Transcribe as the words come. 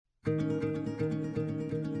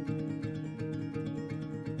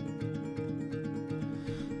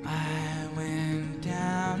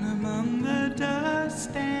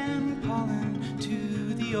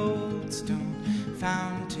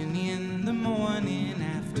fountain in the morning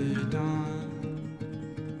after dawn.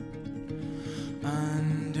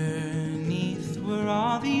 Underneath were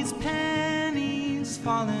all these pennies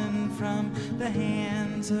fallen from the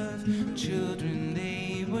hands of children.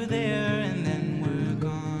 They were there and then were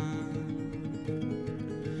gone.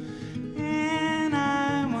 And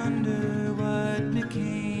I wonder what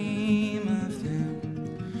became of them.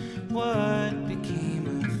 What became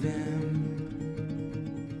of them?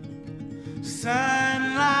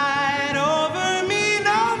 Sunlight over me,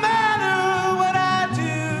 no matter what I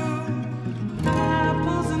do.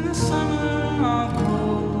 Apples in the summer are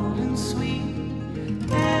cold and sweet.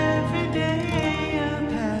 Every day a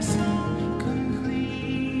passing complete.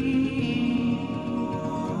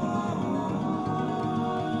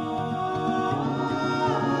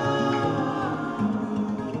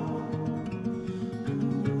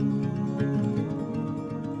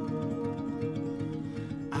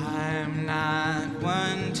 I'm not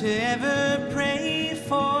one to ever pray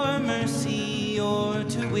for mercy or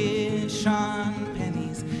to wish on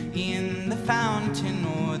pennies in the fountain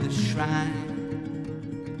or the shrine.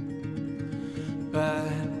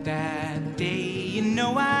 But that day, you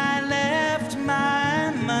know, I left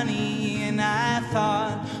my money and I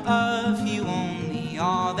thought of you only,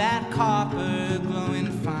 all that copper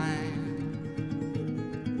glowing fine.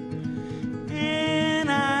 And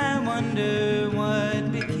I wonder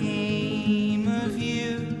what became of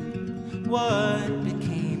you, what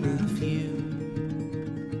became of you.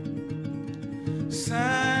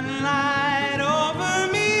 Sunlight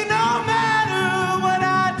over me, no matter what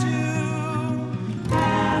I do.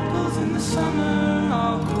 Apples in the summer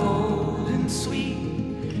are cold and sweet.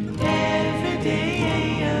 Every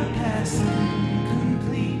day a passing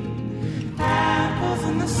complete. Apples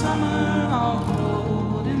in the summer are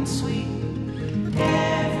cold and sweet.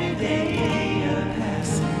 Every day a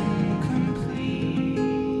passing complete.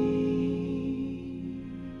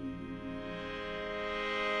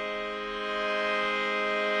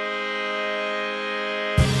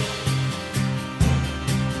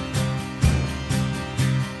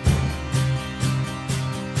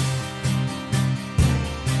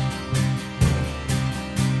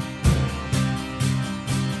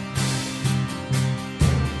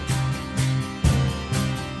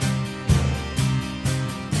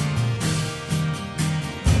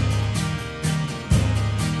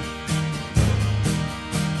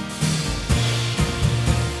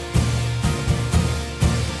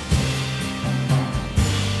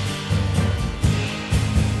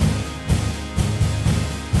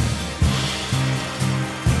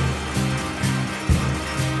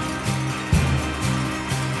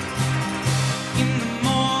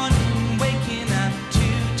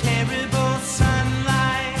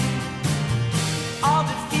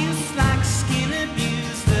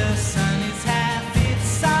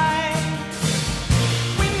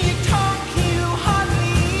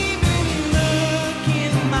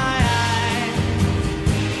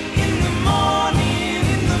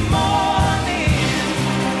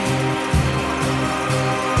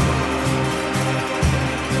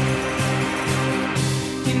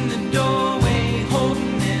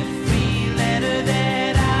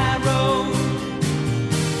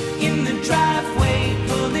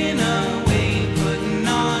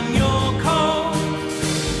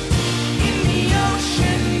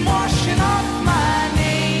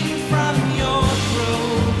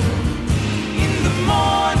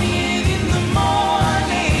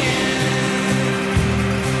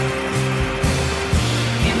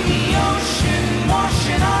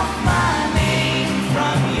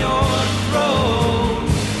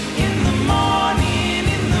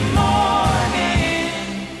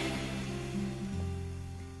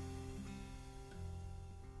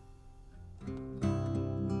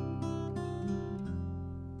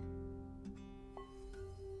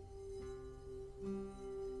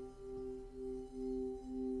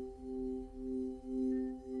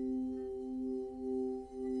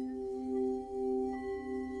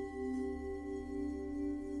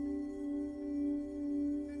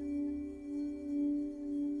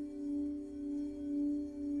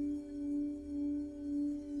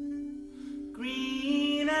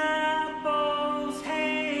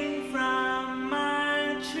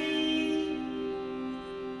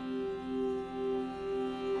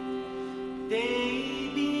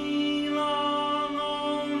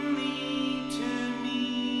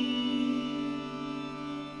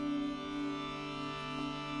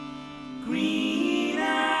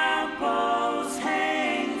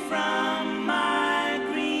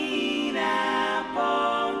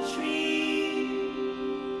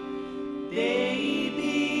 They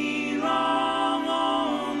belong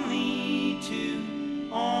only to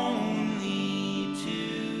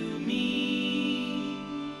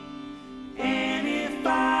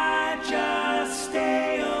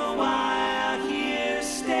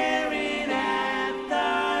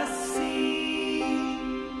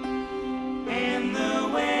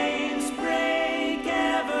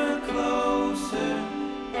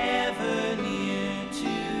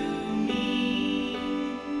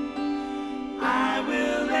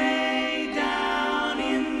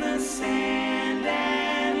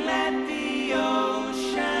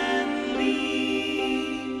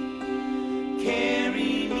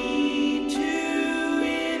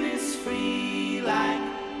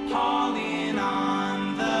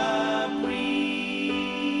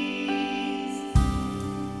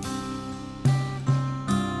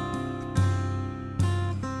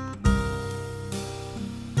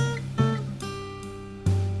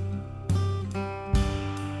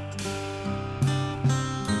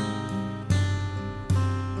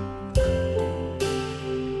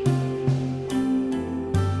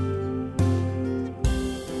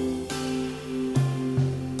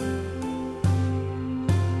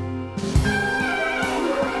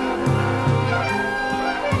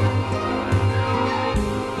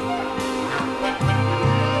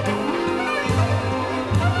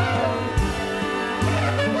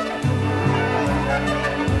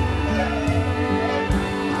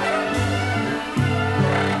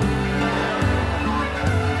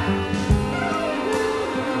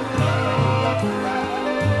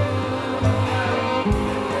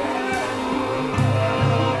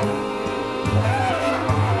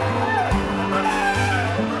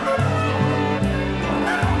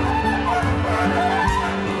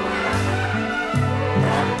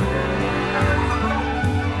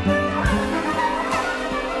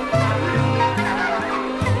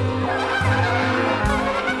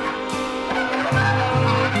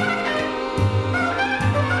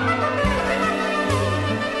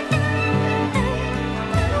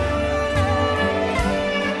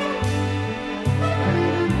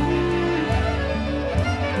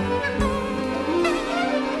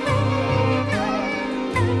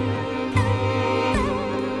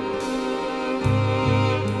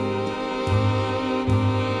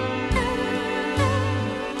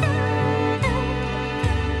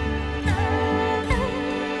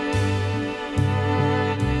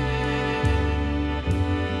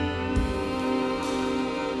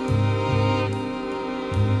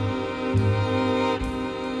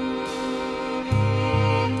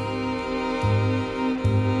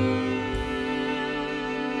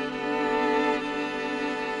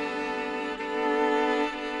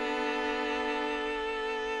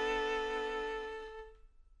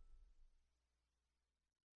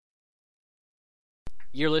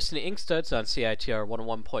You're listening to Ink Studs on CITR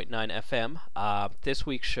 101.9 FM. This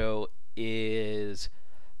week's show is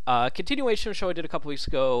a continuation of a show I did a couple weeks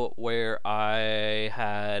ago where I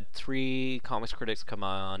had 3 comics critics come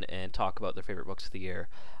on and talk about their favorite books of the year.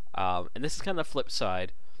 And this is kind of the flip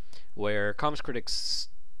side, where comics critics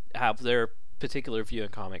have their particular view on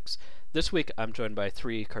comics. This week I'm joined by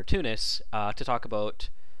 3 cartoonists to talk about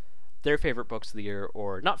their favorite books of the year,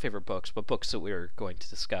 or not favorite books, but books that we're going to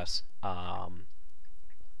discuss.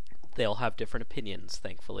 They'll have different opinions,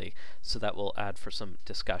 thankfully, so that will add for some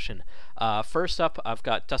discussion. First up, I've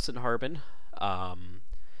got Dustin Harbin.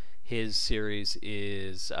 His series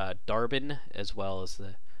is Darbin, as well as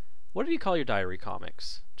the... What do you call your diary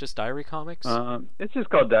comics? Just diary comics? It's just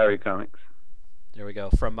called Diary Comics. There we go.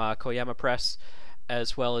 From Koyama Press,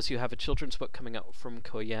 as well as you have a children's book coming out from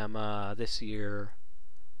Koyama this year.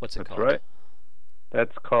 What's it called? That's right.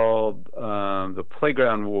 That's called The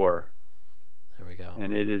Playground War. There we go.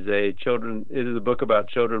 And it is a book about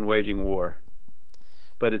children waging war.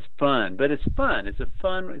 But it's fun. It's a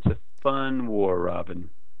fun war, Robin.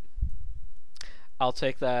 I'll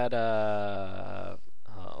take that.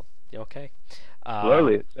 Okay.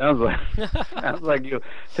 Slowly, it sounds like you'll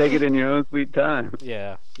take it in your own sweet time.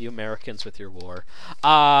 Yeah, you Americans with your war.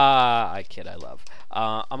 I kid, I love.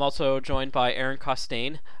 I'm also joined by Aaron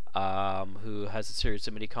Costain, who has a series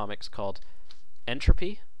of mini comics called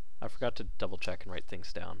Entropy. I forgot to double check and write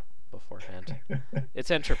things down beforehand.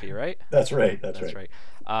 It's Entropy, right? That's right. That's right.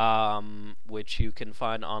 Which you can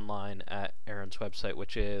find online at Aaron's website,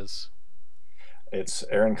 which is... It's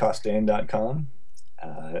aaroncostain.com,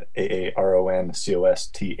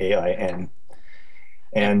 AARONCOSTAIN.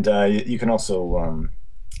 And you can also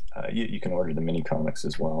you can order the mini comics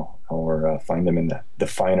as well, or find them in the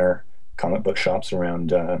finer comic book shops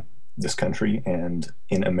around this country and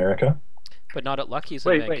in America. But not at Lucky's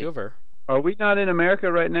in Vancouver. Are we not in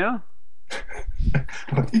America right now?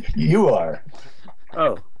 You are.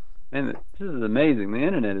 Oh, man, this is amazing. The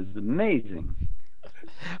internet is amazing.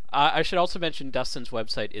 I should also mention Dustin's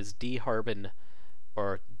website is dharbin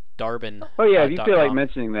or Darbin. Oh yeah, if you feel like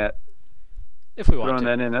mentioning that, if we want throwing to.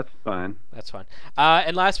 that in, that's fine. That's fine.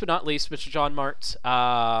 And last but not least, Mr. John Martz.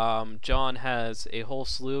 John has a whole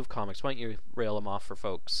slew of comics. Why don't you rail them off for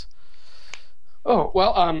folks? Oh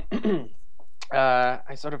well,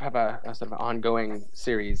 I sort of have a sort of ongoing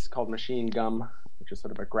series called Machine Gum, which is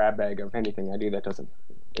sort of a grab bag of anything I do that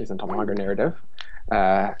isn't a longer narrative.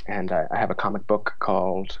 And I have a comic book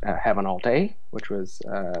called Heaven All Day, which was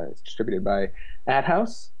distributed by Ad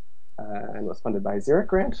House and was funded by Xeric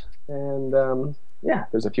Grant. And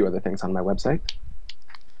there's a few other things on my website.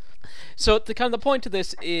 So the point of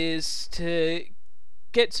this is to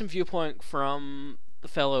get some viewpoint from the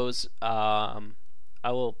fellows. I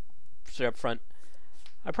will say up front,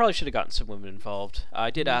 I probably should have gotten some women involved.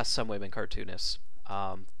 I did ask some women cartoonists.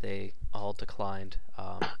 They all declined.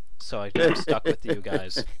 So I'm stuck with you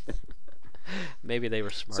guys. Maybe they were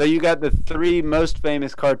smart. So you got the 3 most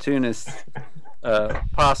famous cartoonists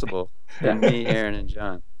possible. Me, Aaron, and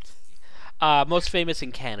John. Most famous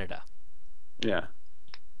in Canada. Yeah.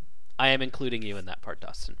 I am including you in that part,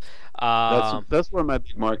 Dustin. That's where my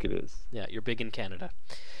big market is. Yeah, you're big in Canada.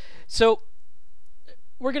 So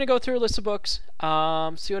we're going to go through a list of books,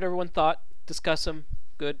 see what everyone thought, discuss them,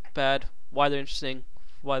 good, bad, why they're interesting,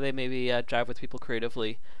 why they maybe jive with people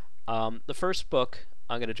creatively. The first book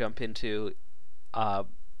I'm going to jump into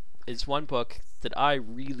is one book that I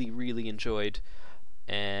really, really enjoyed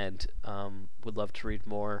and would love to read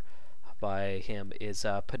more by him, is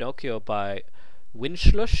Pinocchio by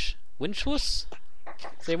Wunschluss. Wunschluss?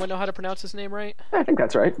 Does anyone know how to pronounce his name right? I think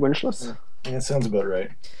that's right, Wunschluss. Yeah, it sounds about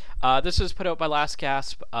right. This was put out by Last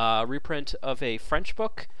Gasp, reprint of a French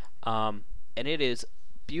book, and it is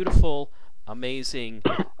beautiful, amazing,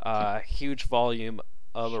 huge volume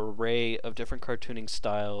of array of different cartooning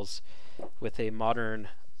styles with a modern,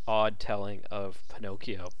 odd telling of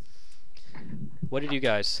Pinocchio. What did you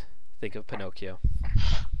guys think of Pinocchio?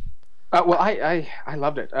 Well, I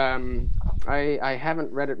loved it. I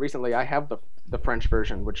haven't read it recently. I have the French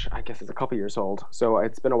version, which I guess is a couple years old. So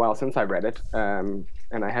it's been a while since I read it, and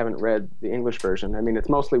I haven't read the English version. I mean, it's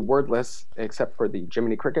mostly wordless, except for the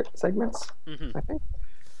Jiminy Cricket segments, I think.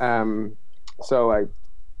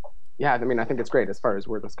 I think it's great as far as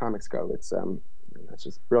wordless comics go. It's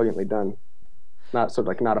just brilliantly done. Not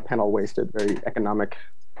a panel wasted, very economic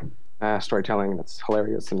storytelling that's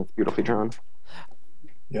hilarious and it's beautifully drawn.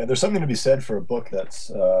 Yeah, there's something to be said for a book that's,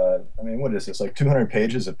 what is this, like 200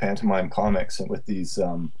 pages of pantomime comics, and with these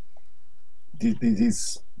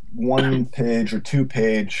one page or two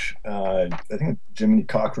page, I think Jiminy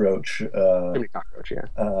Cockroach, Jiminy Cockroach,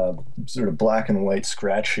 yeah. sort of black and white,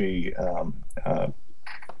 scratchy,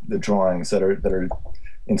 the drawings that are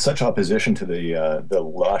in such opposition to the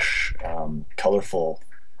lush, colorful,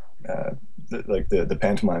 the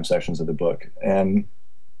pantomime sections of the book. And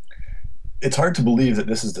it's hard to believe that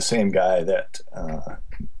this is the same guy that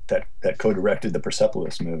co-directed the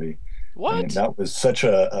Persepolis movie. What? I mean, that was such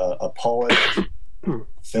a polished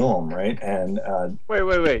film, right? And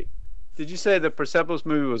Wait. Did you say the Persepolis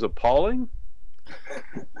movie was appalling?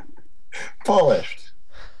 polished.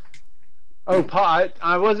 Oh,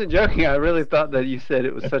 I wasn't joking. I really thought that you said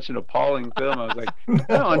it was such an appalling film. I was like,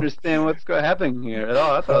 I don't understand what's happening here at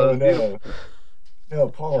all. I thought it was beautiful. No,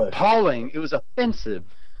 polished. Appalling. It was offensive.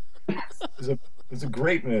 It was a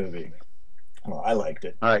great movie. Well, I liked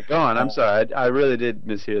it. All right, go on. I'm sorry. I really did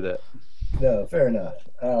mishear that. No, fair enough.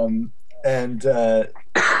 And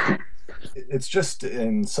it's just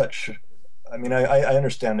in such. I mean, I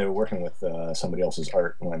understand they were working with somebody else's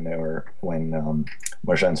art when Marjane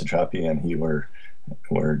Satrapi and he were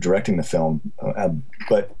directing the film,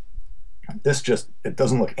 but this it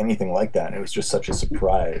doesn't look anything like that. And it was just such a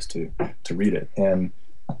surprise to read it, and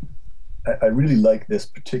I really like this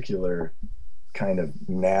particular kind of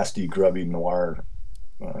nasty, grubby noir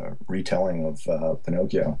retelling of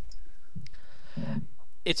Pinocchio.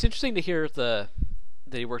 It's interesting to hear that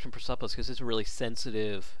he worked in Persepolis because it's a really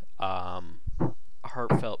sensitive,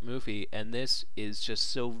 heartfelt movie, and this is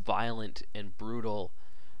just so violent and brutal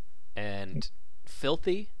and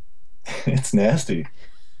filthy. It's nasty.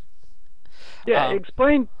 Yeah,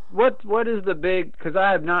 explain what is the big, because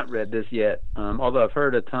I have not read this yet, although I've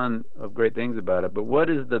heard a ton of great things about it, but what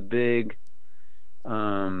is the big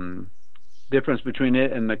difference between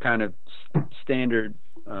it and the kind of standard,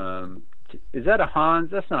 is that a Hans?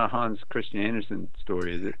 That's not a Hans Christian Andersen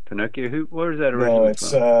story, is it? Pinocchio? Where is that originally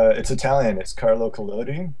from? No, it's Italian. It's Carlo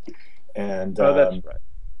Collodi, and that's right.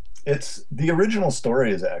 It's the original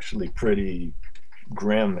story is actually pretty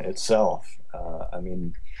grim itself. I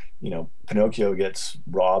mean, Pinocchio gets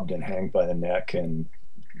robbed and hanged by the neck, and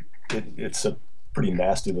it's a pretty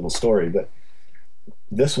nasty little story. But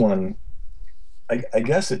this one, I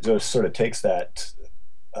guess it just sort of takes that.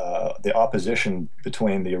 The opposition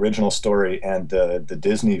between the original story and the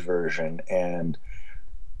Disney version and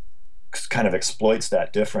kind of exploits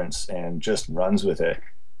that difference and just runs with it.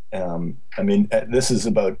 I mean, this is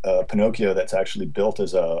about Pinocchio that's actually built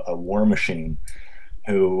as a war machine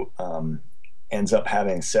who ends up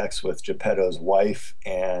having sex with Geppetto's wife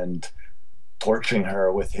and torching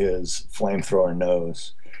her with his flamethrower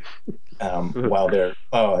nose while they're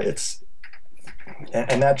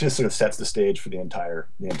and that just sort of sets the stage for the entire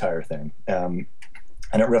thing, and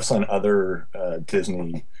it riffs on other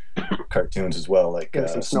Disney cartoons as well, like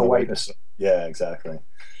Snow White. Yeah, exactly.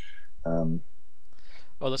 Well,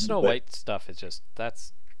 the Snow White stuff is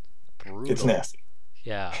that's brutal. It's nasty.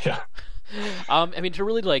 Yeah. Yeah. I mean, to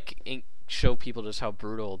really show people just how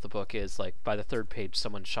brutal the book is, by the third page,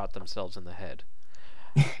 someone shot themselves in the head.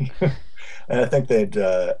 And I think they'd.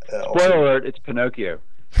 Spoiler alert! It's Pinocchio.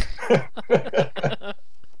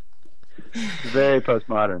 Very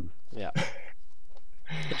postmodern. Yeah.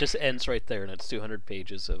 It just ends right there, and it's 200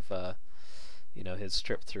 pages of, his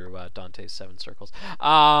trip through Dante's Seven Circles.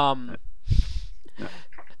 I'm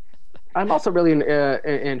also really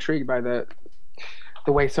intrigued by the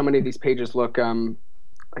way so many of these pages look,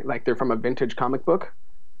 like they're from a vintage comic book.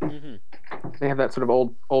 Mm-hmm. They have that sort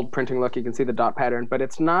of old printing look. You can see the dot pattern, but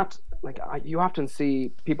it's not you often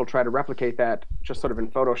see people try to replicate that just sort of in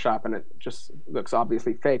Photoshop, and it just looks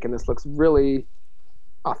obviously fake. And this looks really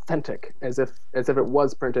authentic, as if it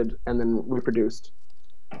was printed and then reproduced.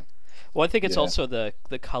 Well, I think it's also the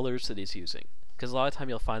colors that he's using, because a lot of time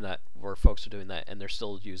you'll find that where folks are doing that and they're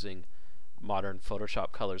still using modern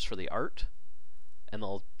Photoshop colors for the art, and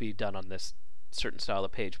they'll be done on this certain style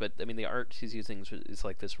of page. But I mean, the art he's using is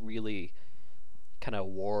like this really kind of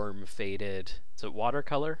warm, faded, is it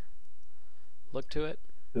watercolor look to it?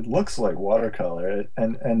 It looks like watercolor,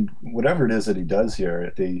 and whatever it is that he does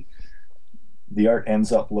here, the art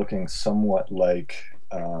ends up looking somewhat like,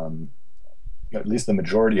 at least the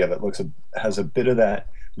majority of it has a bit of that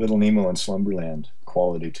Little Nemo and Slumberland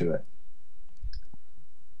quality to it.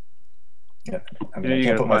 Yeah, I mean,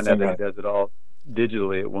 you're gonna find out that he does it all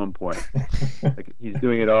digitally at one point. Like he's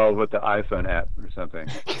doing it all with the iPhone app or something.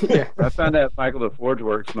 Yeah. I found that Michael DeForge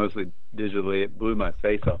works mostly digitally. It blew my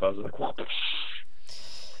face off. I was like, what?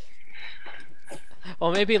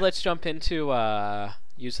 Well, maybe let's jump into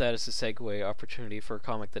use that as a segue opportunity for a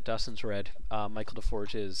comic that Dustin's read. Michael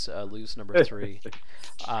DeForge's Lose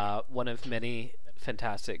 #3, one of many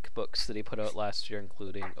fantastic books that he put out last year,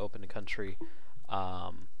 including Open Country.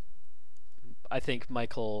 I think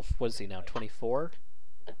Michael, what is he now, 24?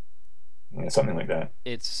 Yeah, something like that.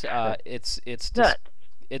 It's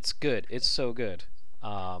good. It's so good.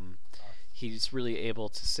 He's really able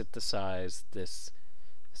to synthesize this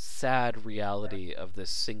sad reality of this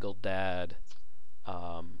single dad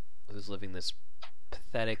who's living this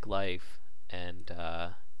pathetic life, and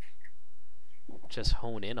just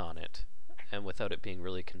hone in on it, and without it being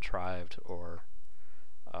really contrived or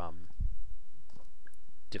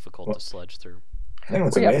difficult to sludge through. I think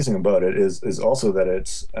what's amazing about it is also that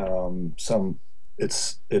it's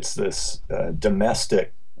this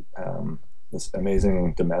domestic, this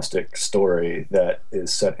amazing domestic story that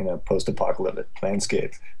is set in a post-apocalyptic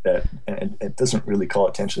landscape and it doesn't really call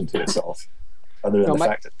attention to itself, other than the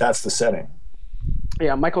fact that that's the setting.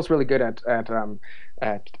 Yeah, Michael's really good at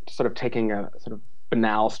sort of taking a sort of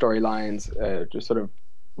banal storylines, just sort of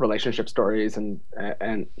relationship stories, and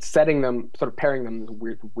setting them, sort of pairing them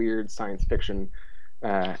with weird science fiction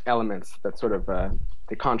elements that sort of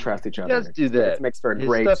they contrast each other. He does do that. It makes for a His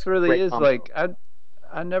great stuff really great is combo. like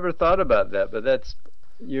I never thought about that, but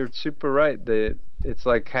you're super right. It's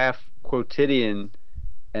like half quotidian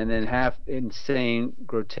and then half insane,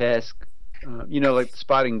 grotesque. Like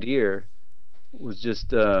Spotting Deer was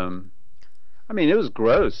just. I mean, it was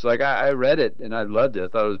gross. Like I read it and I loved it. I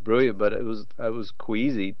thought it was brilliant, but I was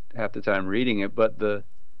queasy half the time reading it. But the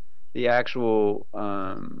actual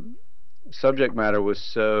subject matter was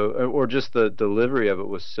so, or just the delivery of it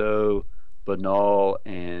was so banal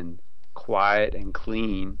and quiet and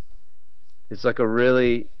clean. It's like a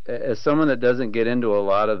really, as someone that doesn't get into a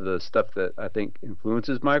lot of the stuff that I think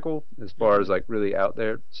influences Michael, as far as like really out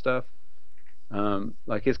there stuff,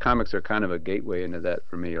 like his comics are kind of a gateway into that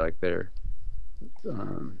for me. Like they're,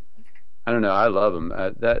 I don't know, I love them.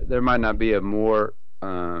 That there might not be a more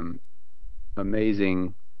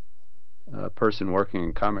amazing person working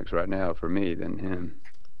in comics right now for me than him.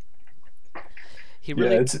 He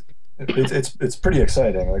really, it's pretty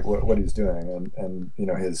exciting, like what he's doing, and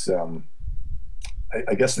his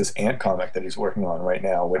I guess this ant comic that he's working on right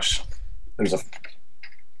now, which there's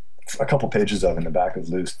a couple pages of in the back of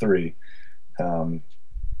Loose 3.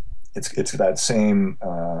 It's that same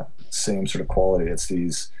sort of quality. It's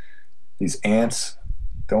these ants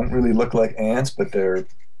don't really look like ants, but they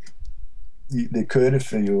could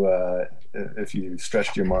if you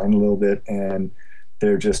stretched your mind a little bit, and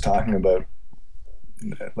they're just talking about,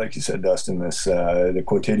 like you said, Dustin, this the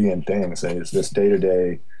quotidian things. It's this day to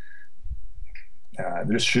day. They're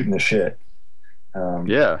just shooting the shit.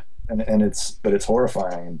 Yeah, and it's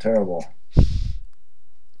horrifying and terrible.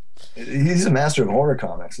 He's a master of horror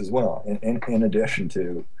comics as well. In addition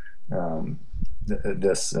to the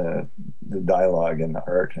dialogue and the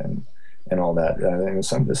art and all that, I think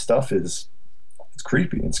some of this stuff it's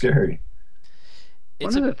creepy and scary.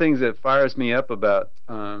 One of the things that fires me up about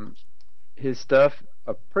his stuff,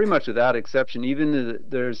 pretty much without exception, even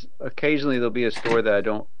there's occasionally there'll be a story that I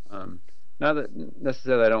don't, not that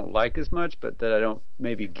necessarily I don't like as much, but that I don't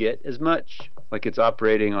maybe get as much. Like it's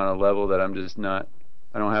operating on a level that I'm just not,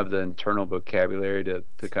 I don't have the internal vocabulary to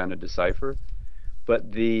kind of decipher.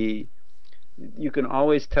 But you can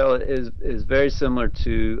always tell it is very similar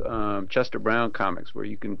to Chester Brown comics, where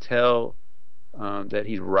you can tell that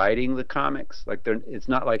he's writing the comics. Like it's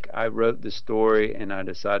not like I wrote the story and I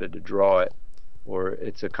decided to draw it, or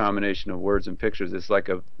it's a combination of words and pictures. It's like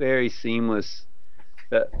a very seamless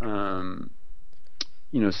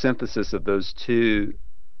synthesis of those two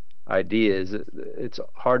ideas. It's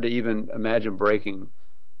hard to even imagine breaking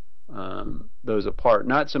those apart.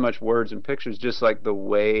 Not so much words and pictures, just like the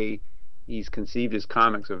way he's conceived his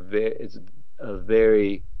comics. It's a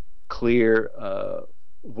very clear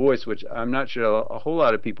voice, which I'm not sure a whole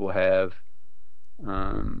lot of people have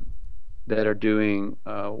that are doing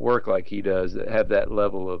work like he does, that have that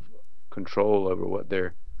level of control over what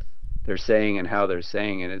they're saying and how they're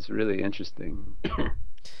saying it. It's really interesting.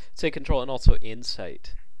 Take control and also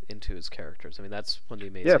insight into his characters. I mean, that's one of the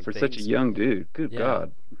amazing things. Yeah, for such a young dude. Good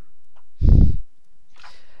God.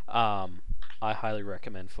 I highly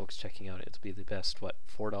recommend folks checking out. It'll be the best,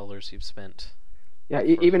 $4 you've spent. Yeah,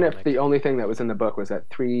 even if the only thing that was in the book was that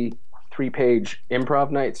three-page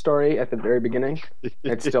improv night story at the very beginning,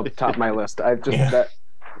 it's still top of my list. By the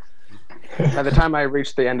time I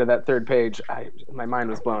reached the end of that third page, my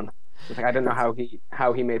mind was blown. It's like I didn't know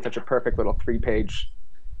how he made such a perfect little 3-page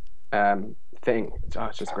thing.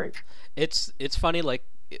 It's just great. It's funny, like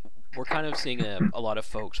we're kind of seeing a lot of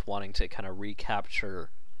folks wanting to kind of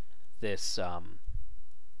recapture this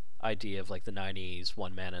idea of like the 90s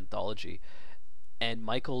one-man anthology. and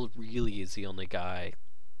Michael really is the only guy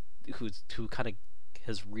who kind of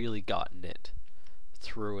has really gotten it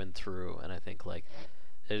through and through. And I think like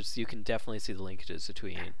you can definitely see the linkages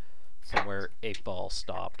between from where 8-Ball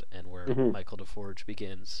stopped and where Michael DeForge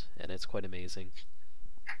begins, and it's quite amazing.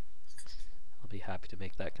 I'll be happy to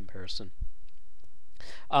make that comparison.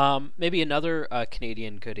 Maybe another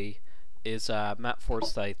Canadian goodie is Matt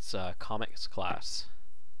Forsyth's comics class.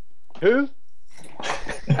 Who?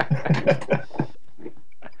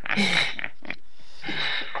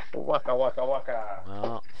 Waka waka waka.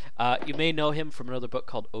 Well, you may know him from another book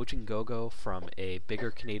called Ojingogo from a bigger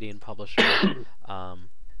Canadian publisher.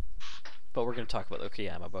 But we're going to talk about the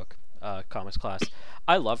Okayama book, comics class.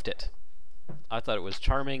 I loved it. I thought it was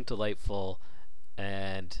charming, delightful,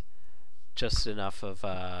 and just enough of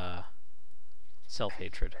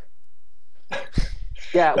self-hatred.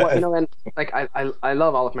 Yeah, well, and like I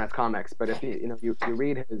love all of Matt's comics, but if you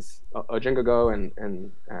read his Ojingogo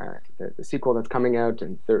and the sequel that's coming out,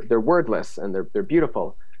 and they're wordless and they're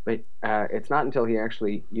beautiful, but it's not until he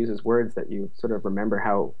actually uses words that you sort of remember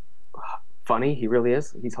how funny he really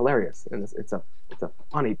is. He's hilarious, and it's a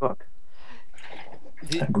funny book.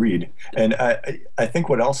 Agreed. And I think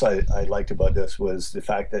what else I liked about this was the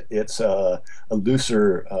fact that it's a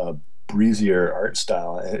looser, breezier art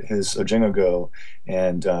style. His Ojingogo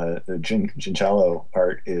and the Jinchalo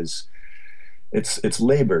art it's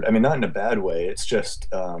labored. I mean, not in a bad way. It's just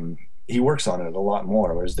he works on it a lot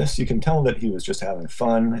more. Whereas this, you can tell that he was just having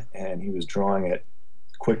fun and he was drawing it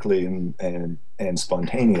quickly and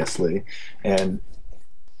spontaneously. And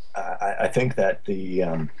I think that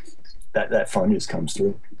that fun just comes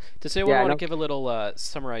through. Does anyone want to give a little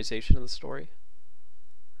summarization of the story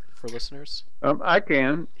for listeners? I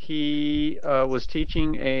can. He was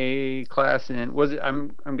teaching a class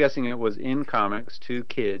I'm guessing it was in comics to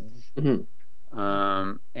kids.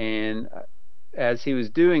 And as he was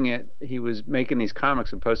doing it, he was making these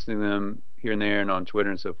comics and posting them here and there and on Twitter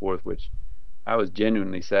and so forth, which I was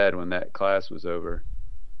genuinely sad when that class was over,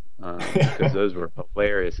 because those were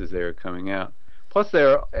hilarious as they were coming out. Plus,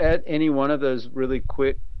 they're at any one of those really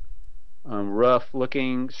quick,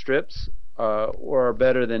 rough-looking strips or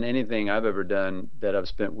better than anything I've ever done that I've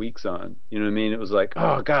spent weeks on. You know what I mean? It was like,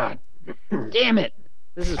 oh, God, damn it.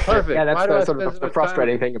 This is perfect. Yeah, that's the sort of the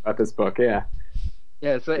frustrating thing about this book, yeah.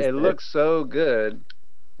 Yeah, it looks so good.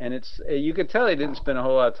 And you could tell he didn't spend a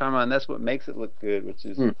whole lot of time on it, and that's what makes it look good, which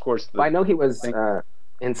is, of course, I know he was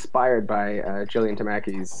inspired by Gillian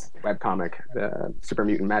Tamaki's webcomic, the Super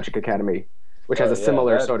Mutant Magic Academy, which has a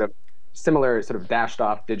similar sort of dashed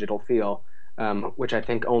off digital feel, which I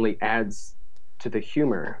think only adds to the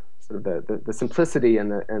humor, sort of the simplicity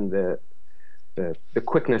and the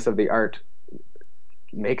quickness of the art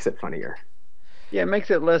makes it funnier. Yeah, it makes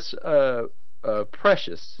it less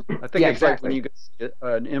precious. I think it's like when you go to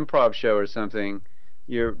an improv show or something,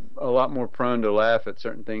 you're a lot more prone to laugh at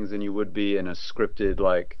certain things than you would be in a scripted,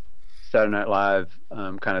 like Saturday Night Live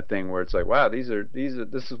kind of thing, where it's like, wow, this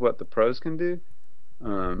is what the pros can do,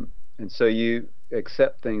 and so you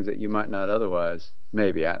accept things that you might not otherwise.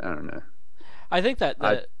 Maybe I don't know. I think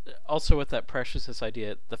that also with that preciousness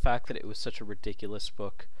idea, the fact that it was such a ridiculous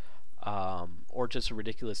book, or just a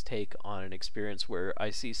ridiculous take on an experience, where I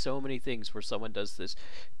see so many things where someone does this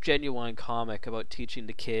genuine comic about teaching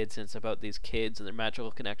the kids, and it's about these kids and their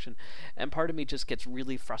magical connection, and part of me just gets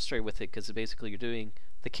really frustrated with it, because basically you're doing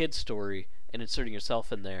the kid's story and inserting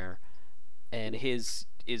yourself in there, and his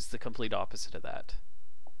is the complete opposite of that,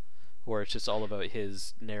 where it's just all about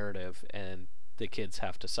his narrative and the kids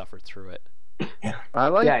have to suffer through it. I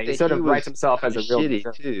like he sort of writes himself as a real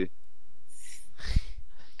shitty too.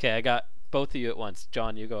 Okay, I got both of you at once.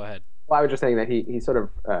 John, you go ahead. Well, I was just saying that he sort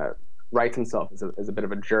of writes himself as a bit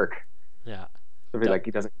of a jerk. Yeah. Sort of like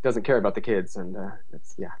he doesn't care about the kids, and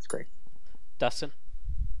it's great. Dustin?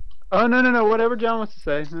 Oh, no, whatever John wants to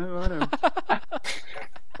say. No, whatever.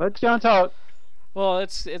 Let John talk. Well,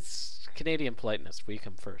 it's Canadian politeness. We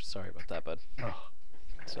come first. Sorry about that, bud. Oh.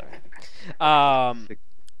 Sorry.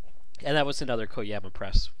 And that was another Koyama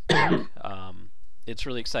Press. It's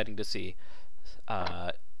really exciting to see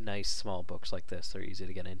nice small books like this. They're easy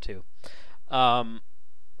to get into. I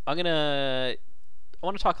want to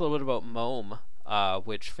talk a little bit about Mome,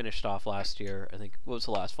 which finished off last year. I think, what was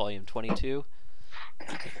the last volume? 22?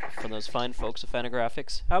 From those fine folks at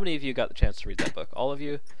Fantagraphics. How many of you got the chance to read that book? All of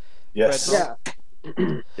you? Yes.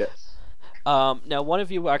 Yes. Now, one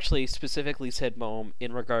of you actually specifically said Mome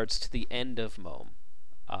in regards to the end of Mome.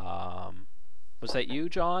 Was that you,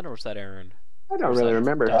 John, or was that Aaron? I don't really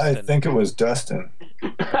remember. Dustin? I think it was Dustin.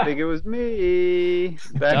 I think it was me.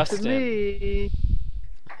 Back Dustin. to me.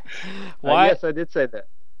 Why? Yes, I did say that.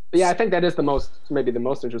 But yeah, I think that is maybe the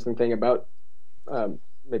most interesting thing about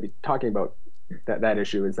maybe talking about that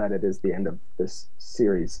issue is that it is the end of this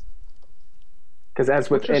series. Because as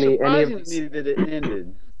with Which was any of surprising to these, me that it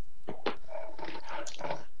ended.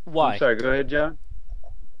 Why? I'm sorry. Go ahead, John.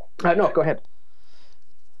 no, go ahead.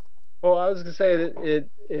 Well, I was going to say that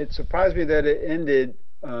it surprised me that it ended.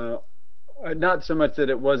 Not so much that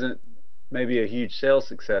it wasn't maybe a huge sales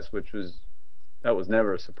success, that was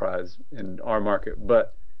never a surprise in our market,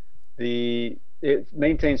 but it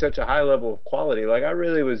maintained such a high level of quality. Like I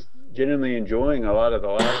really was genuinely enjoying a lot of the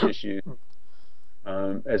last issues,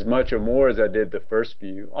 as much or more as I did the first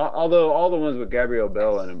few. Although all the ones with Gabrielle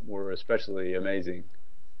Bell in them were especially amazing.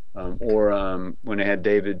 Or when it had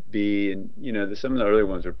David B. and some of the early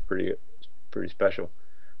ones were pretty special.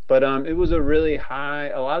 But it was a really high.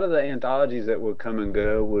 A lot of the anthologies that would come and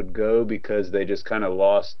go would go because they just kind of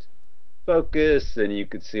lost focus, and you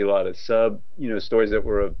could see a lot of stories that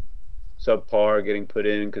were subpar getting put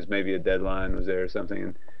in because maybe a deadline was there or something.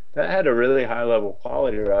 And that had a really high level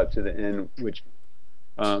quality right to the end, which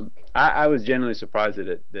I was genuinely surprised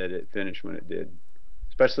that it finished when it did,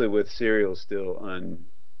 especially with Serial still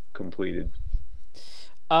uncompleted.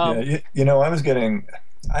 I was getting.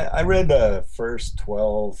 I read the first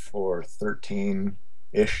 12 or 13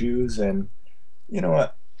 issues, and you know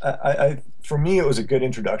what? For me, it was a good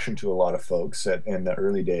introduction to a lot of folks in the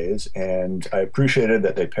early days, and I appreciated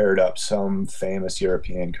that they paired up some famous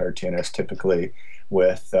European cartoonist, typically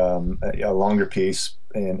with a longer piece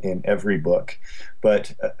in every book.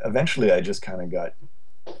 But eventually, I just kind of got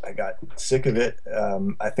sick of it.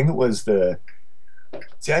 I think it was I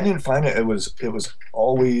didn't find it. It was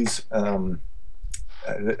always.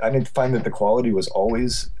 I didn't find that the quality was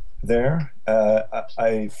always there.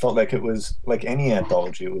 I felt like it was like any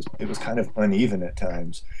anthology. It was kind of uneven at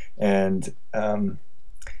times, and a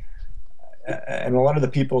lot of the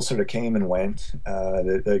people sort of came and went.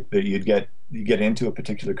 That you'd get into a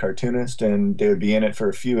particular cartoonist, and they would be in it for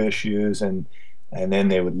a few issues, and then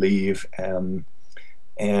they would leave. And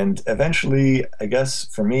eventually, I guess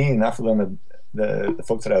for me, enough of them the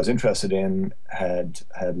folks that I was interested in had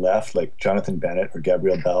left, like Jonathan Bennett or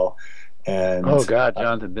Gabrielle Bell. And oh God,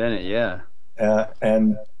 Jonathan Bennett, yeah.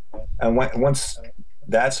 And once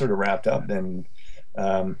that sort of wrapped up, then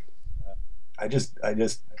I just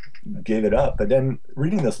gave it up. But then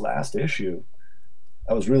reading this last issue,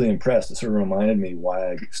 I was really impressed. It sort of reminded me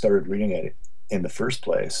why I started reading it in the first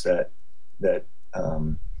place. That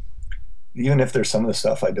even if there's some of the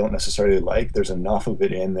stuff I don't necessarily like, there's enough of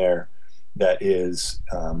it in there that is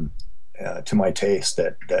to my taste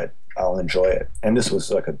that I'll enjoy it. And this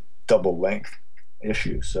was like a double length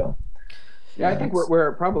issue, so yeah, I think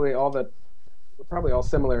we're probably all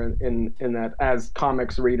similar in that as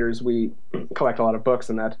comics readers we collect a lot of books,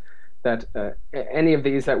 and that any of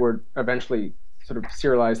these that were eventually sort of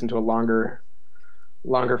serialized into a longer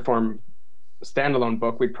form standalone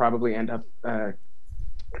book we'd probably end up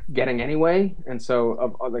getting anyway. And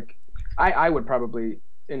so I would probably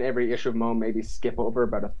in every issue of Mome maybe skip over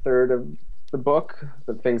about a third of the book,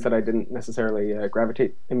 the things that I didn't necessarily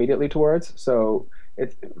gravitate immediately towards. So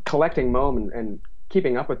it's collecting Mome and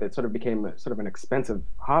keeping up with it sort of became sort of an expensive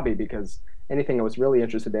hobby, because anything I was really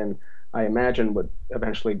interested in, I imagine would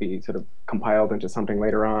eventually be sort of compiled into something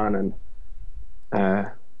later on. And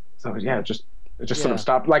so yeah, it just sort of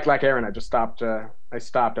stopped. Like Aaron, I just stopped. I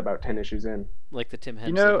stopped about 10 issues in. Like the Tim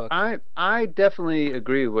Henson book. I definitely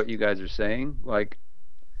agree with what you guys are saying. Like,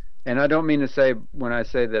 and I don't mean to say when I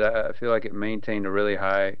say that I feel like it maintained a really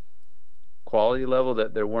high quality level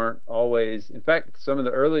that there weren't always. In fact, some of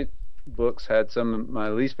the early books had some of my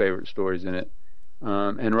least favorite stories in it,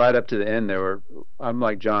 and right up to the end, I'm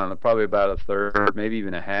like John, probably about a third, maybe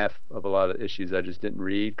even a half of a lot of issues I just didn't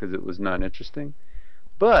read because it was not interesting.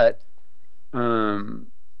 But one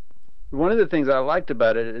of the things I liked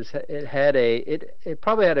about it is it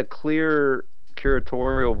probably had a clear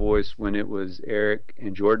curatorial voice when it was Eric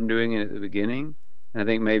and Jordan doing it at the beginning, and I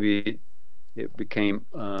think maybe it became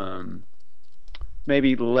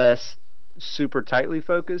maybe less super tightly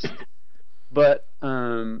focused. But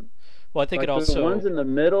well, I think like it also the ones in the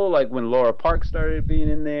middle, like when Laura Park started being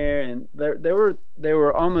in there, and they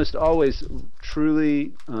were almost always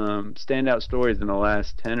truly standout stories in the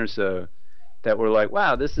last 10 or so that were like,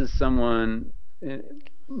 wow, this is someone,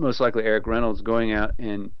 most likely Eric Reynolds, going out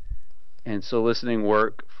and soliciting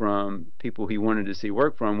work from people he wanted to see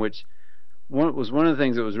work from, which was one of the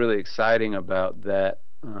things that was really exciting about that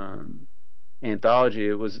anthology.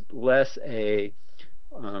 It was less I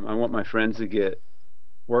want my friends to get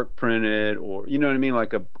work printed, or you know what I mean,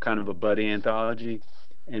 like a kind of a buddy anthology,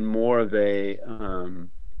 and more of a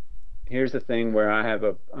here's the thing where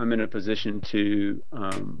I'm in a position to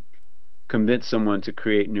convince someone to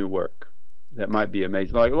create new work that might be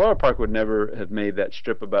amazing. Like Laura Park would never have made that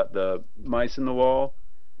strip about the mice in the wall.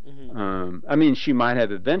 I mean, she might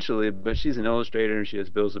have eventually, but she's an illustrator and she has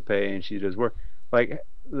bills to pay and she does work. Like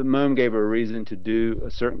the MoMA gave her a reason to do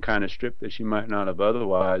a certain kind of strip that she might not have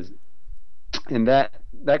otherwise, and that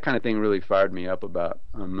kind of thing really fired me up about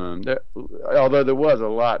although there was a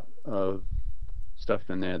lot of stuff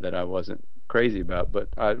in there that I wasn't crazy about, but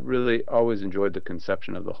I really always enjoyed the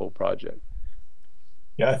conception of the whole project.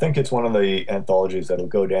 Yeah, I think it's one of the anthologies that'll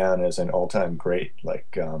go down as an all-time great,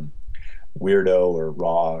 like Weirdo or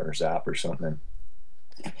Raw or Zap or something.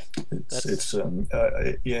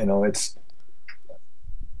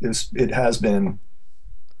 It has been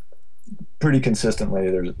pretty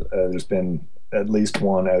consistently. There's been at least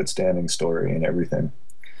one outstanding story in everything,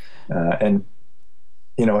 and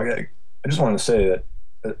I just want to say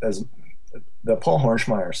that as the Paul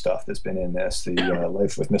Hornschmeyer stuff that's been in this, the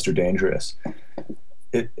Life with Mr. Dangerous,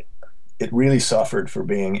 it really suffered for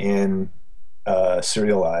being in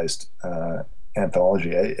serialized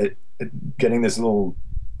anthology. Getting this little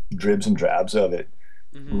dribs and drabs of it,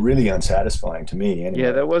 really unsatisfying to me. Anyway.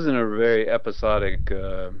 Yeah, that wasn't a very episodic.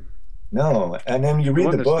 No, and then you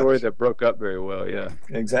read the book. Story that broke up very well. Yeah,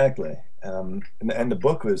 exactly. And the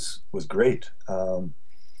book was great.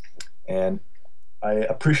 And I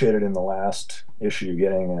appreciated in the last issue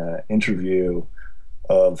getting an interview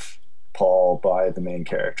of Paul by the main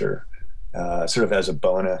character, sort of as a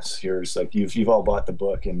bonus. Here's like you've all bought the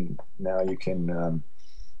book, and now you can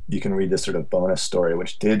read this sort of bonus story,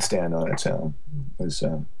 which did stand on its own. It was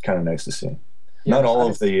kind of nice to see. Yeah, not all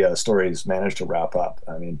of the stories managed to wrap up.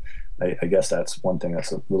 I mean, I guess that's one thing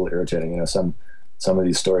that's a little irritating. Some of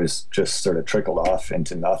these stories just sort of trickled off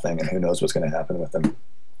into nothing, and who knows what's going to happen with them.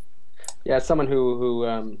 Yeah, as someone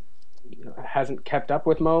who hasn't kept up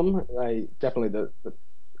with MoMA, I definitely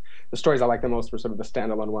the stories I like the most were sort of the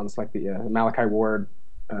standalone ones, like the Malachi Ward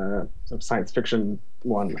sort of science fiction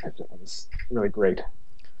one. It was really great.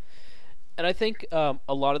 And I think a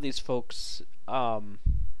lot of these folks,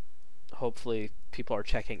 hopefully, people are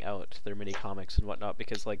checking out their mini comics and whatnot,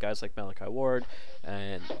 because like guys like Malachi Ward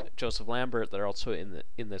and Joseph Lambert that are also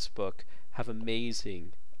in this book have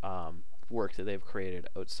amazing work that they've created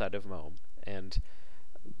outside of MoMA, and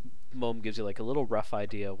MoMA gives you like a little rough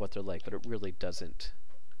idea of what they're like, but it really doesn't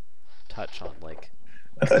touch on like.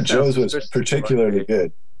 I thought Joe's was particularly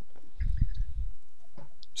good.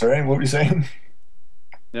 Sorry, what were you saying?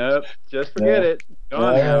 Nope, just forget it.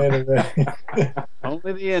 Gone now.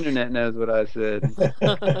 Only the internet knows what I said.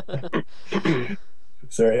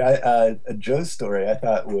 Sorry, Joe's story I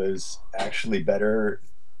thought was actually better.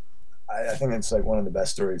 I think it's like one of the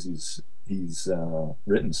best stories he's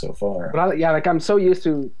written so far. But I'm so used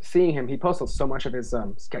to seeing him. He posts so much of his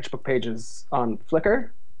sketchbook pages on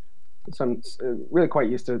Flickr, so I'm really quite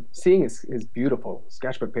used to seeing his beautiful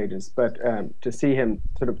sketchbook pages. But to see him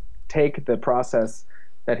sort of take the process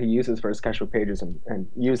that he uses for his sketchbook pages and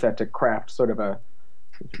use that to craft sort of a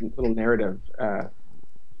little narrative,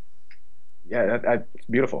 it's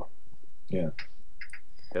beautiful. Yeah,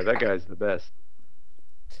 that guy's the best.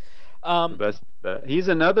 The best. He's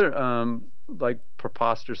another like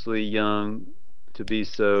preposterously young to be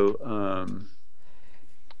so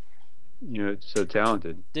so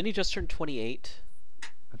talented. Didn't he just turn 28?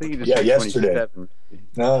 I think he just turned yesterday. 27.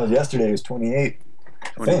 No, yesterday he was 28.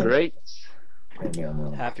 20 great.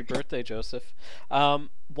 Happy birthday, Joseph.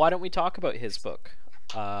 Why don't we talk about his book?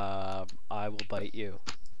 I Will Bite You.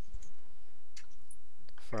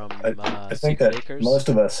 From I think Secret that Acres. Most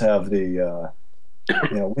of us have the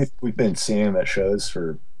we've been seeing him at shows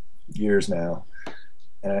for years now,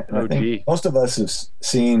 and I think most of us have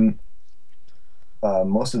seen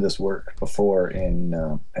most of this work before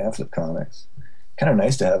in pamphlet comics. Kind of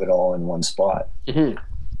nice to have it all in one spot. Mm-hmm.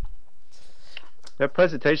 That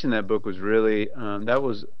presentation, that book was really that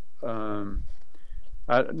was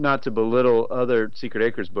not to belittle other Secret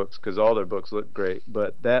Acres books, because all their books look great,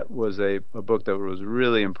 but that was a book that was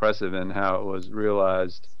really impressive in how it was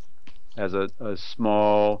realized as a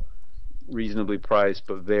small, reasonably priced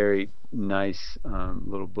but very nice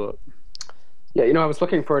little book. Yeah, I was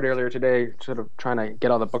looking for it earlier today, sort of trying to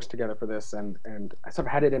get all the books together for this, and I sort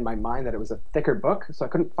of had it in my mind that it was a thicker book, so I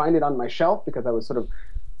couldn't find it on my shelf because I was sort of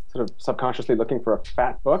subconsciously looking for a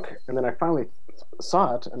fat book, and then I finally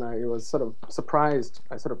saw it, and I was sort of surprised.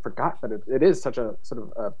 I sort of forgot that it is such a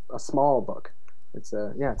sort of a small book. It's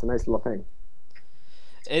a nice little thing.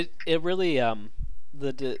 It really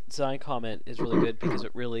the design comment is really good because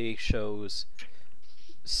it really shows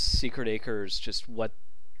Secret Acres just what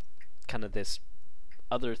kind of this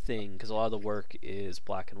other thing, because a lot of the work is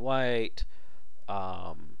black and white.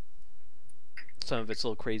 Some of it's a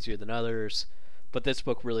little crazier than others, but this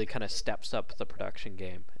book really kind of steps up the production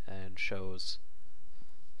game and shows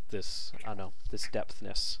this, I don't know, this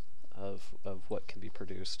depthness of what can be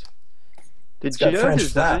produced. Did got Joe French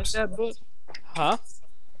design flaps. that book? Huh?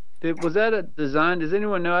 Was that a design? Does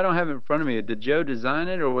anyone know? I don't have it in front of me. Did Joe design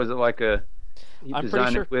it, or was it like he I'm pretty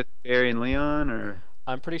designed sure- it with Barry and Leon, or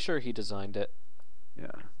I'm pretty sure he designed it.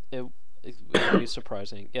 yeah, It would be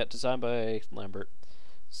surprising. Yeah, designed by Lambert.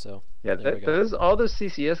 So yeah. There we go. All those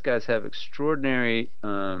CCS guys have extraordinary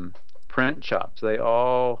print chops. They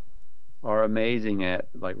all are amazing at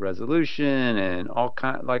like resolution and all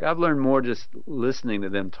kind. Like I've learned more just listening to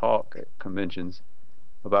them talk at conventions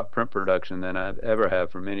about print production than I've ever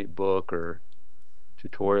had from any book or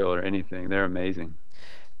tutorial or anything. They're amazing.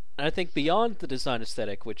 And I think beyond the design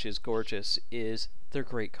aesthetic, which is gorgeous, is they're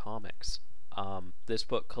great comics. This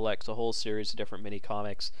book collects a whole series of different mini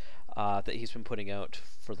comics that he's been putting out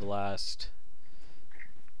for the last,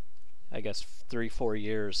 I guess, 3-4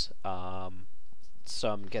 years.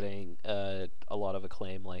 Some getting a lot of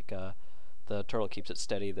acclaim, like the Turtle Keeps It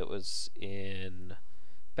Steady that was in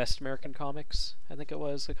Best American Comics, I think it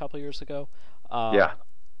was a couple years ago. Yeah.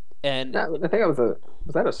 And I think that was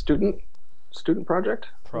that a student project?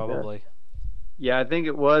 probably. Yeah, I think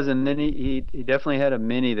it was, and then he definitely had a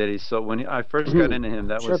mini that he sold when I first got into him.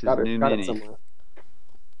 That Sure, was his new got it mini, somewhere.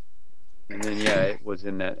 and then yeah, it was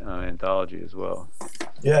in that anthology as well.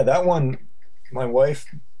 Yeah, that one my wife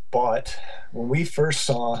bought when we first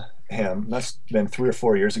saw him. That's been 3 or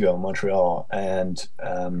 4 years ago in Montreal, and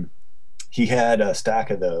he had a stack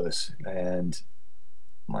of those, and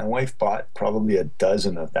my wife bought probably a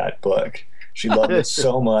dozen of that book. She loved it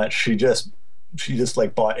so much. She just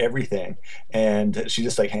like bought everything, and she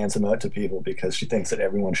just like hands them out to people because she thinks that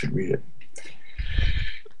everyone should read it.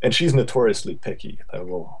 And she's notoriously picky. I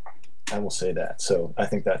will say that. So I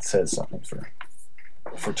think that says something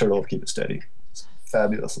for Turtle Keep It Steady. It's a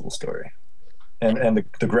fabulous little story, and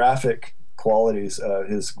the graphic qualities,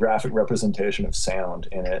 his graphic representation of sound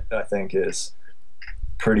in it, I think is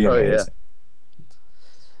pretty amazing. Yeah.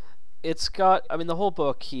 It's got, I mean, the whole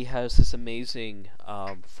book, he has this amazing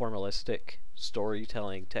formalistic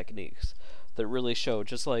storytelling techniques that really show,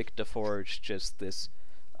 just like DeForge, just this,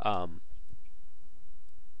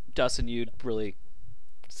 Dustin, you'd really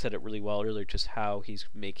said it really well earlier, just how he's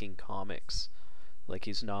making comics. Like,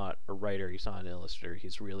 he's not a writer, he's not an illustrator,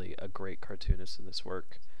 he's really a great cartoonist in this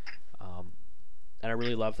work. And I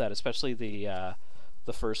really love that, especially the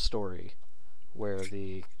first story, where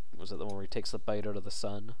was it the one where he takes the bite out of the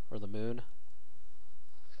sun or the moon?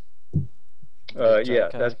 Yeah,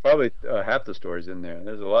 that's probably half the stories in there.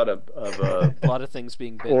 There's a lot of a lot of things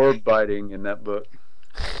being bitten. orb biting in that book.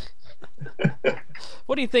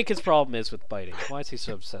 What do you think his problem is with biting? Why is he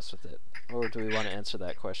so obsessed with it? Or do we want to answer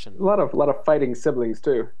that question? A lot of fighting siblings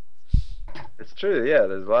too. It's true. Yeah,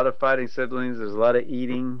 there's a lot of fighting siblings. There's a lot of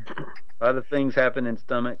eating. A lot of things happen in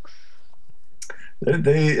stomachs.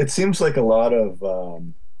 It seems like a lot of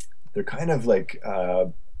they're kind of like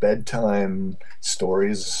bedtime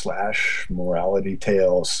stories / morality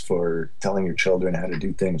tales for telling your children how to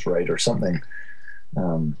do things right or something.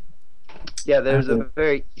 Yeah, there's a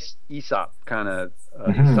very Aesop kind of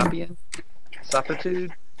Aesopian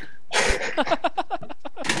Aesopitude.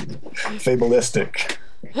 Fabulistic.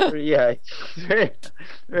 Yeah, it's very,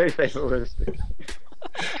 very fabulistic.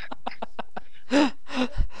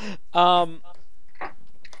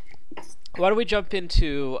 Why don't we jump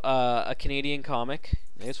into a Canadian comic?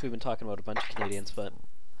 I guess we've been talking about a bunch of Canadians, but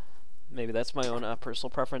maybe that's my own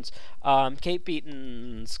personal preference. Kate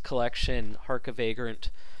Beaton's collection, Hark a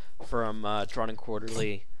Vagrant, from Drawn and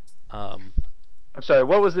Quarterly. I'm sorry,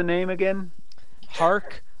 what was the name again?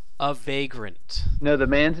 Hark a Vagrant. No, the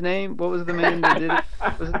man's name? What was the man that did it?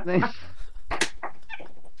 What was his name?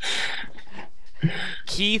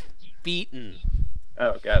 Keith Beaton.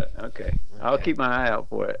 Oh, got it. Okay. I'll keep my eye out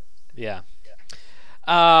for it. Yeah.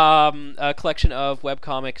 A collection of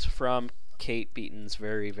webcomics from Kate Beaton's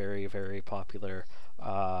very, very, very popular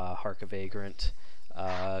Hark a Vagrant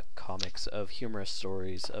comics of humorous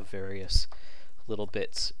stories of various little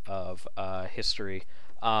bits of history.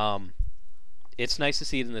 It's nice to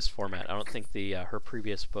see it in this format. I don't think her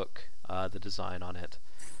previous book, the design on it,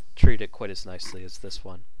 treated it quite as nicely as this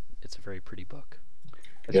one. It's a very pretty book.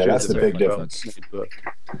 Yeah, that's the big Well, difference. book.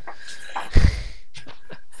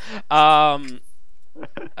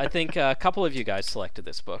 I think a couple of you guys selected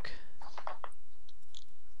this book.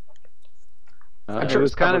 It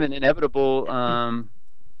was kind of an inevitable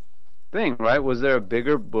thing, right? Was there a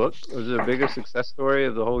bigger book? Was there a bigger success story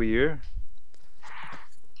of the whole year?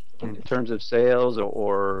 in terms of sales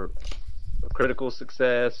or critical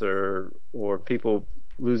success or people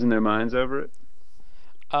losing their minds over it?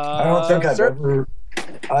 I don't think Sir?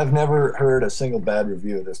 I've never heard a single bad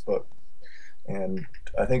review of this book, and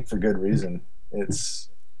I think for good reason. It's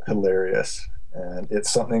hilarious, and it's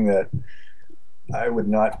something that I would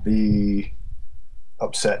not be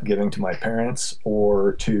upset giving to my parents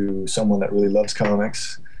or to someone that really loves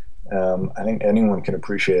comics. I think anyone can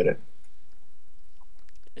appreciate it.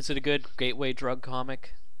 Is it a good gateway drug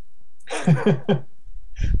comic?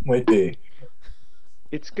 Might be.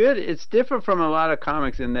 It's good. It's different from a lot of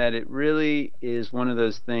comics in that it really is one of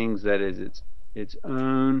those things that is its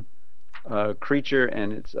own creature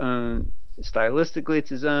and its own stylistically.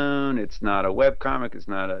 It's its own. It's not a web comic. It's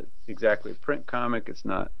not exactly a print comic. It's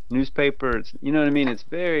not newspaper. It's, you know what I mean.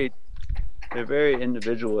 They're very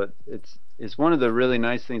individual. It's one of the really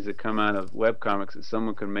nice things that come out of web comics is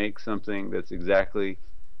someone can make something that's exactly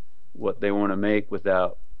what they want to make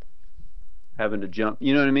without having to jump.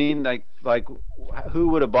 You know what I mean? Like who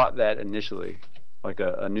would have bought that initially? Like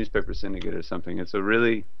a newspaper syndicate or something. It's a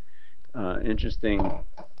really interesting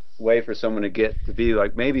way for someone to get to be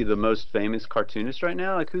like maybe the most famous cartoonist right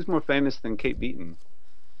now. Like who's more famous than Kate Beaton?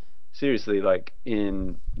 Seriously, like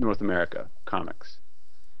in North America comics.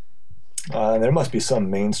 There must be some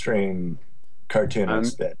mainstream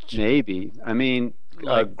cartoonist that maybe. I mean,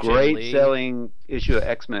 like a great selling issue of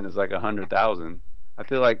X-Men is like 100,000. I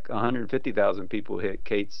feel like 150,000 people hit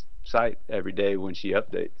Kate's site every day when she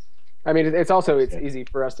updates. I mean, it's easy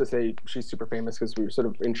for us to say she's super famous because we're sort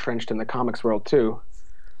of entrenched in the comics world too.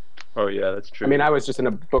 Oh yeah, that's true. I mean, I was just in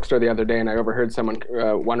a bookstore the other day and I overheard someone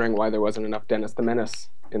wondering why there wasn't enough Dennis the Menace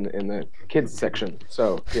in the kids section.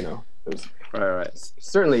 So there's right.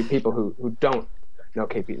 certainly people who don't know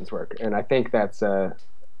Kate Beaton's work, and I think that's the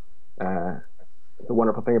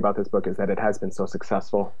wonderful thing about this book is that it has been so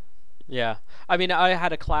successful. Yeah. I mean, I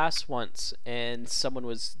had a class once, and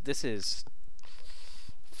this is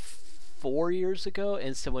 4 years ago,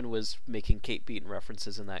 and someone was making Kate Beaton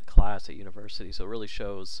references in that class at university, so it really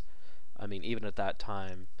shows, I mean, even at that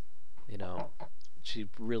time, she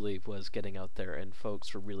really was getting out there, and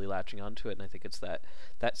folks were really latching onto it, and I think it's that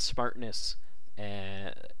smartness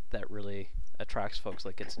and that really attracts folks.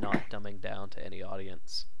 Like, it's not dumbing down to any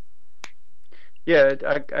audience. Yeah,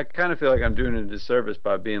 I kind of feel like I'm doing a disservice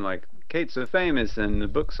by being like, Kate's so famous and the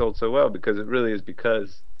book sold so well, because it really is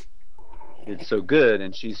because it's so good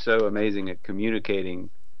and she's so amazing at communicating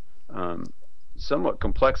somewhat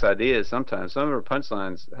complex ideas sometimes. Some of her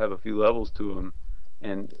punchlines have a few levels to them,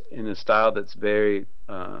 and in a style that's very,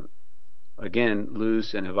 again,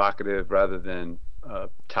 loose and evocative rather than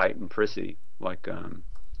tight and prissy, like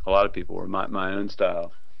a lot of people, or my own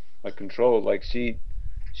style, like controlled. Like she's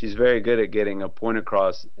very good at getting a point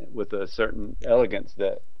across with a certain elegance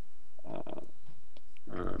that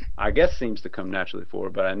I guess seems to come naturally for her,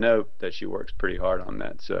 but I know that she works pretty hard on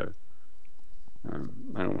that, so I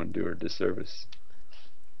don't want to do her a disservice.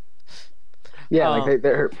 Yeah, like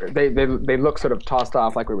they look sort of tossed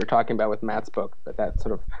off, like we were talking about with Matt's book, but that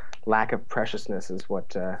sort of lack of preciousness is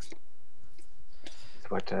what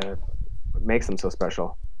makes them so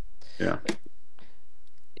special. Yeah.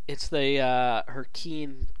 It's her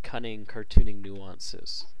keen, cunning, cartooning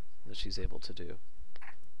nuances that she's able to do.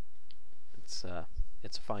 It's a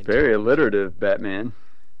fine. Very alliterative, Batman.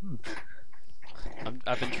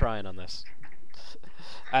 I've been trying on this.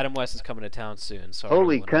 Adam West is coming to town soon, so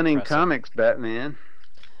holy cunning comics, Batman.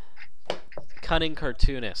 Cunning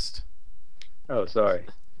cartoonist. Oh, sorry.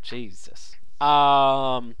 Jesus.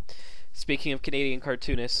 Speaking of Canadian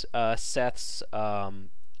cartoonists, Seth's.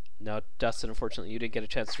 Now, Dustin, unfortunately, you didn't get a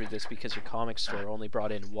chance to read this because your comic store only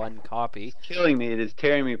brought in one copy. It's killing me. It is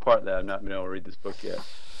tearing me apart that I've not been able to read this book yet.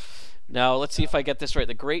 Now, let's see if I get this right.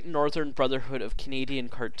 The Great Northern Brotherhood of Canadian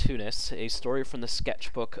Cartoonists, a story from the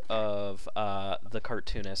sketchbook of the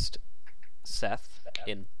cartoonist Seth,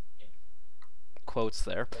 in quotes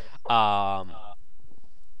there. Kind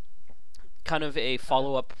of a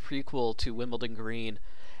follow-up prequel to Wimbledon Green,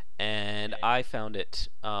 and I found it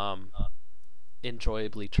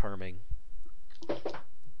enjoyably charming.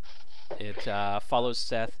 It follows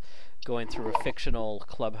Seth going through a fictional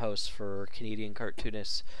clubhouse for Canadian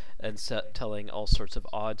cartoonists and telling all sorts of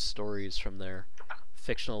odd stories from their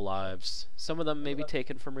fictional lives. Some of them may be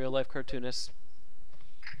taken from real-life cartoonists.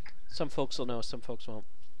 Some folks will know, some folks won't.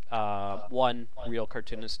 One real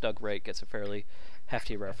cartoonist, Doug Wright, gets a fairly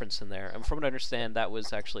hefty reference in there. And from what I understand, that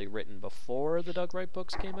was actually written before the Doug Wright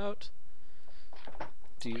books came out.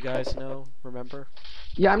 Do you guys know? Remember?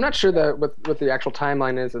 Yeah, I'm not sure what the actual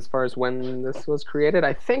timeline is as far as when this was created.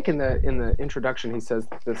 I think in the introduction he says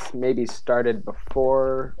this maybe started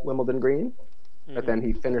before Wimbledon Green, but then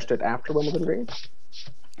he finished it after Wimbledon Green.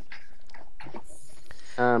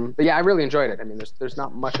 But yeah, I really enjoyed it. I mean, there's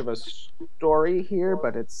not much of a story here,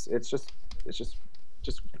 but it's just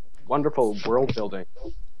wonderful world building.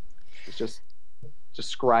 It's just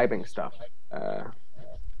describing stuff.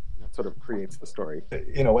 That sort of creates the story.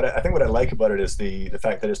 You know, I think what I like about it is the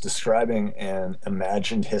fact that it's describing an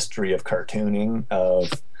imagined history of cartooning,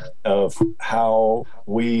 of how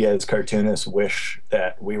we as cartoonists wish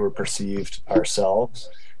that we were perceived ourselves.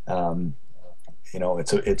 You know,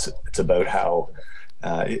 it's about how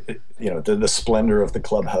you know, the splendor of the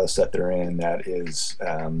clubhouse that they're in, that is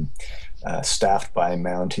staffed by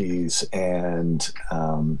Mounties, and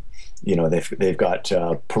you know, they've got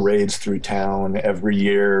parades through town every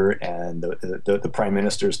year, and the prime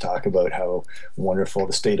ministers talk about how wonderful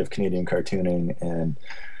the state of Canadian cartooning, and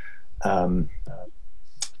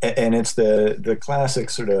it's the classic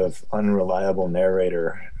sort of unreliable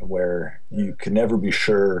narrator where you can never be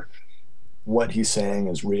sure what he's saying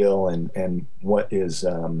is real and what is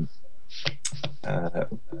you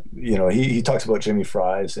know, he talks about Jimmy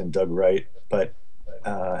Fries and Doug Wright, but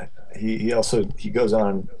he also goes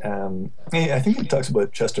on, I think he talks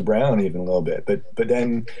about Chester Brown even a little bit, but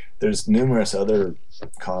then there's numerous other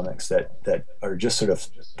comics that are just sort of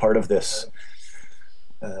part of this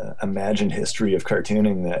imagined history of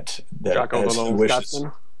cartooning that Jocko as he wishes.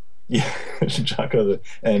 Scotsman. Yeah, Jocko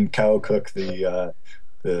and Kyle Cook, the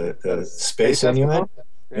space Inuit.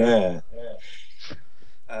 Yeah.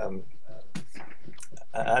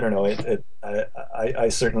 I don't know. I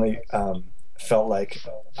certainly felt like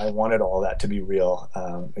I wanted all that to be real.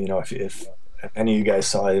 You know, if any of you guys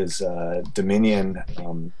saw his Dominion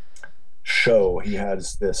show,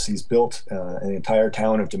 he's built an entire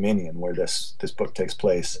town of Dominion where this book takes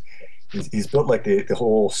place. He's built like the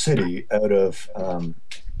whole city out of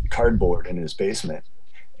cardboard in his basement,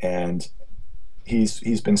 and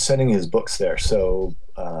he's been sending his books there. So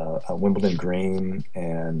Wimbledon Green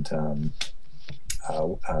and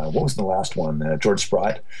what was the last one? George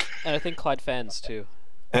Sprott. And I think Clyde Fans too.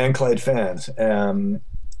 And Clyde Fans. And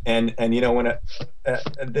you know, when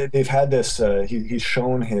they've had this, he's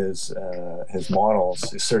shown his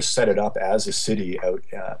models, sort of set it up as a city out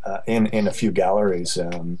in a few galleries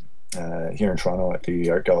here in Toronto at the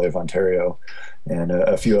Art Gallery of Ontario and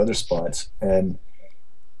a few other spots. And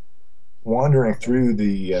wandering through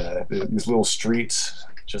these little streets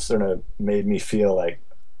just sort of made me feel like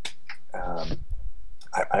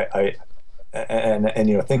and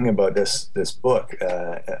you know, thinking about this book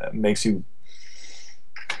makes you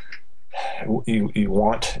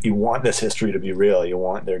want this history to be real. You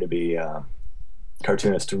want there to be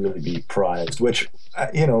cartoonists to really be prized, which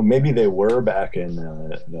you know, maybe they were back in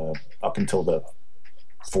up until the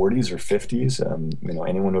 40s or 50s. You know,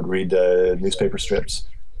 anyone would read the newspaper strips.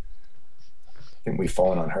 I think we've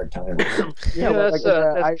fallen on hard times. Yeah, that's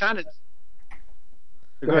kind of.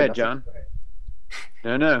 Go ahead, John.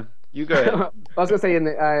 No, you go ahead. I was going to say,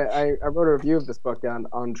 I wrote a review of this book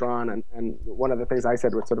on Drawn, and one of the things I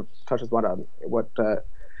said, which sort of touches what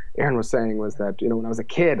Aaron was saying, was that, you know, when I was a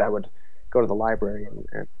kid, I would go to the library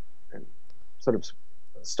and sort of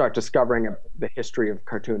start discovering the history of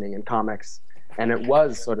cartooning and comics, and it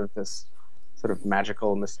was sort of this sort of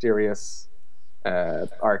magical, mysterious,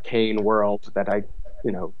 arcane world that that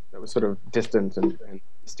was sort of distant and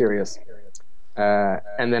mysterious.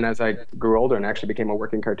 And then as I grew older and actually became a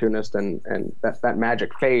working cartoonist, and that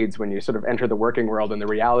magic fades when you sort of enter the working world and the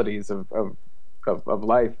realities of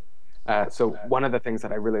life. So one of the things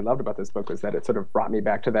that I really loved about this book was that it sort of brought me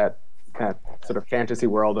back to that sort of fantasy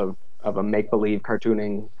world of a make-believe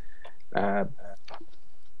cartooning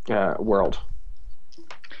world.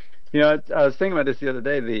 You know, I was thinking about this the other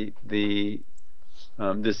day.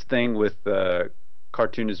 This thing with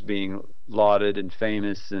cartoonists being lauded and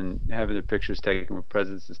famous and having their pictures taken with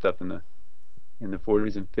presidents and stuff in the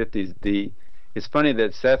 40s and 50s. It's funny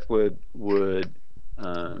that Seth would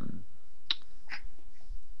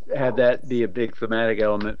have that be a big thematic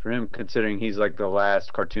element for him, considering he's like the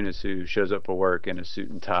last cartoonist who shows up for work in a suit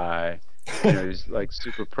and tie. You know, he's like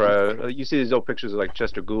super pro. You see these old pictures of like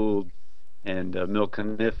Chester Gould and Milt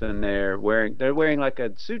Caniff, they're wearing like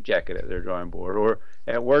a suit jacket at their drawing board, or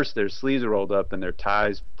at worst their sleeves are rolled up and their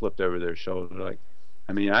ties flipped over their shoulder. Like,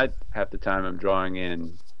 I mean, half the time I'm drawing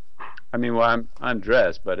in. I mean, well, I'm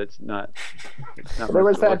dressed, but it's not. There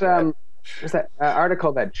was that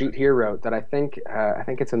article that Jeet Heer wrote that I think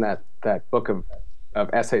it's in that book of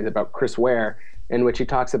essays about Chris Ware, in which he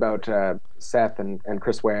talks about Seth and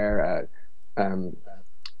Chris Ware,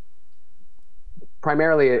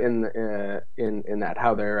 primarily in that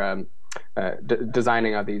how they're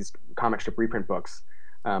designing all these comic strip reprint books.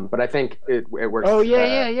 But I think it works. Oh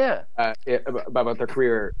yeah. About their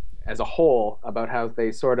career as a whole, about how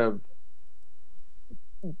they sort of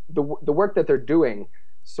the work that they're doing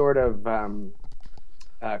sort of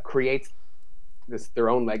creates their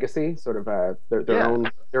own legacy, sort of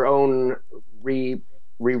their own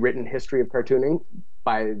rewritten history of cartooning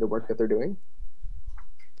by the work that they're doing.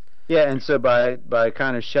 Yeah, and so by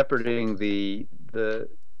kind of shepherding the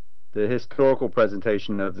historical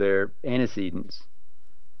presentation of their antecedents,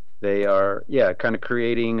 they are kind of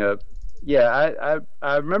creating a I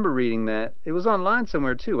remember reading that. It was online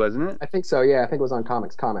somewhere too, wasn't it? I think so. Yeah, I think it was on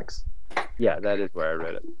Comics. Yeah, that is where I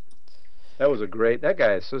read it. That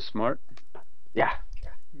guy is so smart. Yeah.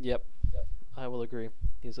 Yep. I will agree.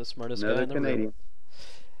 He's the smartest guy in the Canadian. room.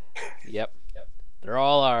 Yep. They're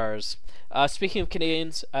all ours. Speaking of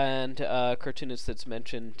Canadians and cartoonists that's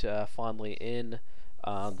mentioned fondly in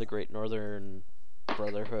the Great Northern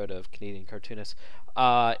Brotherhood of Canadian Cartoonists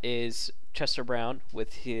is Chester Brown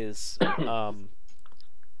with his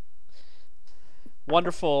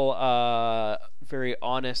wonderful, very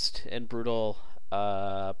honest and brutal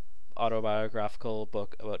autobiographical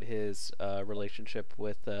book about his relationship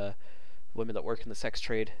with women that work in the sex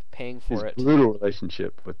trade, paying for it. His brutal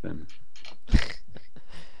relationship with them.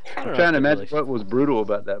 I'm trying to imagine what was brutal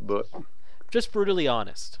about that book. Just brutally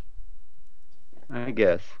honest. I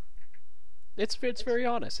guess. It's very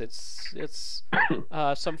honest. It's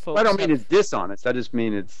some folks. I don't mean it's dishonest. I just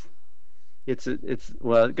mean it's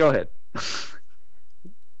well. Go ahead.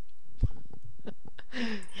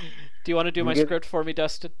 Do you want to do my script for me,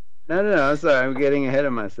 Dustin? No. I'm sorry. I'm getting ahead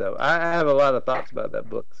of myself. I have a lot of thoughts about that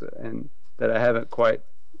book, and that I haven't quite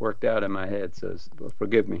worked out in my head. So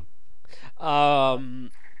forgive me. Well,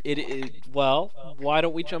 why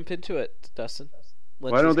don't we jump into it, Dustin?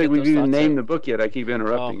 Well, I don't think we've even named the book yet. I keep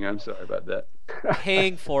interrupting. I'm sorry about that.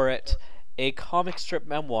 Paying for it, a comic strip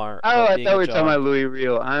memoir. Oh, I thought we were talking about Louis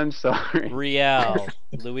Riel. I'm sorry.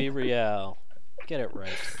 Louis Riel. Get it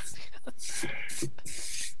right.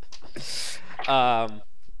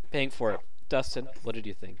 Paying for it. Dustin, what did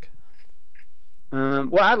you think?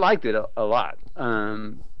 Well, I liked it a lot.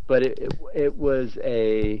 But it was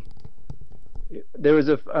there was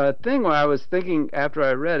a thing where I was thinking after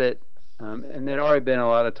I read it, and there'd already been a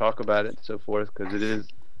lot of talk about it and so forth, because it is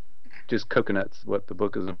just coconuts, what the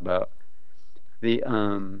book is about.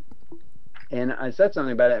 And I said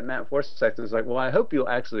something about it at Matt Forsyth. I was like, well, I hope you'll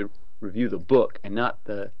actually review the book and not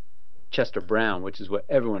the Chester Brown, which is what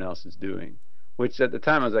everyone else is doing. Which at the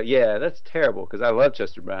time I was like, yeah, that's terrible, because I love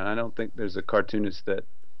Chester Brown. I don't think there's a cartoonist that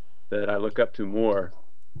I look up to more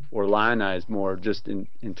or lionize more, just in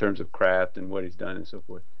terms of craft and what he's done and so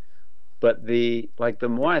forth. But the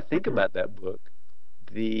more I think about that book,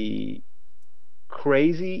 the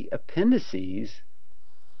crazy appendices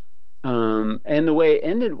and the way it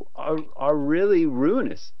ended are really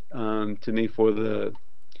ruinous to me. For the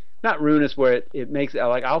not ruinous where it makes it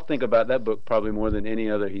like I'll think about that book probably more than any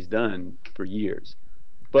other he's done for years,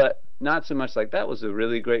 but not so much like that was a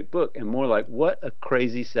really great book, and more like what a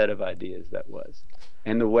crazy set of ideas that was,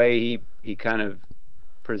 and the way he kind of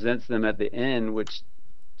presents them at the end, which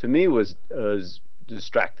to me was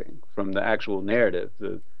distracting from the actual narrative.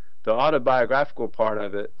 The autobiographical part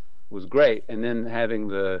of it was great, and then having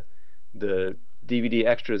the DVD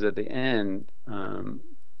extras at the end,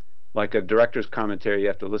 like a director's commentary you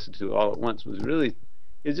have to listen to all at once, was really,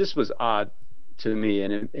 it just was odd to me,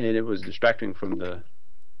 and it was distracting from the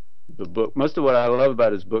book. Most of what I love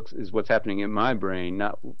about his books is what's happening in my brain,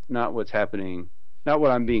 not what's happening, not what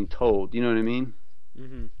I'm being told. You know what I mean?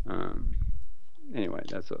 Mm-hmm. Anyway,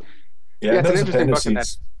 that's a it's an interesting book.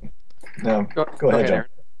 No, go ahead, John.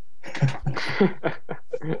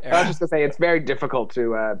 I was just gonna say it's very difficult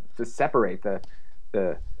to separate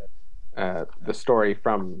the story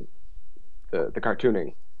from the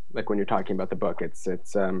cartooning. Like when you're talking about the book, it's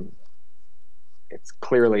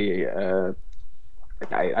clearly.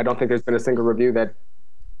 I don't think there's been a single review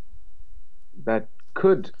that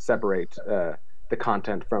could separate the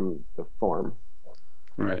content from the form.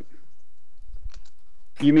 Right.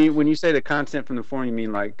 You mean when you say the content from the form, you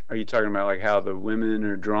mean like, are you talking about like how the women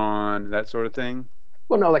are drawn, that sort of thing?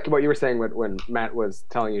 Well, no, like what you were saying when Matt was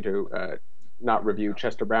telling you to not review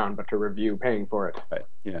Chester Brown, but to review Paying for It. Right.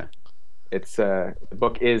 Yeah. It's the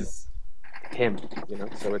book is him,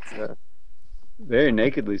 so it's very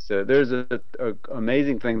nakedly so. There's a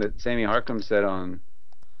amazing thing that Sammy Harcum said on,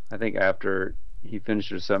 I think after he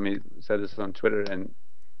finished or something. He said this on Twitter, and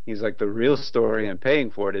he's like, the real story and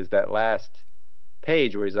paying for it is that last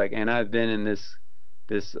page where he's like, and I've been in this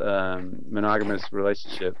monogamous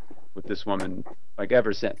relationship with this woman like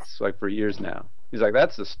ever since, like for years now. He's like,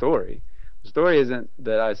 that's the story. The story isn't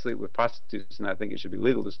that I sleep with prostitutes and I think it should be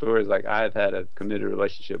legal. The story is like, I've had a committed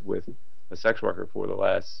relationship with a sex worker for the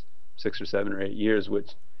last 6 or 7 or 8 years,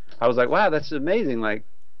 which I was like, wow, that's amazing. Like,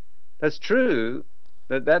 that's true.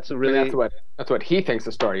 That's a really, that's what he thinks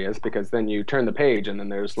the story is, because then you turn the page and then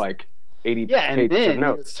there's like 80 yeah, and pages of then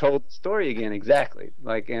notes. told the story again, exactly.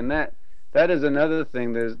 Like, and that is another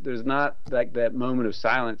thing. There's not like that moment of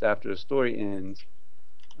silence after a story ends,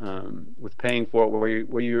 with paying for it,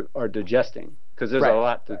 where you are digesting, because there's Right. a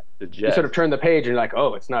lot to digest. You sort of turn the page and you're like,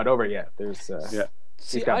 oh, it's not over yet. There's Yeah.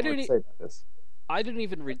 See, he's got more to say about this. I didn't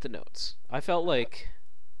even read the notes. I felt like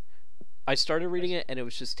I started reading it and it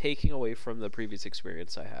was just taking away from the previous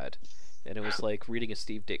experience I had. And it was like reading a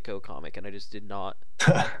Steve Ditko comic, and I just did not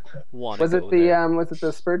want to Was it go the there. was it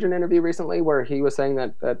the Spurgeon interview recently where he was saying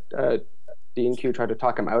that D&Q tried to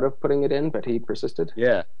talk him out of putting it in, but he persisted?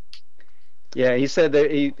 Yeah. Yeah, he said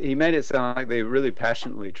that he made it sound like they really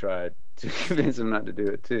passionately tried to convince him not to do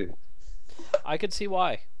it too. I could see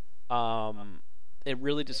why. It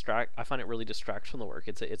really I find it really distracts from the work.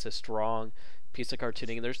 It's a strong piece of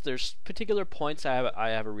cartooning. There's particular points I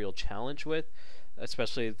have a real challenge with,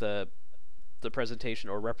 especially the presentation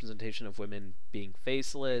or representation of women being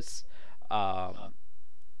faceless.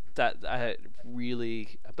 That I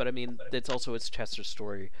really, but I mean, it's Chester's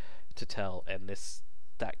story to tell, and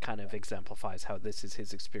that kind of exemplifies how this is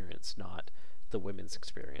his experience, not the women's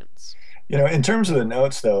experience. In terms of the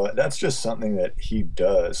notes, though, that's just something that he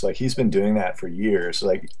does. Like, he's been doing that for years.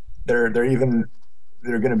 Like, they're going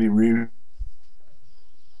to be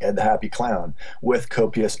Ed the Happy Clown with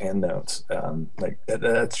copious endnotes. Like,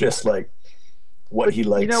 that's just like what he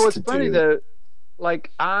likes to do. What's funny though,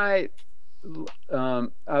 like I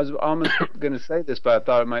was almost going to say this, but I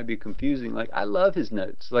thought it might be confusing. Like, I love his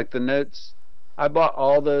notes. Like, the notes, I bought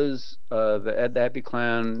all those the Ed the Happy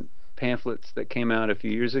Clown pamphlets that came out a few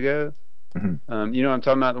years ago. Mm-hmm. I'm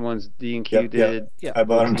talking about the ones D&Q did. Yeah. I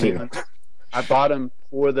bought them too. I bought them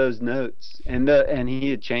for those notes, and he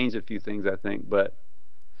had changed a few things, I think, but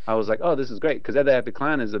I was like, oh, this is great, because Ed the Happy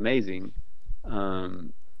Clown is amazing,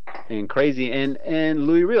 and crazy, and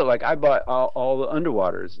Louis Reel. Like, I bought all the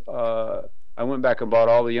Underwaters. I went back and bought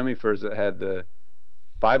all the Yummy Furs that had the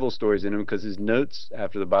Bible stories in them, because his notes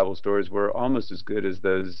after the Bible stories were almost as good as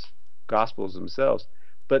those Gospels themselves.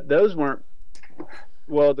 But those weren't,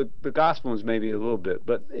 well, the Gospel ones maybe a little bit,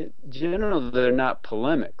 but generally they're not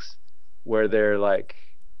polemics where they're like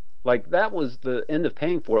that was the end of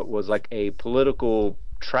paying for it, was like a political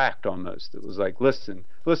tract almost. It was like, listen,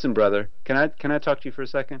 brother, can I talk to you for a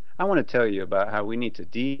second? I want to tell you about how we need to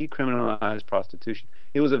decriminalize prostitution.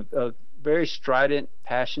 It was a very strident,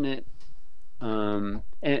 passionate, and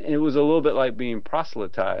it was a little bit like being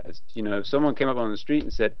proselytized. If someone came up on the street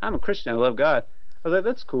and said, I'm a Christian, I love God, I was like,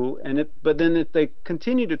 that's cool. But then if they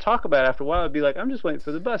continue to talk about it after a while, I'd be like, I'm just waiting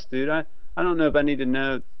for the bus, dude. I don't know if I need to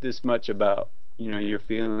know this much about your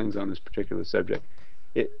feelings on this particular subject.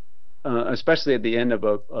 Especially at the end of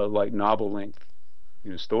a like novel length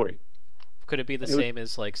story. Could it be the same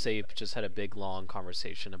as, like, say you just had a big long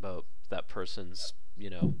conversation about that person's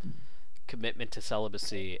commitment to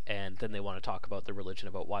celibacy, and then they want to talk about their religion,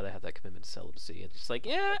 about why they have that commitment to celibacy, and it's like,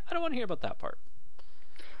 yeah, I don't want to hear about that part.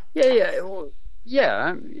 Yeah. Well,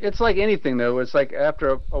 yeah, it's like anything though. It's like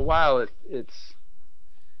after a while, it's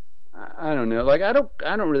I don't know. Like, I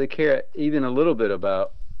don't really care even a little bit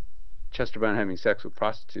about Chester Brown having sex with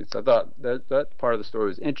prostitutes. I thought that part of the story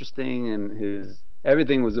was interesting, and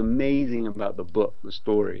everything was amazing about the book, the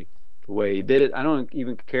story, the way he did it. I don't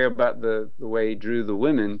even care about the way he drew the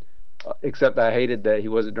women, except I hated that he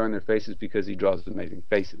wasn't drawing their faces, because he draws amazing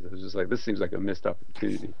faces. It was just like, this seems like a missed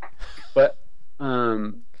opportunity. But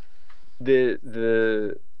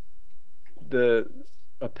the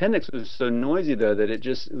appendix was so noisy though that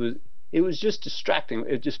it was just distracting.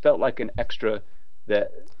 It just felt like an extra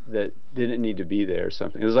that didn't need to be there or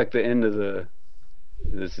something. It was like the end of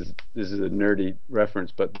this is a nerdy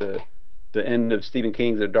reference, but the end of Stephen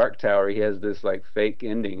King's The Dark Tower, he has this like fake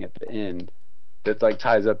ending at the end that like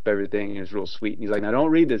ties up everything and is real sweet. And he's like, now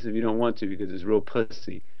don't read this if you don't want to, because it's real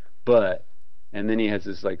pussy. And then he has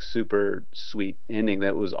this like super sweet ending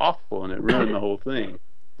that was awful, and it ruined the whole thing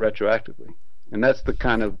retroactively. And that's the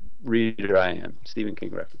kind of reader I am. Stephen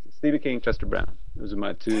King references. Stephen King, Chester Brown. Those are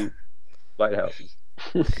my two lighthouses.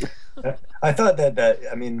 I thought that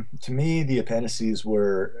I mean, to me, the appendices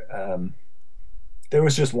were there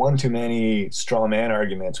was just one too many straw man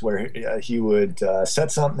arguments where he would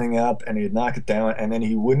set something up and he'd knock it down, and then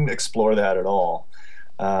he wouldn't explore that at all.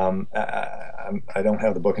 I don't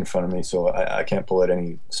have the book in front of me, so I can't pull out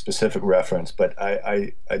any specific reference, but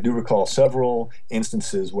I do recall several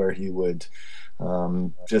instances where he would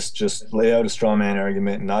just lay out a straw man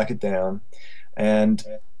argument and knock it down. And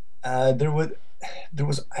there was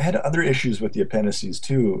I had other issues with the appendices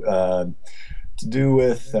too, to do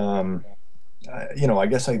with I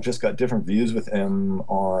guess I just got different views with him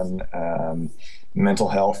on mental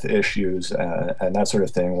health issues and that sort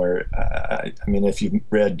of thing. Where I mean, if you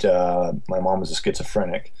read My Mom Was a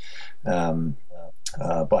Schizophrenic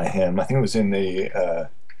by him, I think it was in the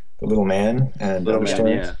Little Man and Little Other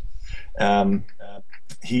Man, Stories.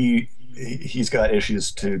 yeah. He's got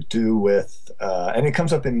issues to do with, and it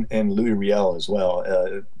comes up in Louis Riel as well,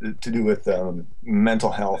 to do with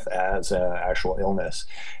mental health as actual illness.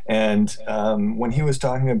 And when he was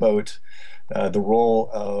talking about the role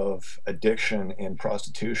of addiction in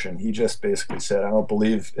prostitution, he just basically said, I don't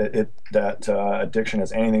believe that addiction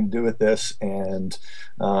has anything to do with this, and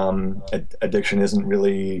addiction isn't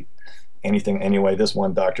really anything anyway. This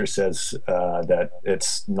one doctor says that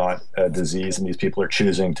it's not a disease and these people are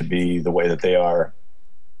choosing to be the way that they are,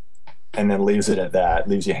 and then leaves it at that,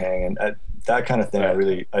 leaves you hanging. That kind of thing I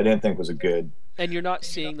didn't think was a good. And you're not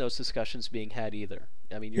seeing those discussions being had either.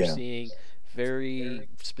 I mean, you're seeing very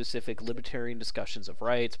specific libertarian discussions of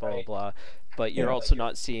rights, blah blah blah, but you're also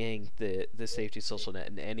not seeing the safety social net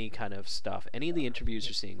and any kind of stuff. Any of the interviews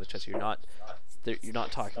you're seeing with Chester, you're not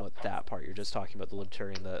talking about that part. You're just talking about the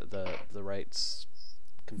libertarian, the rights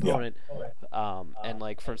component. And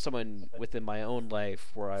like from someone within my own life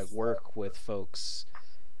where I work with folks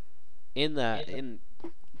in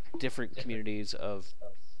different communities of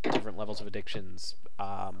different levels of addictions,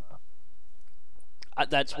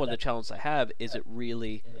 that's one of the challenges I have. Is it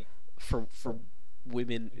really for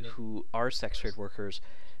women who are sex trade workers,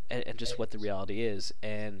 and just what the reality is?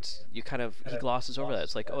 And he glosses over that.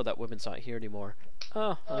 It's like, oh, that woman's not here anymore.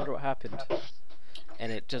 Oh, I wonder what happened.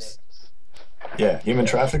 And it just Human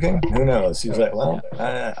trafficking. Who knows? He was like, well,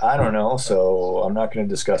 I don't know, so I'm not going to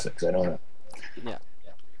discuss it because I don't know. Yeah.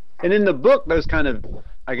 And in the book, those kind of,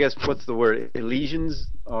 I guess, what's the word? Elisions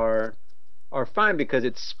are fine because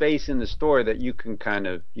it's space in the story that you can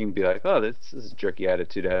be like, oh, this is a jerky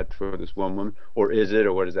attitude I had for this one woman, or is it,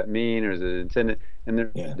 or what does that mean, or is it intended?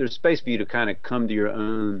 And there's space for you to kind of come to your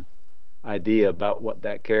own idea about what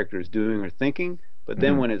that character is doing or thinking. But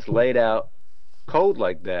then when it's laid out cold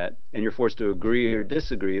like that, and you're forced to agree or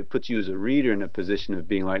disagree, it puts you as a reader in a position of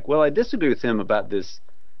being like, well, I disagree with him about this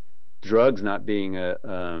drugs not being that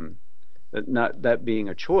being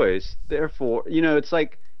a choice. Therefore, it's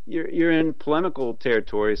like you're in polemical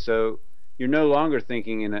territory, so you're no longer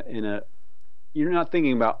thinking you're not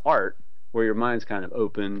thinking about art where your mind's kind of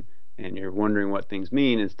open and you're wondering what things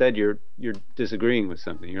mean. Instead, you're disagreeing with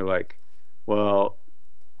something. You're like, well,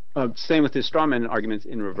 same with his strawman arguments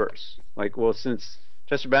in reverse. Like, well, since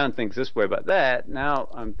Chester Brown thinks this way about that, now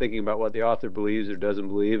I'm thinking about what the author believes or doesn't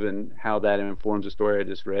believe and how that informs the story I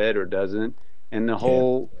just read or doesn't. And the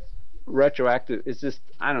whole retroactive, it's just,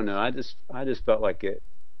 I don't know. I just felt like it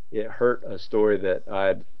hurt a story that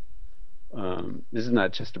this is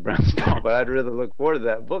not Chester Brown's fault, but I'd really look forward to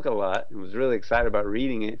that book a lot and was really excited about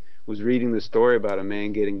reading it. Was reading the story about a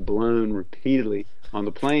man getting blown repeatedly on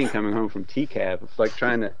the plane coming home from TCAP. It's like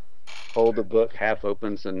trying to hold the book half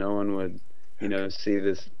open so no one would, see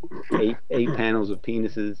this eight panels of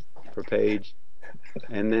penises per page.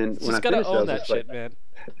 And then when I finished, own that shit, man.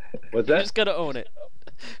 What's that? You just gotta own it.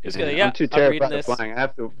 Just gotta, I'm too terrified of flying. I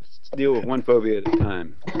have to deal with one phobia at a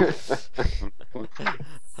time.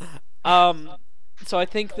 So I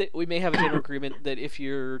think that we may have a general agreement that if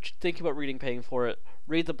you're thinking about reading, paying for it,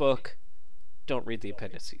 read the book. Don't read the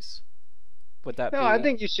appendices. Would that be? No, I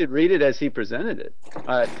think you should read it as he presented it.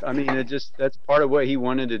 I mean, that's part of what he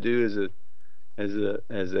wanted to do as the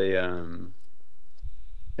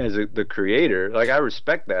creator. Like, I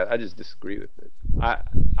respect that. I just disagree with it.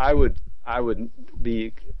 I would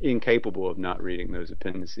be incapable of not reading those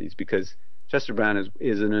appendices because Chester Brown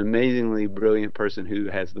is an amazingly brilliant person who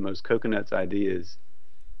has the most coconuts ideas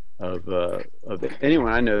of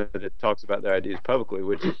anyone I know that talks about their ideas publicly,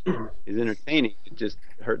 which is entertaining. It just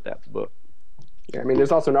hurt that book. Yeah, I mean,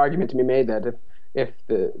 there's also an argument to be made that if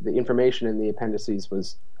the information in the appendices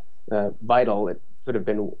was vital, it could have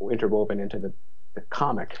been interwoven into the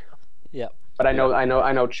comic. Yeah. But I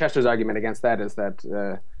know Chester's argument against that is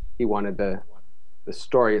that he wanted the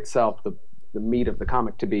story itself, the meat of the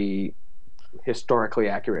comic, to be historically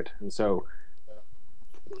accurate, and so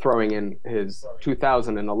throwing in his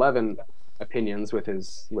 2011 opinions with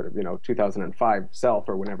his 2005 self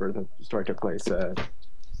or whenever the story took place,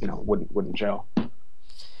 wouldn't gel.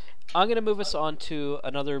 I'm gonna move us on to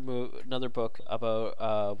another book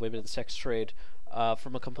about women in the sex trade.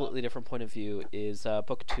 From a completely different point of view, is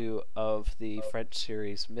book 2 of the French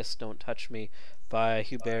series Miss Don't Touch Me by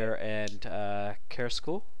Hubert and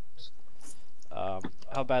Kerskull.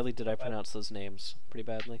 How badly did I pronounce those names? Pretty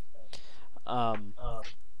badly.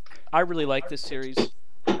 I really like this series.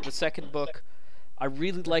 The second book, I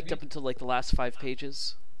really liked up until like the last 5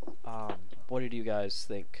 pages. What did you guys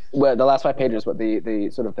think? Well, the last 5 pages, what the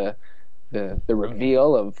sort of the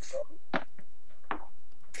reveal of.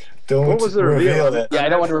 What was the reveal? Yeah, I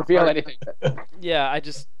don't want to reveal anything. Yeah, I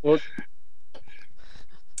just. Well,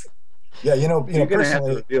 yeah, you're gonna have to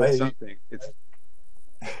personally, reveal something.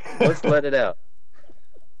 Let's let it out.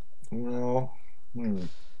 No.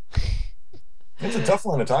 It's a tough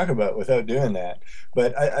one to talk about without doing that.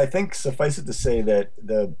 But I think suffice it to say that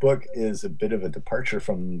the book is a bit of a departure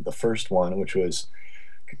from the first one, which was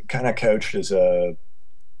kind of couched as a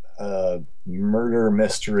murder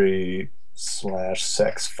mystery /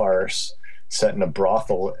 sex farce set in a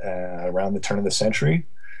brothel around the turn of the century.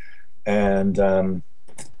 And,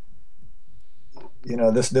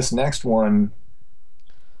 this next one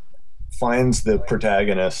finds the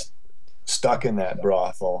protagonist stuck in that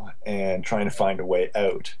brothel and trying to find a way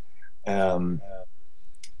out.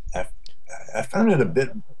 I found it a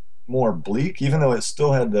bit more bleak, even though it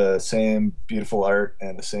still had the same beautiful art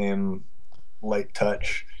and the same light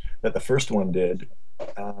touch that the first one did.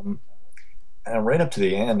 And right up to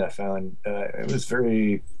the end, I found it was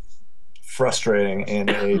very frustrating in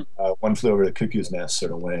a One Flew Over the Cuckoo's Nest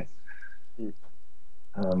sort of way.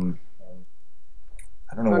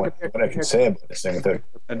 I don't know what I can say about this thing without.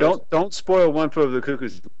 And don't spoil One Flew Over the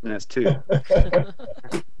Cuckoo's Nest too.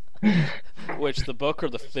 Which, the book or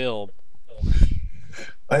the film?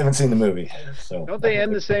 I haven't seen the movie, so. Don't they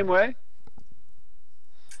end the same way?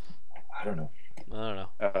 I don't know.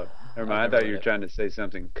 Oh, never mind. I thought you were trying to say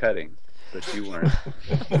something cutting, but you weren't.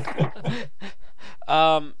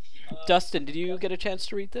 Dustin, did you get a chance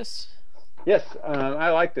to read this? Yes, I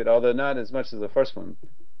liked it, although not as much as the first one.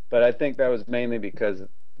 But I think that was mainly because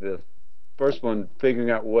the first one, figuring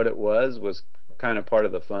out what it was kind of part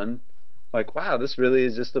of the fun. Like, wow, this really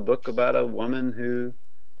is just a book about a woman who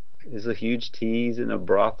is a huge tease in a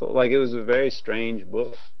brothel. Like, it was a very strange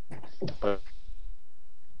book. But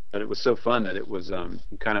it was so fun that it was, you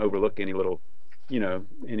kind of overlook any little,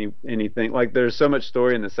 anything. Like, there's so much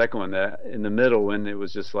story in the second one that in the middle, when it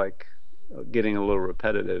was just like getting a little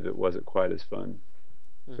repetitive, it wasn't quite as fun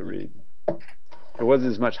to read. There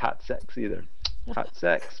wasn't as much hot sex either. Hot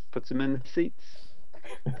sex puts them in the seats.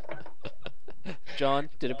 John,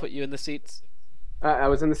 did it put you in the seats? I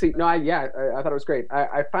was in the seat. No, I thought it was great.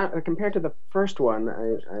 I found, compared to the first one,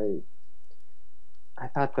 I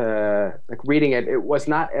thought reading it, it was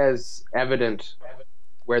not as evident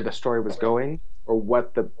where the story was going or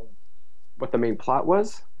what the main plot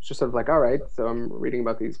was. It's just sort of like, all right, so I'm reading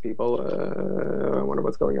about these people. I wonder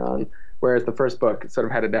what's going on. Whereas the first book sort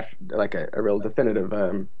of had a real definitive,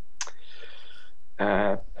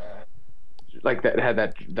 like that had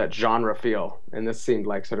that genre feel, and this seemed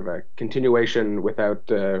like sort of a continuation without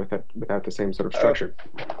the same sort of structure.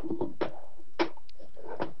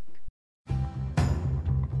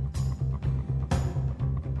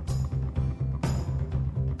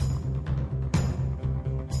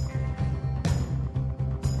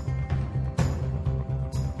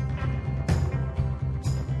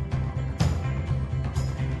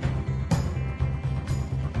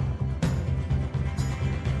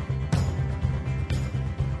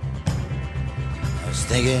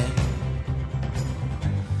 Thinking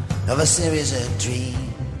of a series of dreams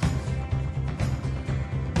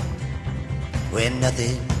where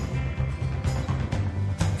nothing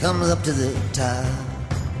comes up to the top.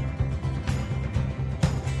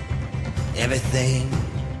 Everything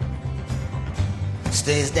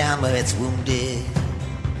stays down where it's wounded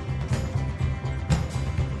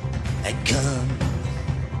and come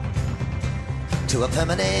to a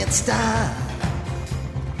permanent stop.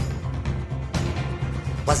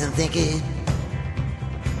 Wasn't thinking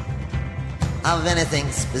of anything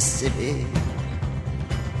specific,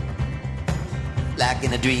 like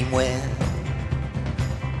in a dream where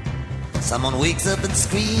someone wakes up and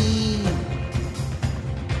screams.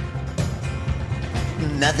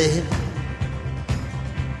 Nothing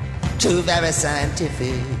too very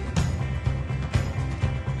scientific,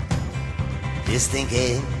 just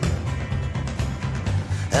thinking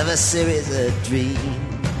of a series of dreams.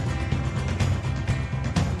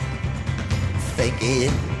 Thinking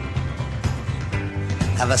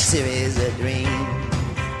of a series of dreams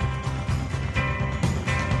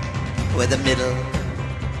where the middle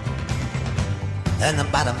and the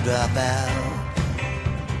bottom drop out,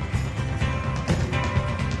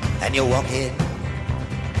 and you're walking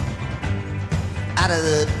out of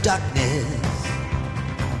the darkness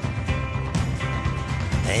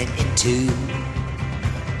and into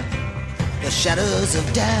the shadows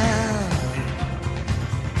of down.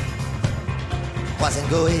 Wasn't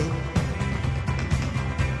going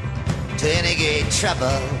to any great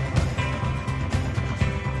trouble.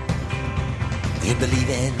 You believe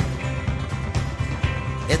in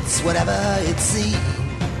it's whatever it seems.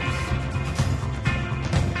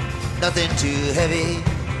 Nothing too heavy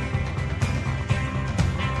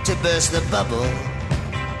to burst the bubble.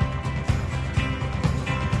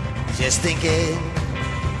 Just thinking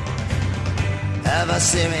of a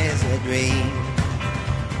series of dreams.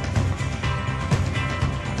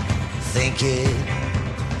 Thinking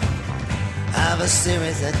of a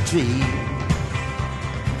series of dreams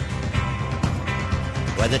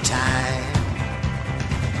where the time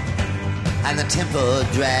and the tempo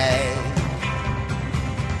drag.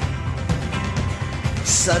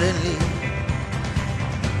 Suddenly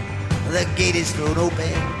the gate is thrown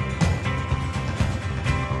open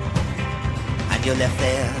and you're left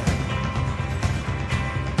there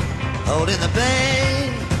holding the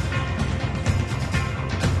bag.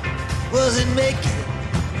 Wasn't making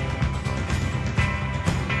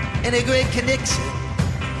any great connection.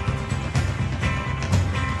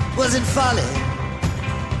 Wasn't falling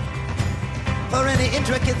for any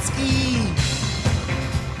intricate scheme.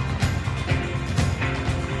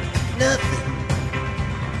 Nothing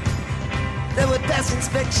that would pass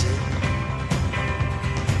inspection.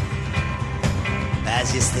 I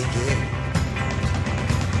was just thinking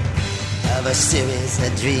of a series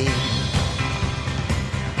of dreams.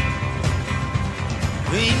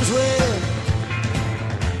 Dreams where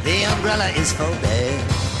the umbrella is folded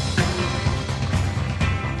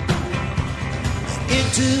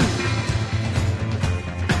into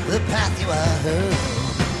the path you are hurled,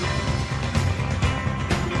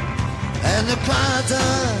 and the cards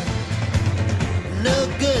are no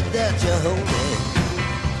good that you're holding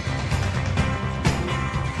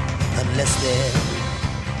unless they're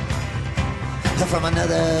from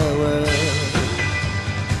another world.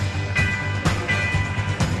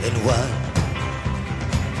 In one,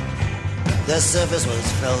 the surface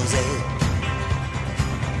was frozen.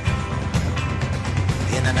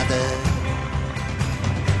 In another,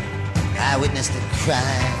 I witnessed a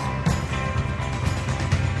crime.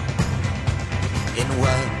 In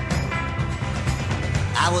one,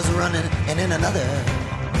 I was running, and in another,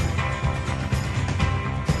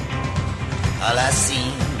 all I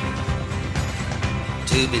seemed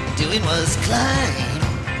to be doing was climb.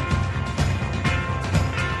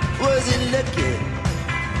 Wasn't looking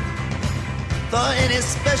for any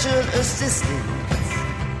special assistance.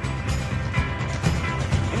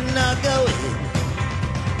 Not going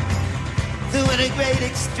through any great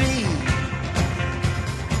extreme.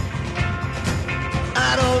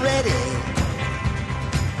 I'd already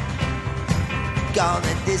gone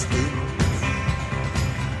the distance.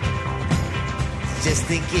 Just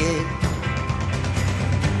thinking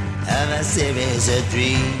of a series of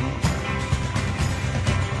dreams.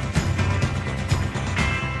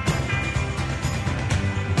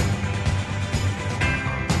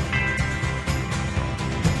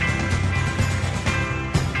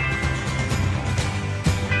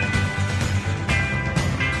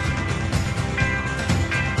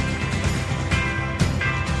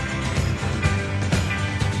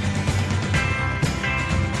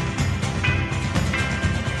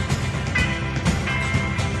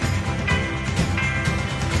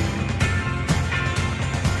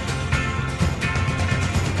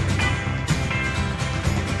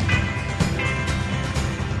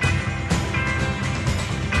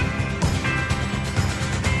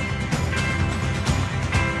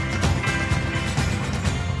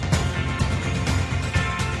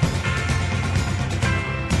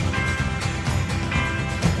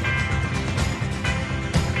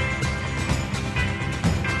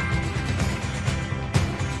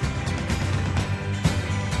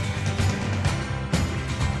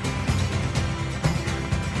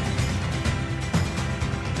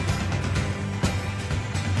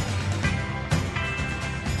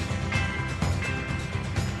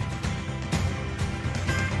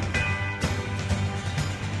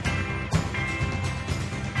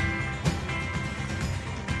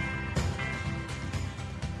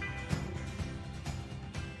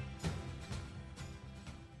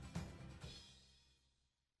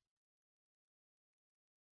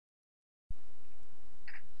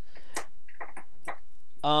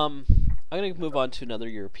 I'm gonna move on to another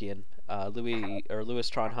European, Louis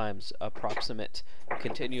Trondheim's Approximate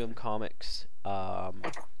Continuum Comics,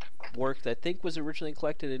 work that I think was originally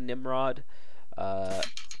collected in Nimrod, a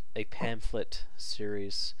pamphlet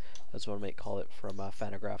series, as one might call it, from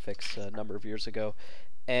Fantagraphics a number of years ago.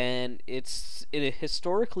 And it's a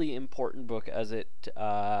historically important book, as it's an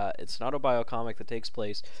autobiocomic that takes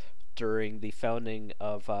place during the founding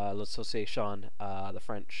of L'Association, the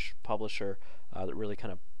French publisher that really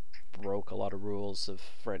kind of broke a lot of rules of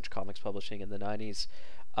French comics publishing in the 90s.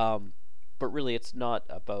 But really, it's not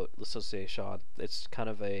about L'Association. It's kind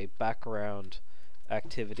of a background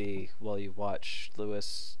activity while you watch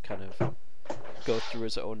Louis kind of go through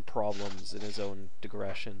his own problems and his own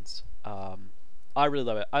digressions. I really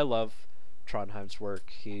love it. I love Trondheim's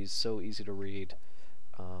work. He's so easy to read.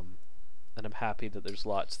 And I'm happy that there's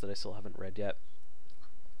lots that I still haven't read yet.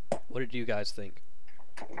 What did you guys think?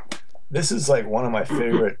 This is like one of my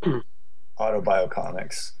favorite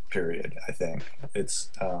autobiocomics, period, I think. It's,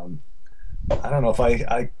 I don't know if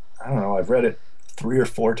I don't know, I've read it 3 or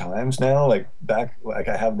 4 times now, like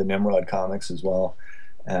I have the Nimrod comics as well.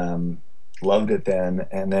 Loved it then,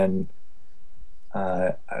 and then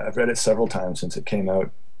I've read it several times since it came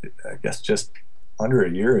out, I guess just under a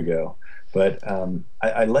year ago. But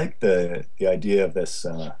I like the idea of this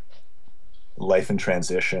life in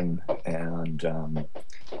transition, and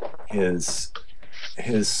his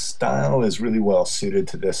style is really well suited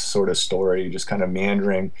to this sort of story, just kind of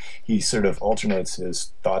meandering. He sort of alternates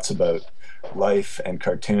his thoughts about life and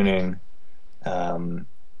cartooning, and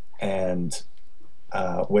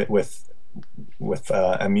with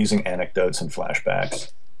amusing anecdotes and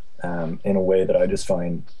flashbacks, in a way that I just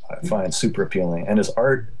find super appealing. And his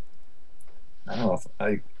art, I don't know if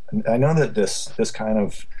I know that this kind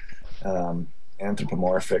of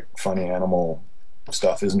anthropomorphic funny animal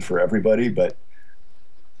stuff isn't for everybody, but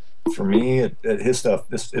for me, his stuff,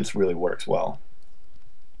 it really works well.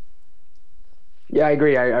 Yeah, I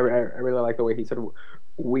agree. I really like the way he sort of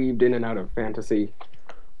weaved in and out of fantasy.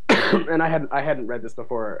 And I hadn't read this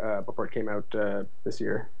before it came out this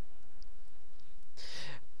year.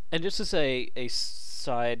 And just as a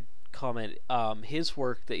side comment, his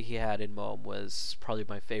work that he had in Mome was probably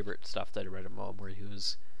my favorite stuff that I read in Mome, where he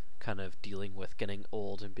was kind of dealing with getting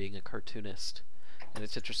old and being a cartoonist. And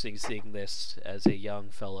it's interesting seeing this as a young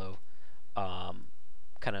fellow,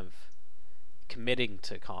 kind of committing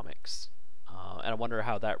to comics. And I wonder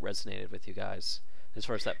how that resonated with you guys, as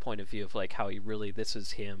far as that point of view of like how he really, this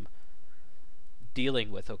is him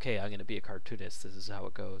dealing with, okay, I'm going to be a cartoonist, this is how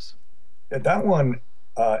it goes. Yeah, that one,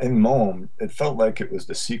 in Mome, it felt like it was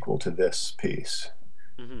the sequel to this piece.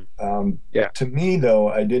 Mm-hmm. Yeah. To me,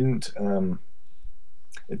 though, it didn't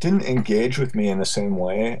engage with me in the same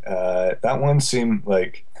way. That one seemed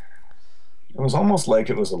like, it was almost like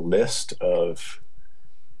it was a list of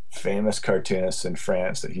famous cartoonists in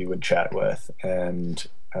France that he would chat with, and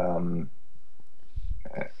I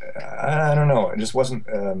don't know, it just wasn't,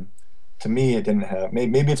 to me, it didn't have,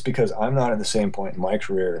 maybe it's because I'm not at the same point in my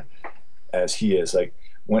career as he is. Like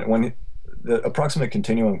when the Approximate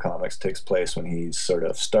Continuum comics takes place when he's sort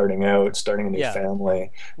of starting a new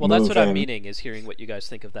family. Well, that's what I'm meaning, is hearing what you guys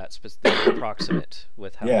think of that specific Approximate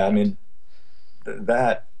with how. Yeah, I mean,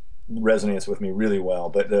 that resonates with me really well,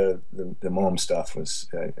 but the Mome stuff was,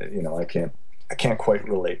 I can't quite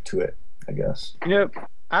relate to it, I guess.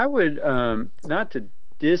 I would, not to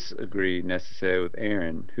disagree necessarily with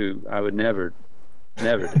Aaron, who I would never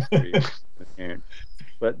disagree with Aaron,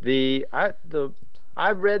 but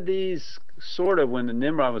I read these sort of when the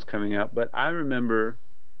Nimrod was coming out, but I remember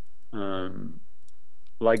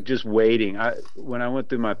like just waiting. When I went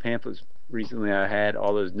through my pamphlets recently, I had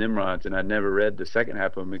all those Nimrods, and I never read the second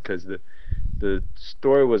half of them because the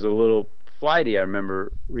story was a little flighty. I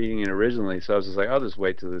remember reading it originally, so I was just like, I'll just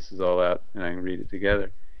wait till this is all out and I can read it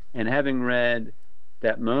together. And having read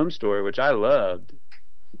that Mome story, which I loved,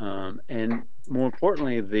 and more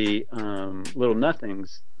importantly, the Little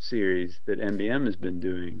Nothings series that NBM has been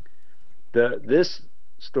doing, this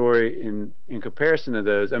story in comparison to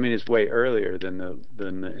those, I mean, it's way earlier than the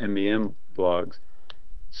NBM blogs,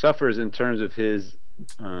 suffers in terms of his,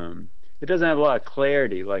 it doesn't have a lot of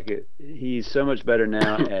clarity. Like he's so much better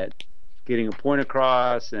now at getting a point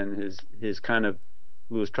across, and his kind of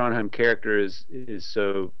Louis Trondheim character is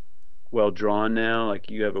so well drawn now. Like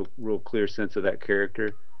you have a real clear sense of that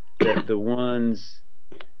character. That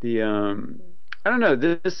I don't know,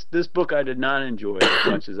 this book I did not enjoy as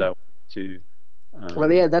much as I wanted to.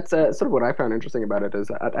 Well, yeah, that's sort of what I found interesting about it.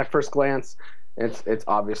 Is at first glance, it's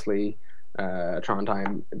obviously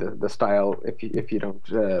Trondheim. The style, if you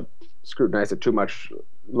don't scrutinize it too much,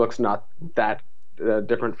 looks not that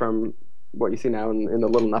different from what you see now in the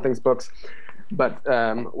Little Nothings books. But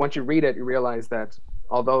once you read it, you realize that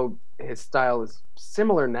although his style is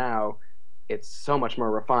similar now, it's so much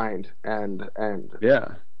more refined and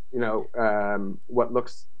Yeah. you know, what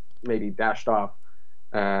looks maybe dashed off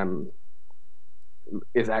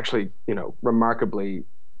is actually, you know, remarkably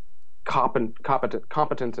competent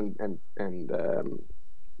and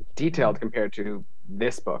detailed compared to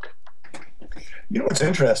this book. You know what's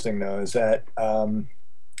interesting though is that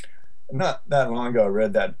not that long ago I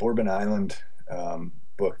read that Bourbon Island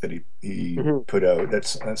book that he put out.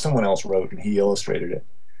 That's someone else wrote and he illustrated it.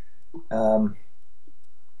 And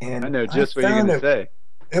I know just what you're going to say.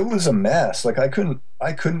 It was a mess. Like I couldn't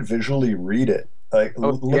visually read it. Like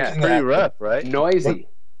looking Pretty at rough, right? Noisy.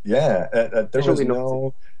 there was Visually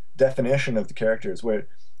no definition of the characters.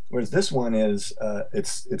 Whereas this one is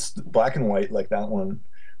it's black and white like that one,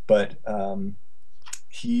 but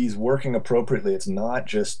he's working appropriately. It's not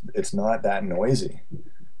that noisy.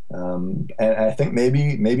 And I think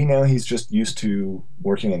maybe now he's just used to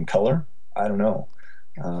working in color. I don't know.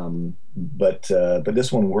 But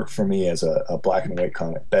this one worked for me as a black and white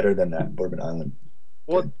comic better than that Bourbon Island.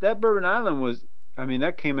 Well, that Bourbon Island was, I mean,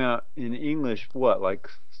 that came out in English, what, like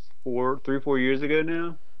 4 years ago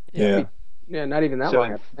now? Yeah. Yeah, not even that So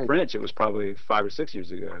long. in French, it was probably 5 or 6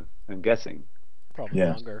 years ago, I'm guessing. Probably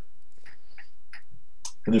Yeah. longer.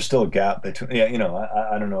 But there's still a gap between. Yeah, you know,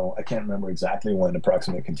 I don't know. I can't remember exactly when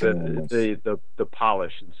Approximate Continuum was. The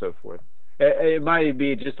polish and so forth. It might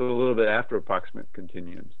be just a little bit after Approximate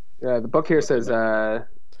Continuums. Yeah, the book here says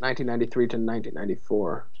 1993 to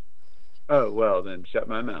 1994. Oh, well, then shut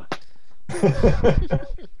my mouth.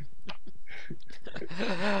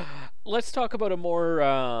 Let's talk about a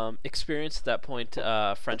more experienced at that point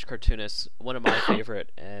French cartoonist, one of my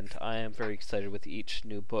favorite, and I am very excited with each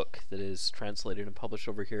new book that is translated and published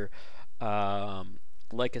over here.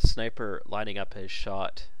 Like a Sniper Lining Up His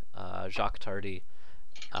Shot, Jacques Tardy,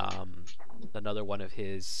 another one of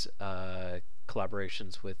his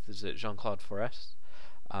collaborations with, is it Jean-Claude Forest?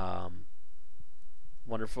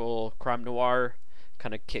 Wonderful crime noir,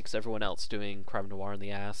 kind of kicks everyone else doing crime noir in the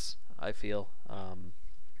ass, I feel.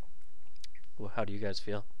 How do you guys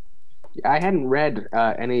feel? Yeah, I hadn't read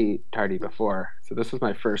any Tardy before, so this was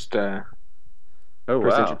my first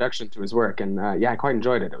introduction to his work, and I quite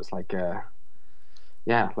enjoyed it. It was like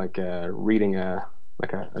reading a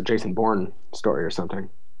Jason Bourne story or something.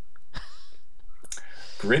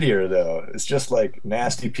 Grittier though. It's just like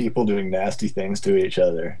nasty people doing nasty things to each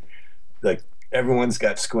other. Like everyone's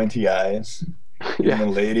got squinty eyes. Even the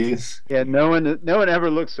ladies. Yeah, no one ever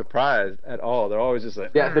looks surprised at all. They're always just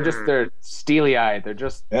like, they're steely eyed. They're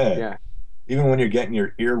just Even when you're getting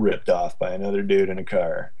your ear ripped off by another dude in a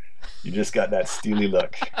car, you just got that steely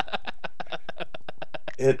look.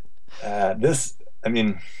 I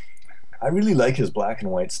mean, I really like his black and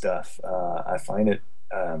white stuff. I find it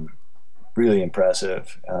really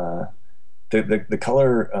impressive. The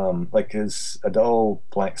color, like his Adol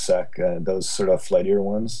Blanc Sec, those sort of flightier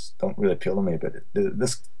ones don't really appeal to me. But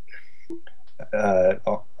this,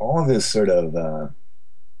 all of his sort of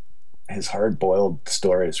his hard-boiled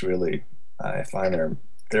stories, really, I find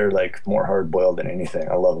they're like more hard-boiled than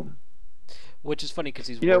anything. I love them. Which is funny because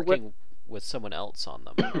he's working with someone else on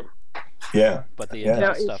them. Yeah. But the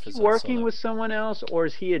now, stuff is is he working with someone else, or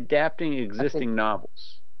is he adapting existing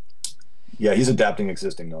novels? Yeah, he's adapting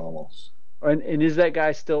existing novels. And is that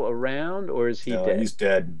guy still around, or is he dead? He's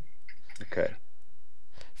dead. Okay.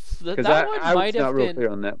 That one I might was not have real been. clear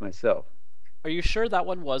on that myself. Are you sure that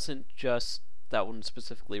one wasn't just that one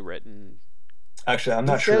specifically written? Actually, I'm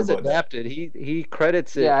not He sure says about adapted. He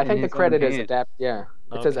credits it. Yeah, I in think the his credit own is hand. adapted. Yeah,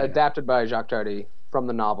 it says Okay. adapted by Jacques Tardy from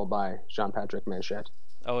the novel by Jean-Patrick Manchette.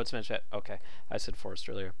 Oh, it's mentioned. Okay, I said Forrest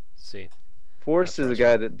earlier. Let's see, Forrest is the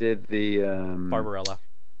guy that did the. Barbarella.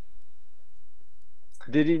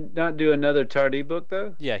 Did he not do another Tardy book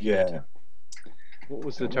though? Yeah, he Yeah. did. What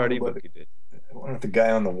was the I Tardy wonder book he did? One with the guy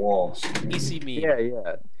on the walls. EC Me. Yeah.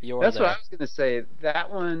 You're That's there. what I was gonna say. That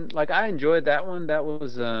one, like I enjoyed that one. That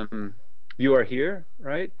was You Are Here,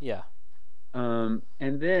 right? Yeah. And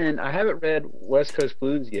then I haven't read West Coast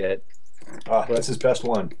Blues yet. That's his best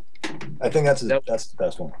one. I think that's the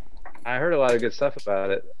best one. I heard a lot of good stuff about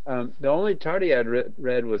it. The only Tardy I'd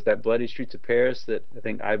read was that Bloody Streets of Paris that I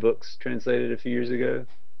think iBooks translated a few years ago,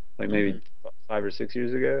 like maybe 5 or 6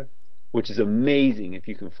 years ago, which is amazing if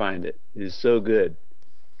you can find it. It is so good.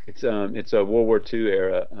 It's a World War II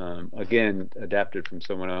era, again adapted from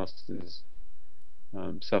someone else's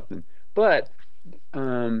something. But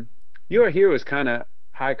You Are Here was kind of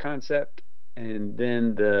high concept, and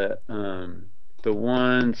then the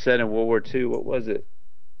one set in World War II, what was it?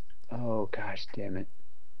 Oh gosh, damn it,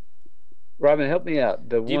 Robin, help me out.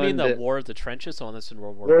 The Do you one mean the that War of the Trenches, the one that's in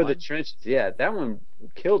World War War of the One? Trenches. Yeah, that one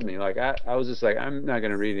killed me. Like I was just like, I'm not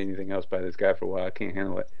gonna read anything else by this guy for a while. I can't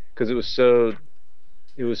handle it because it was so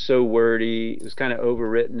wordy. It was kind of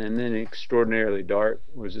overwritten and then extraordinarily dark.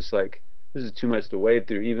 It was just like this is too much to wade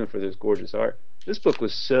through, even for this gorgeous art. This book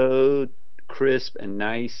was so crisp and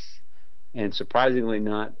nice, and surprisingly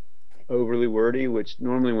not overly wordy. Which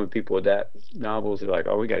normally when people adapt novels, they're like,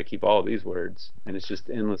 oh, we got to keep all of these words, and it's just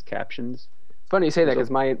endless captions. It's funny you say that So-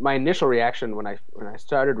 because my initial reaction when I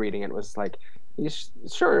started reading it was like,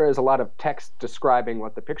 sure is a lot of text describing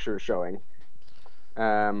what the picture is showing,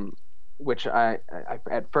 which I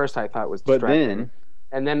at first I thought was But distracting.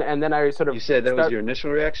 then and then I sort of you said that was start- your initial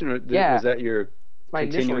reaction, or Yeah. was that your my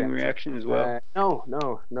initial continuing reaction as well? No.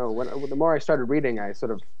 When the more I started reading, I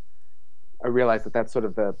realized that that's sort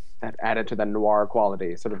of that added to the noir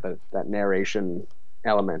quality, sort of that narration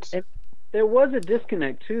element. There was a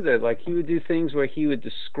disconnect too, though. Like he would do things where he would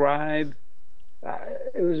describe.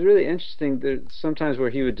 It was really interesting. There sometimes where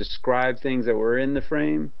he would describe things that were in the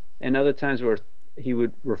frame, and other times where he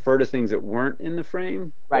would refer to things that weren't in the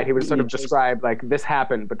frame. Right, he would sort of just describe like this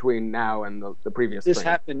happened between now and the previous. this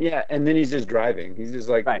frame. happened, yeah, and then he's just driving. He's just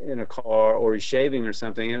like Right. in a car or he's shaving or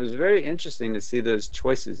something. And it was very interesting to see those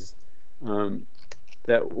choices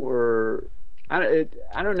that were. I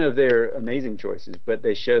don't know if they're amazing choices, but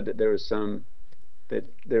they showed that there was some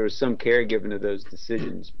care given to those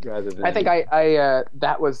decisions rather than. I think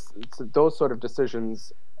that was those sort of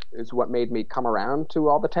decisions is what made me come around to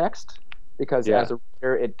all the text, because Yeah. as a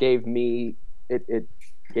reader it gave me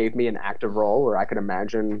an active role where I could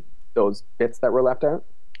imagine those bits that were left out.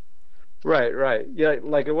 Right. Yeah,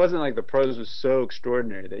 like it wasn't like the prose was so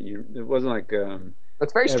extraordinary that it wasn't like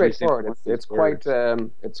It's very Every straightforward. single one of It's these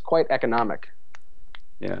it's quite economic.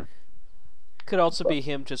 yeah. Could also be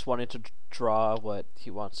him just wanting to draw what he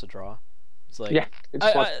wants to draw. It's like, Yeah, it's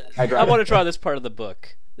I want to draw this part of the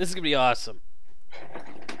book. This is gonna be awesome.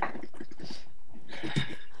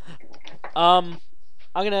 I'm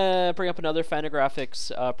gonna bring up another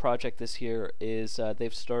Fantagraphics project this year. Is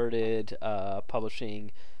they've started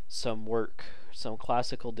publishing some work, some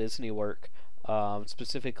classical Disney work,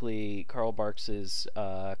 specifically Carl Barks's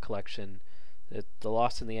collection, The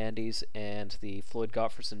Lost in the Andes, and the Floyd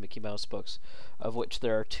Gottfredson Mickey Mouse books, of which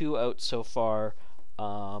there are 2 out so far.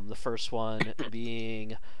 The first one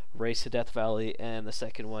being Race to Death Valley, and the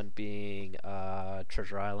second one being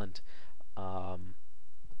Treasure Island.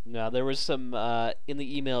 Now there was some in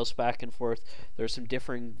the emails back and forth. There were some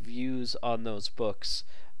differing views on those books,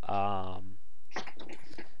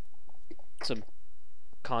 some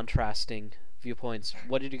contrasting viewpoints.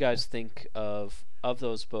 What did you guys think of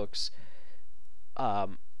those books? Were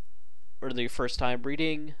they your first time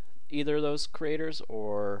reading either of those creators,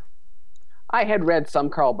 or? I had read some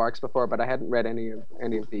Karl Barks before, but I hadn't read any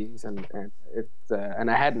of these, and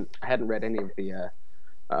I hadn't read any of the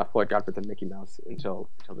Floyd Gottfredson Mickey Mouse until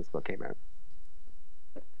this book came out.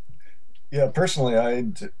 Yeah, personally, I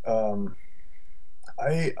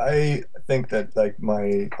think that like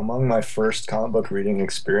among my first comic book reading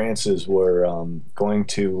experiences were going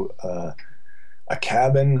to a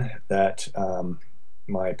cabin that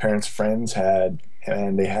my parents' friends had,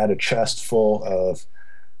 and they had a chest full of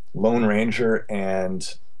Lone Ranger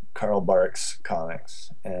and Karl Barks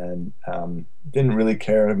comics, and didn't really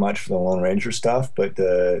care much for the Lone Ranger stuff, but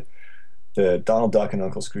the Donald Duck and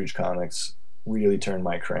Uncle Scrooge comics really turned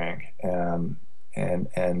my crank, and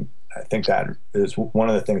I think that is one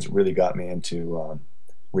of the things that really got me into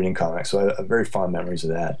reading comics. So I have very fond memories of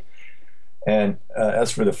that. And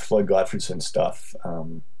as for the Floyd Gottfredson stuff,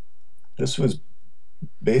 this was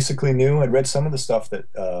basically new. I'd read some of the stuff that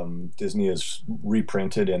Disney has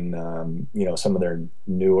reprinted in some of their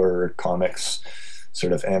newer comics,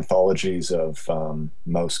 sort of anthologies of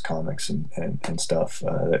mouse comics and stuff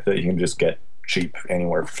that you can just get cheap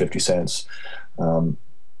anywhere for 50 cents.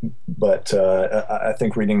 But I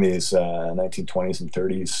think reading these 1920s and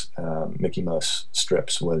 30s Mickey Mouse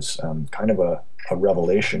strips was kind of a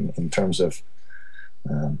revelation in terms of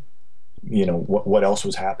what else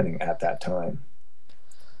was happening at that time.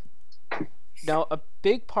 Now, a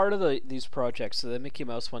big part of these projects, the Mickey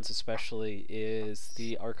Mouse ones especially, is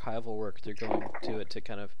the archival work they're going to it to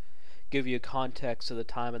kind of give you a context of the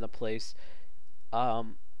time and the place. How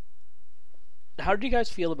do you guys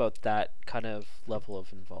feel about that kind of level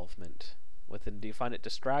of involvement within? Do you find it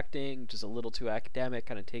distracting, just a little too academic,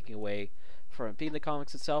 kind of taking away from being the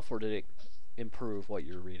comics itself, or did it improve what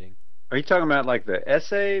you're reading? Are you talking about like the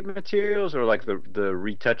essay materials or like the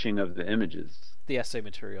retouching of the images? The essay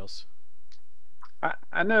materials.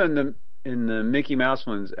 I know in the Mickey Mouse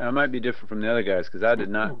ones, I might be different from the other guys because I did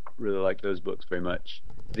not really like those books very much.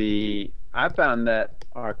 I found that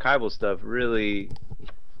archival stuff really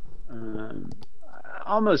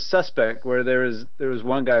almost suspect. Where there was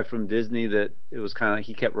one guy from Disney that it was kind of like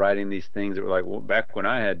he kept writing these things that were like, well, back when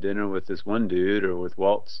I had dinner with this one dude or with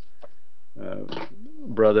Walt's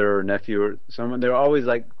brother or nephew or someone. They were always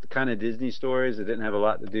like the kind of Disney stories that didn't have a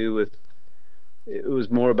lot to do with. It was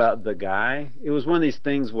more about the guy. It was one of these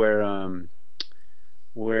things where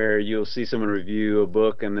you'll see someone review a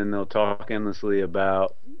book and then they'll talk endlessly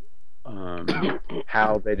about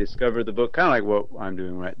how they discovered the book, kind of like what I'm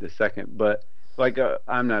doing right this second. But like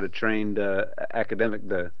I'm not a trained academic.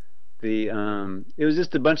 It was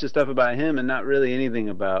just a bunch of stuff about him and not really anything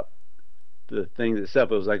about the things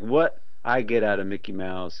itself. It was like what I get out of Mickey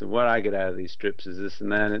Mouse and what I get out of these strips is this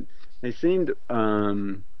and that. And they seemed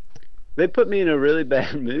they put me in a really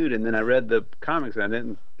bad mood. And then I read the comics and I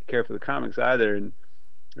didn't care for the comics either. And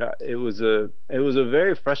it was a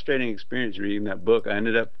very frustrating experience reading that book. I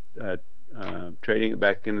ended up trading it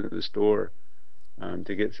back into the store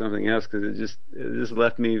to get something else because it just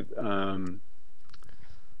left me. I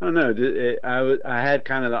don't know. I had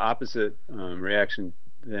kind of the opposite reaction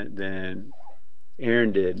than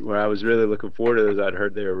Aaron did, where I was really looking forward to those. I'd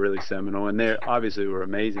heard they were really seminal, and they obviously were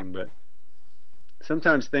amazing. But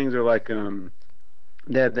sometimes things are like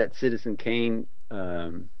they have that Citizen Kane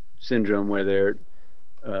syndrome where they're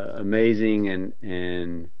amazing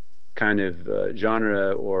and kind of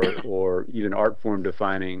genre or even art form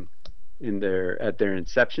defining at their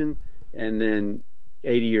inception, and then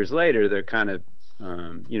 80 years later they're kind of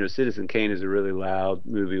Citizen Kane is a really loud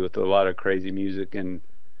movie with a lot of crazy music and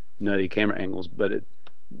nutty camera angles, but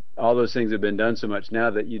all those things have been done so much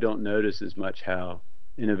now that you don't notice as much how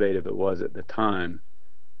innovative it was at the time,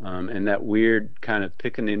 and that weird kind of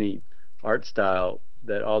pickaninny art style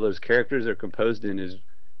that all those characters are composed in is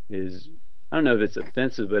I don't know if it's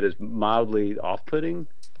offensive, but it's mildly off-putting.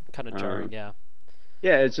 Kind of jarring, yeah.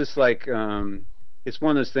 Yeah, it's just like it's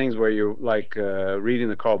one of those things where you're like reading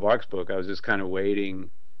the Karl Barks book. I was just kind of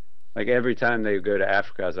waiting. Like every time they go to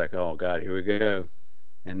Africa, I was like, oh God, here we go.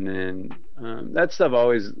 And then that stuff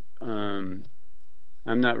always, I'm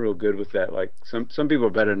not real good with that. Like some people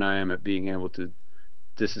are better than I am at being able to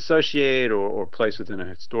disassociate or place within a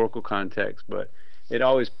historical context, but it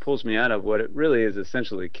always pulls me out of what it really is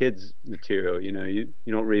essentially kids material. You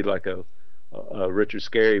don't read like a Richard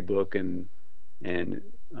Scarry book and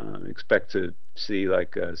expect to see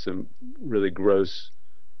like some really gross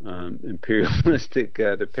imperialistic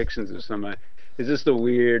depictions of somebody. It's just a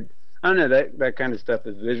weird. I don't know, that kind of stuff.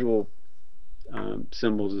 Is visual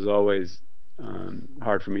symbols is always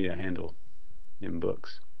hard for me to handle in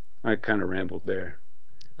books. I kind of rambled there.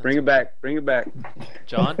 Bring it back,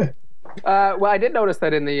 John. Well, I did notice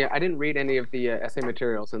that I didn't read any of the essay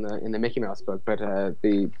materials in the Mickey Mouse book, but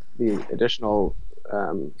the additional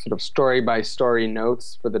sort of story by story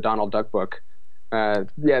notes for the Donald Duck book,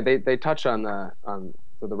 they touch on the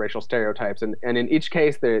racial stereotypes, and in each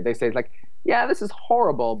case they say like, yeah, this is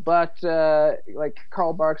horrible, but like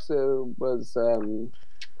Karl Barks was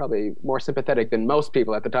probably more sympathetic than most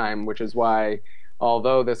people at the time, which is why,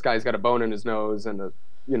 although this guy's got a bone in his nose and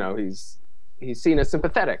he's seen as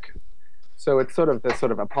sympathetic. So it's sort of this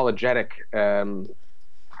sort of apologetic. Yeah,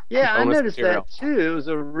 I noticed material. that too. It was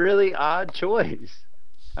a really odd choice.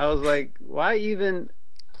 I was like, why even?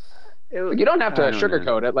 You don't have to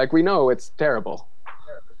sugarcoat it. Like we know it's terrible.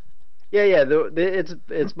 Yeah.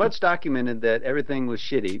 It's much documented that everything was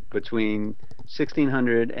shitty between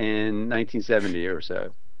 1600 and 1970 or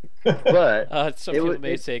so. But some people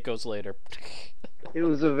may say it goes later. It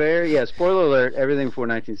was a very spoiler alert. Everything before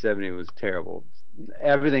 1970 was terrible.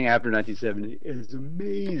 Everything after 1970 is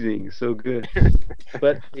amazing, so good.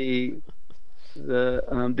 But the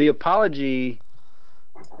apology,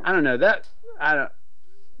 I don't know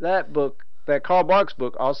that book. That Karl Barks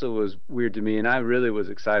book also was weird to me, and I really was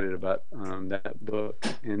excited about that book.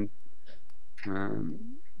 And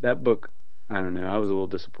that book, I don't know, I was a little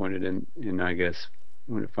disappointed in I guess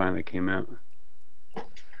when it finally came out. I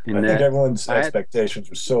think everyone's expectations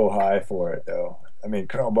were so high for it, though. I mean,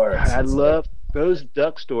 Karl Barks. I love those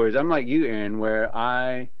duck stories. I'm like you, Aaron, where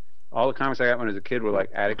all the comics I got when I was a kid were like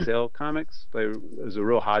Attic Sale comics. It was a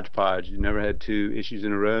real hodgepodge. You never had 2 issues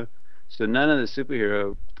in a row. So none of the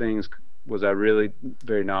superhero things was I really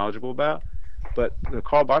very knowledgeable about. But the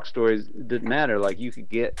Karl Barks stories didn't matter. Like you could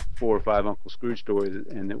get 4 or 5 Uncle Scrooge stories,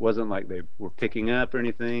 and it wasn't like they were picking up or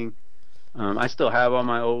anything. I still have all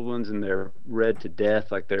my old ones, and they're read to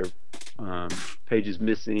death, like they're pages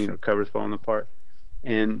missing or covers falling apart.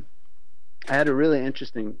 And I had a really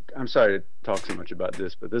interesting. I'm sorry to talk so much about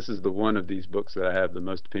this, but this is the one of these books that I have the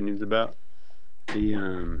most opinions about.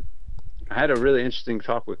 I had a really interesting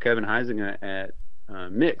talk with Kevin Heisinger at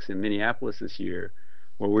Mix in Minneapolis this year,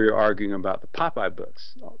 where we were arguing about the Popeye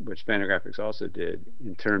books, which Fantagraphics also did,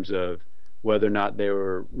 in terms of whether or not they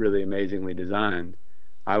were really amazingly designed.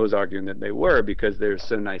 I was arguing that they were because they're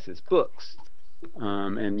so nice as books,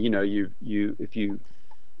 and you know, you've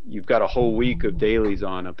got a whole week of dailies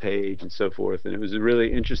on a page and so forth, and it was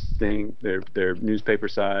really interesting. Their newspaper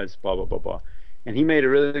size, blah blah blah blah. And he made a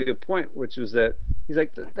really good point, which was that he's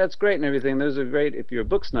like, that's great and everything. Those are great if you're a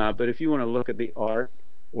book snob, but if you want to look at the art,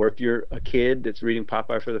 or if you're a kid that's reading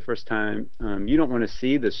Popeye for the first time, you don't want to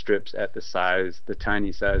see the strips at the size, the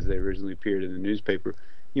tiny size they originally appeared in the newspaper.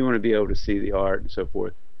 You want to be able to see the art and so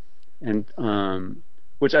forth. And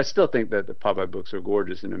which I still think that the Popeye books are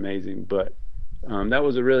gorgeous and amazing, but that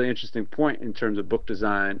was a really interesting point in terms of book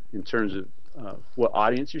design, in terms of what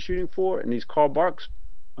audience you're shooting for. And these Carl Barks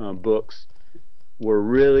books were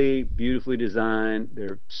really beautifully designed.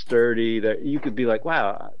 They're sturdy. That you could be like,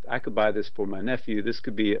 wow, I could buy this for my nephew. This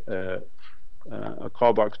could be a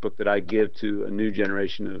Carl Barks book that I give to a new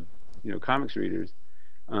generation of, you know, comics readers.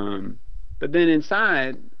 But then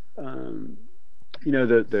inside, you know,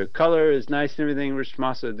 the color is nice and everything. Rich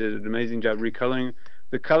Massa did an amazing job recoloring.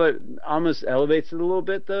 The color almost elevates it a little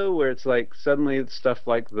bit though, where it's like suddenly stuff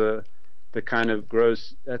like the kind of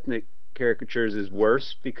gross ethnic caricatures is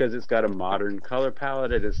worse because it's got a modern color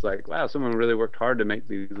palette, and it's like, wow, someone really worked hard to make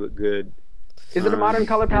these look good. Is it a modern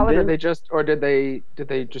color palette, then, or did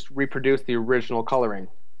they just reproduce the original coloring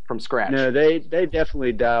from scratch? No, they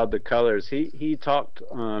definitely dialed the colors. He talked,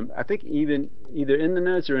 I think even either in the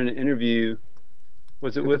notes or in an interview,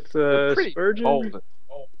 was it with Spurgeon? Bold.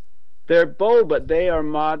 They're bold, but they are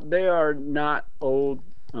They are not old.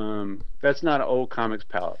 That's not an old comics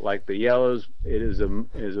palette. Like the yellows, it is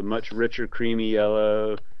a much richer, creamy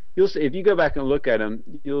yellow. You'll see if you go back and look at them,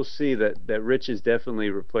 you'll see that Rich has definitely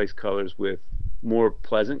replaced colors with more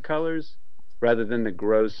pleasant colors rather than the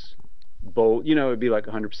gross, bold. You know, it'd be like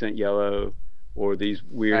 100% yellow or these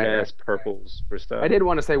weird ass purples for stuff. I did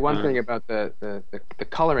want to say one thing about the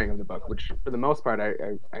coloring of the book, which for the most part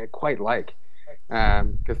I quite like,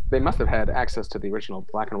 because they must have had access to the original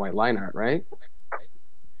black and white line art, right?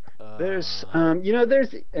 There's you know,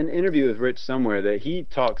 there's an interview with Rich somewhere that he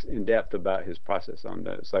talks in depth about his process on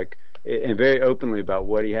those, like, and very openly about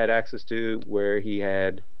what he had access to, where he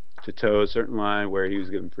had to toe a certain line, where he was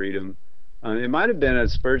given freedom. It might have been a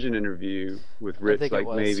Spurgeon interview with Rich, like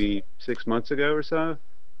maybe 6 months ago or so.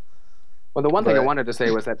 Well, the one thing I wanted to say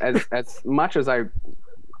was that as much as I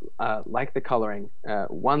like the coloring,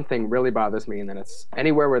 one thing really bothers me, and then it's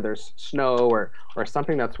anywhere where there's snow or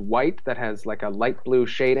something that's white that has like a light blue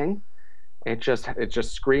shading, it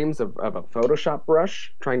just screams of a Photoshop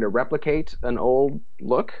brush trying to replicate an old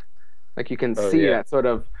look. Like you can see that sort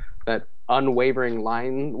of that unwavering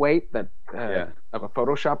line weight that of a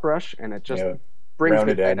Photoshop brush, and it just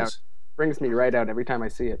brings me right out every time I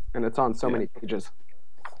see it, and it's on so many pages.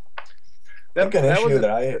 I think an issue that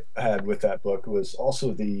I had with that book was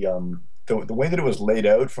also the way that it was laid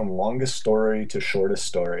out from longest story to shortest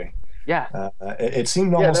story. Yeah. It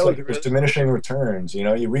seemed almost like it was diminishing returns. You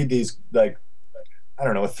know, you read these, like, I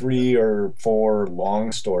don't know, 3 or 4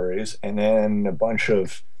 long stories, and then a bunch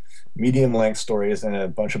of medium-length stories and a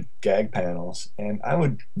bunch of gag panels. And I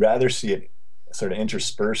would rather see it sort of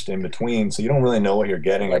interspersed in between, so you don't really know what you're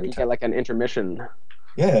getting every time. Get like an intermission.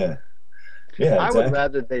 Yeah. Yeah, I would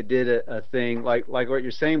rather they did a thing like what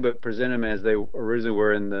you're saying, but present them as they originally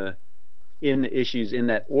were in the issues in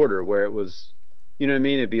that order, where it was, you know what I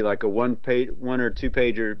mean? It'd be like a 1 or 2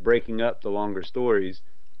 pager breaking up the longer stories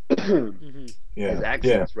as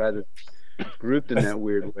accents rather grouped in that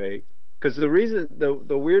weird way. Because the reason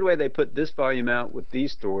the weird way they put this volume out with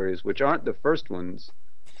these stories, which aren't the first ones,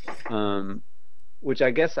 which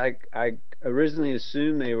I guess I originally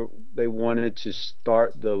assumed they wanted to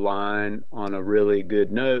start the line on a really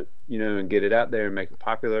good note, you know, and get it out there and make it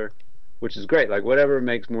popular, which is great. Like, whatever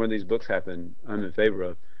makes more of these books happen, I'm in favor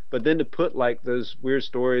of. But then to put like those weird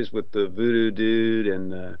stories with the voodoo dude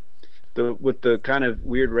and with the kind of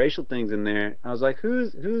weird racial things in there, I was like, who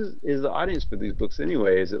is the audience for these books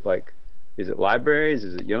anyway? Is it libraries?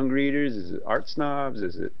 Is it young readers? Is it art snobs?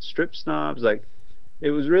 Is it strip snobs? Like, it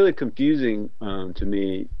was really confusing to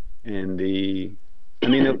me. And the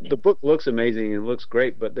book looks amazing and looks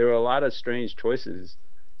great, but there were a lot of strange choices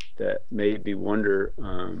that made me wonder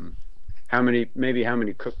how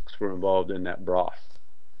many cooks were involved in that broth.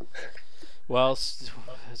 Well,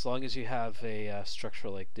 as long as you have a structure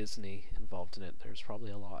like Disney involved in it, there's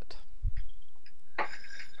probably a lot.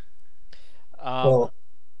 Well,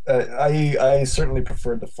 I certainly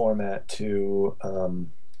preferred the format to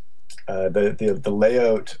the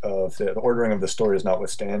layout of the ordering of the stories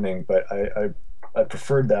notwithstanding, but I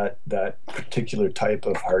preferred that particular type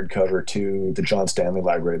of hardcover to the John Stanley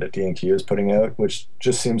Library that D&Q is putting out, which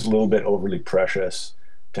just seems a little bit overly precious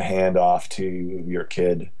to hand off to your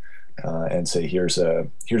kid and say here's a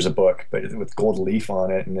book, but with gold leaf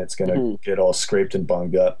on it, and it's going to get all scraped and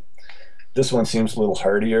bunged up. This one seems a little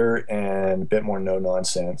heartier and a bit more no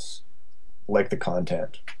nonsense, like the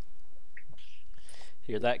content.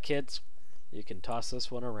 Hear that, kids? You can toss this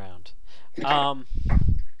one around.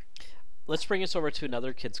 Let's bring us over to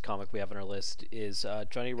another kids comic we have on our list. Is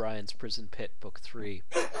Johnny Ryan's Prison Pit Book 3.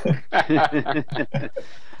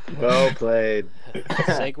 Well played.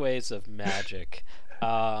 Segues of magic.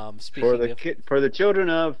 Speaking for the children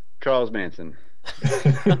of Charles Manson.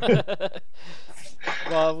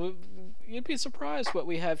 Well, you'd be surprised what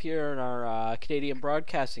we have here on our Canadian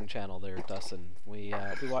Broadcasting Channel there, Dustin. We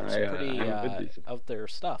watch some pretty out there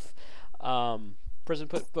stuff. Prison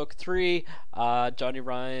Pit Book 3, Johnny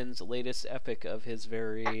Ryan's latest epic of his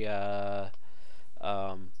very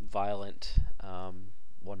violent,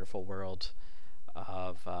 wonderful world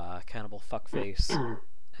of cannibal fuckface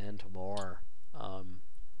and more.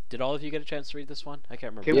 Did all of you get a chance to read this one? I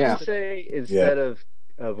can't remember. Can we say, instead of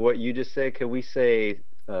what you just said, can we say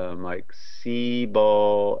like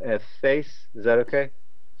C-ball F face? Is that okay?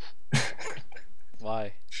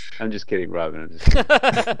 Why? I'm just kidding, Robin. I'm just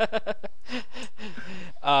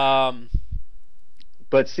kidding.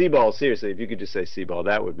 But C-ball, seriously, if you could just say C-ball,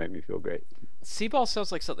 that would make me feel great. C-ball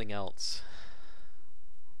sounds like something else.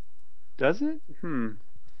 Does it?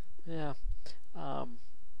 Yeah.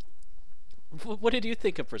 What did you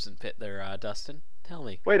think of Prison Pit there, Dustin? Tell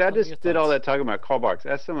me. Wait, I just did all that talking about call box.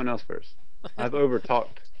 Ask someone else first. I've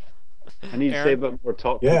over-talked. I need to save up more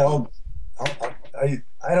talk. Yeah,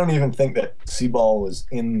 I don't even think that C-ball was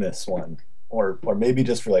in this one, or maybe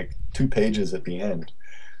just for like 2 pages at the end.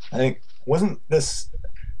 I think wasn't this.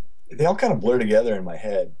 They all kind of blur together in my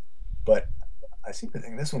head, but I seem to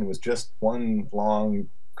think this one was just one long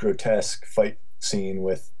grotesque fight scene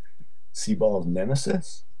with C-ball's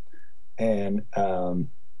nemesis, and I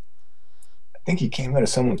think he came out of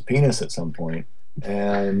someone's penis at some point,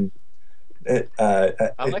 and. I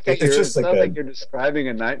like how you're describing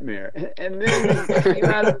a nightmare, and then he came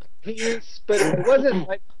out of penis, but it wasn't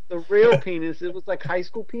like the real penis. It was like high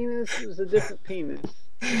school penis. It was a different penis.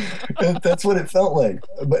 That's what it felt like,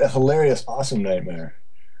 but a hilarious, awesome nightmare.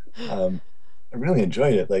 I really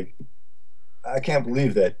enjoyed it. Like, I can't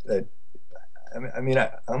believe that. I mean, I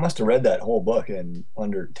must have read that whole book in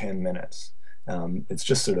under 10 minutes. It's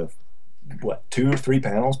just sort of 2 or 3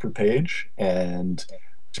 panels per page, and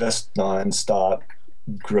just non-stop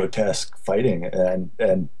grotesque fighting,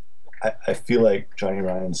 and I feel like Johnny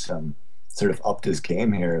Ryan's sort of upped his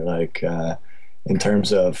game here, like in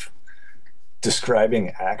terms of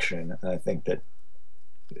describing action. I think that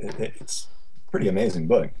it's a pretty amazing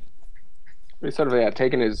book. He's sort of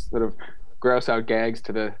taken his sort of gross out gags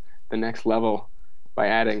to the next level by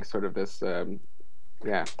adding sort of this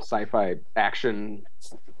sci-fi action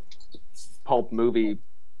pulp movie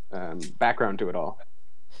background to it all.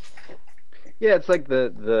 Yeah, it's like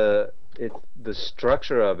the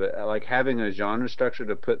structure of it, like having a genre structure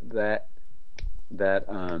to put that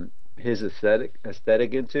his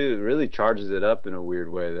aesthetic into. It really charges it up in a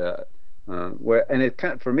weird way. That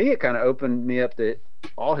for me it kind of opened me up to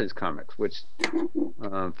all his comics, which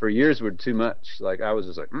for years were too much. Like I was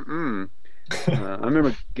just like, I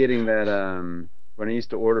remember getting that when I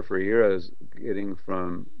used to order for Heroes, getting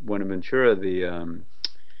from Buenaventura the.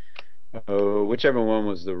 Whichever one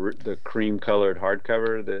was the cream colored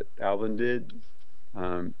hardcover that Alvin did,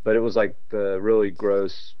 but it was like the really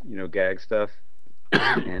gross, gag stuff,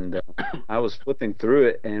 and I was flipping through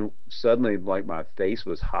it, and suddenly like my face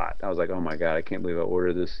was hot. I was like, oh my god, I can't believe I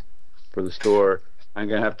ordered this for the store. I'm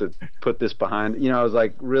gonna have to put this behind. I was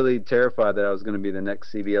like really terrified that I was gonna be the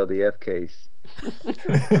next CBLDF case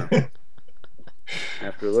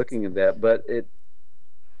after looking at that, but it.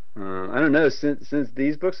 I don't know. Since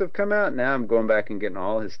these books have come out, now I'm going back and getting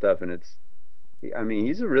all his stuff, and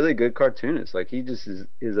he's a really good cartoonist. Like he just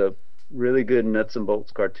is a really good nuts and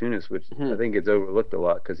bolts cartoonist, which I think gets overlooked a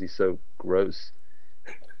lot because he's so gross.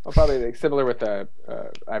 Well, probably like similar with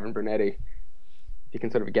Ivan Bernetti. You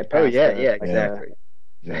can sort of get past. Oh yeah, exactly.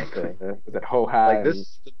 That ho ha. Like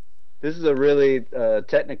this is a really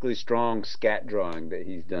technically strong scat drawing that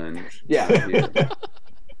he's done. Yeah.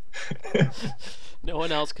 No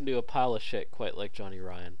one else can do a pile of shit quite like Johnny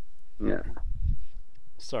Ryan. Yeah.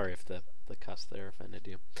 Sorry if the the cuss there offended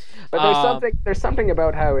you. But there's something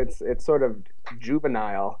about how it's sort of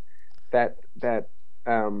juvenile that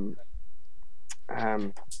um,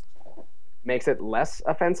 makes it less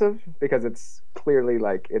offensive, because it's clearly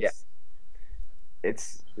like it's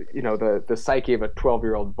the psyche of a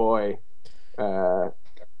 12-year-old boy on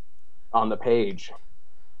the page.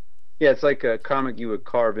 Yeah, it's like a comic you would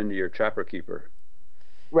carve into your Trapper Keeper.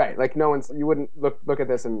 Right, like you wouldn't look at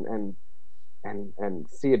this and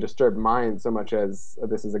see a disturbed mind so much as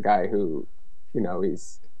this is a guy who,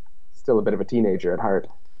 he's still a bit of a teenager at heart.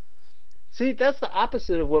 See, that's the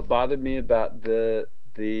opposite of what bothered me about the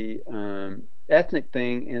ethnic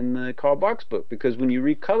thing in the Karl Barks book, because when you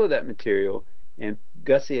recolor that material and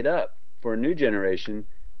gussy it up for a new generation,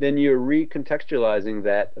 then you're recontextualizing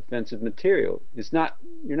that offensive material.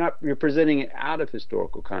 You're presenting it out of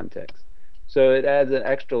historical context. So it adds an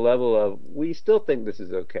extra level of, we still think this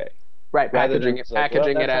is okay. Right, packaging it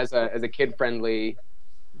as a kid-friendly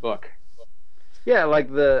book. Yeah, like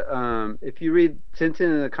if you read Tintin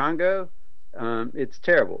in the Congo, it's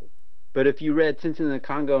terrible. But if you read Tintin in the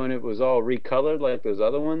Congo and it was all recolored like those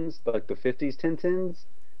other ones, like the 50s Tintins,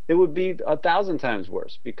 it would be 1,000 times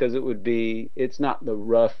worse, because it's not the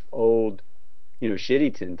rough, old,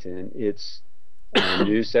 shitty Tintin. It's a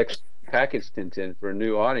new sex packaged Tintin for a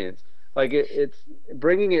new audience. Like it's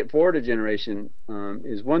bringing it forward a generation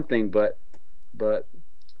is one thing, but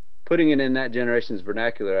putting it in that generation's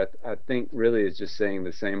vernacular, I think really is just saying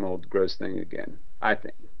the same old gross thing again, I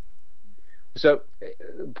think. So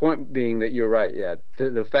the point being that you're right, yeah.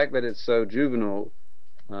 The fact that it's so juvenile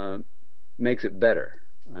makes it better,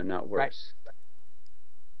 not worse. Right.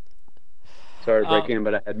 Sorry to break in,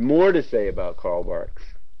 but I had more to say about Karl Barks.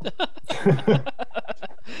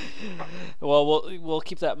 Well, we'll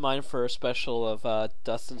keep that in mind for a special of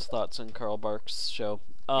Dustin's thoughts on Karl Barks' show.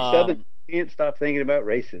 Can't stop thinking about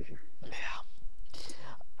racism. Yeah.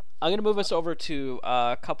 I'm going to move us over to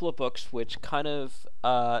a couple of books which kind of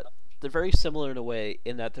they're very similar in a way,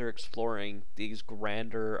 in that they're exploring these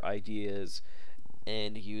grander ideas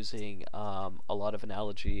and using a lot of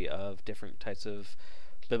analogy of different types of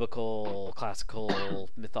biblical, classical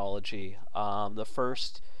mythology. The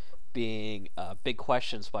first being Big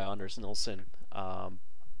Questions by Anders Nilsson,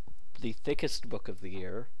 the thickest book of the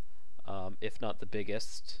year, if not the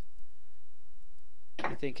biggest.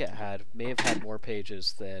 I think it may have had more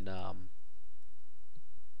pages than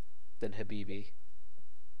Habibi.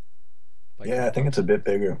 Yeah, I think it's a bit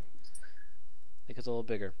bigger. I think it's a little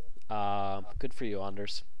bigger. Good for you,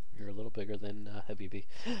 Anders. You're a little bigger than Habibi.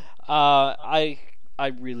 I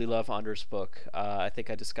really love Anders' book. I think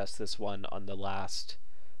I discussed this one on the last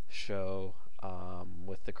show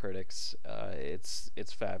with the critics.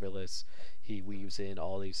 It's fabulous. He weaves in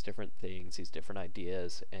all these different things, these different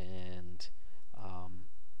ideas, and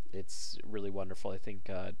it's really wonderful. I think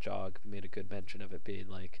Jog made a good mention of it being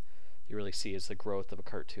like, you really see as the growth of a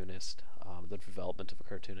cartoonist, the development of a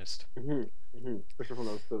cartoonist. Especially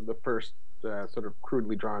from the first sort of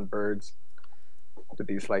crudely drawn birds to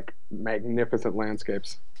these like magnificent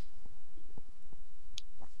landscapes.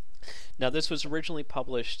 Now, this was originally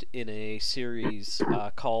published in a series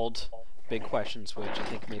called Big Questions, which I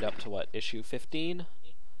think made up to issue 15? Does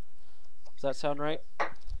that sound right?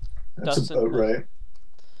 That's Dustin? About right.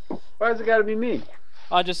 Why has it got to be me?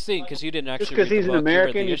 I just think because you didn't actually. Just because he's an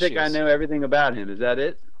American, you think I know everything about him? Is that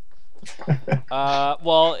it?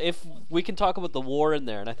 Well, if we can talk about the war in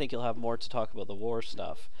there, and I think you'll have more to talk about the war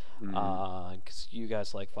stuff, because you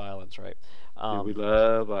guys like violence, right? Yeah, we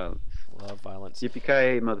love violence. Love violence.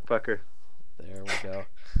 Yippee-ki-yay, motherfucker. There we go.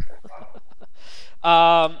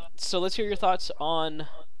 So let's hear your thoughts on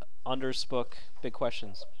Anders' book, Big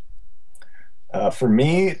Questions. For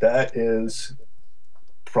me, that is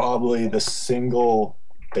probably the single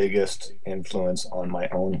biggest influence on my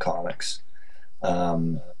own comics.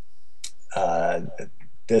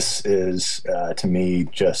 This is, to me,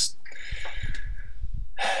 just,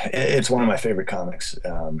 it's one of my favorite comics,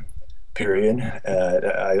 period.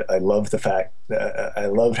 I love the fact that I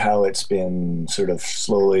loved how it's been sort of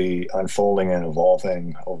slowly unfolding and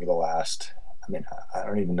evolving over the last, I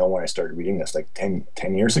don't even know when I started reading this, like 10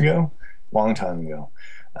 years ago, long time ago.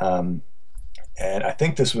 And I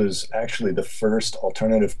think this was actually the first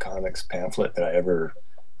alternative comics pamphlet that I ever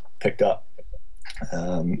picked up.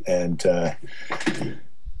 I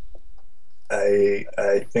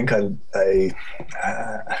think I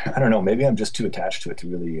don't know, maybe I'm just too attached to it to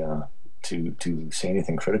really to say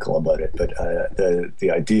anything critical about it, but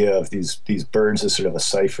the idea of these birds as sort of a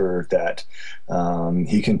cipher that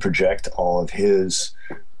he can project all of his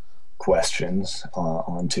questions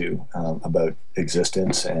onto about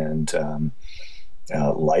existence and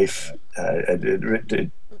life.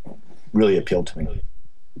 It really appealed to me.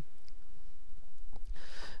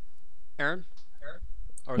 Aaron,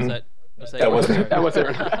 or was that? That wasn't. That was it.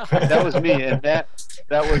 That was me, and that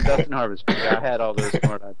was Dustin Harvest. I had all those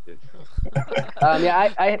smart ideas.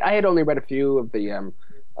 Yeah, I had only read a few of the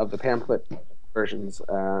pamphlet versions,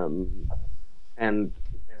 and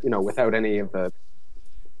without any of the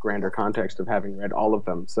grander context of having read all of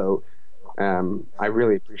them. So I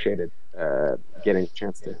really appreciated getting a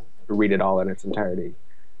chance to read it all in its entirety.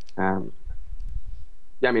 Yeah,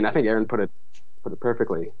 I mean, I think Aaron put it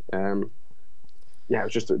perfectly. Yeah, it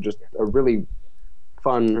was just a really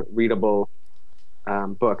fun, readable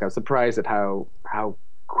book. I was surprised at how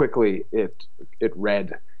quickly it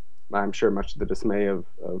read. I'm sure much to the dismay of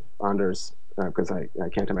Anders, because I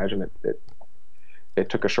can't imagine it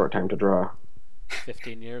took a short time to draw.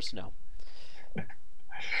 15 years? No.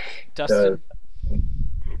 Dustin?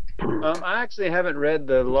 I actually haven't read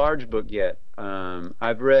the large book yet.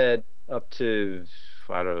 I've read up to,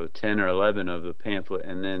 I don't know, 10 or 11 of the pamphlet,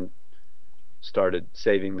 and then started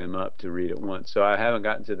saving them up to read at once. So I haven't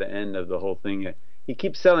gotten to the end of the whole thing yet. He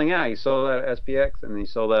keeps selling out. He sold out at SPX, and he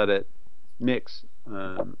sold out at Mix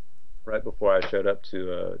right before I showed up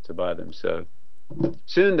to buy them. So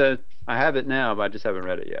soon I have it now, but I just haven't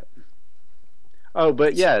read it yet. Oh,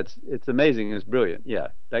 but yeah, it's amazing. It's brilliant. Yeah,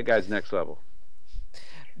 that guy's next level.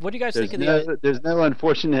 What do you guys think of the... There's no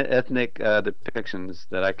unfortunate ethnic depictions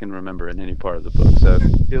that I can remember in any part of the book. So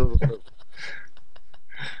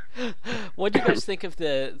what do you guys think of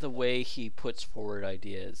the way he puts forward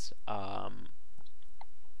ideas?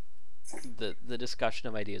 The discussion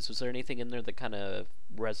of ideas. Was there anything in there that kind of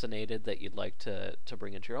resonated that you'd like to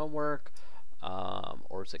bring into your own work?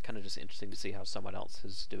 Or is it kind of just interesting to see how someone else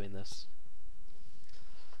is doing this?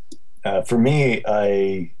 For me,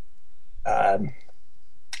 I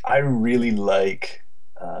really like,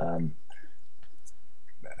 I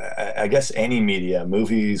guess, any media,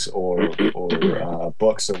 movies or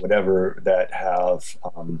books or whatever that have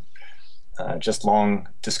just long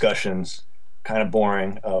discussions, kind of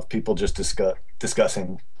boring, of people just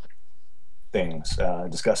discussing things,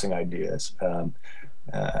 discussing ideas,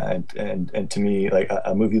 and to me, like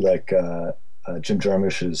a movie like Jim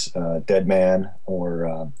Jarmusch's Dead Man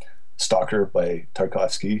or Stalker by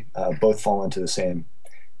Tarkovsky, both fall into the same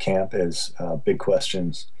camp as Big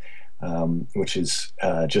Questions, which is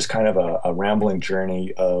just kind of a rambling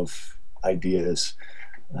journey of ideas,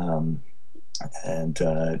 and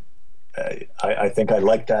I think I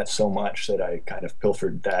liked that so much that I kind of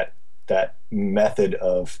pilfered that method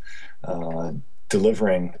of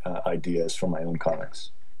delivering ideas from my own comics.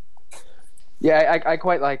 Yeah, I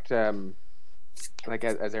quite liked, like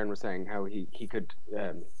as Aaron was saying, how he could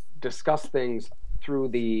discuss things through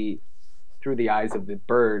the eyes of the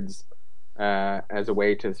birds, as a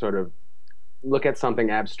way to sort of look at something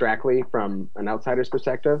abstractly from an outsider's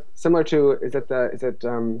perspective. Similar to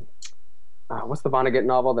what's the Vonnegut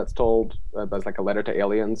novel that's told as like a letter to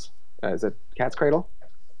aliens? Is it Cat's Cradle?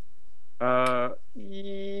 The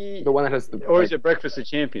one that has the... Or is it Breakfast of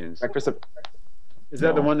Champions? Is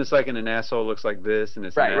that the one that's like an asshole looks like this and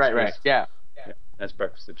it's right. Yeah. That's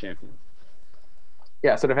Breakfast of Champions.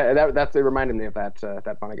 Yeah, sort of it reminded me of that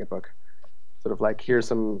Vonnegut book. Sort of like, here's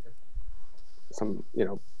some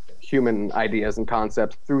human ideas and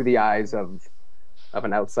concepts through the eyes of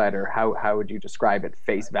an outsider. How would you describe it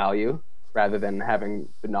face value, rather than having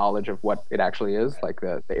the knowledge of what it actually is? Like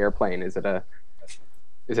the airplane, is it a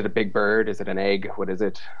big bird? Is it an egg? What is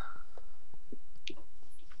it?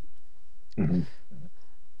 Mm-hmm.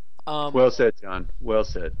 Well said, John. Well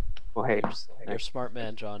said. Well, hey, you're a smart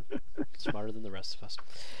man, John. Smarter than the rest of us.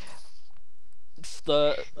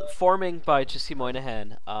 The Forming by Jesse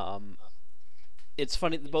Moynihan. It's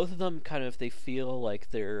funny. Both of them they feel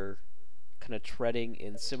like they're kind of treading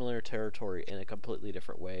in similar territory in a completely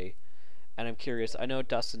different way. And I'm curious. I know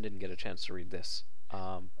Dustin didn't get a chance to read this.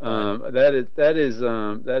 That is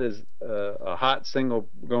a hot single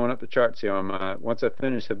going up the charts here on my. Once I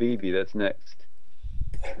finish Habibi, that's next.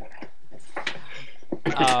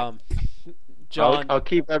 John, I'll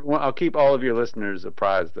keep all of your listeners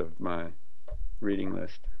apprised of my reading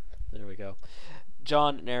list. There we go.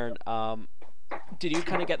 John and Aaron, did you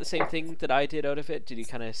kind of get the same thing that I did out of it? Did you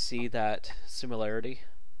kind of see that similarity?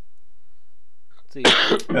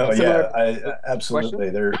 Oh yeah, absolutely.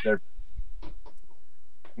 They're.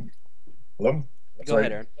 Hello. Go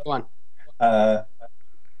ahead, Aaron. Go on.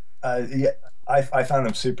 Yeah, I found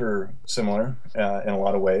them super similar in a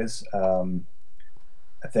lot of ways.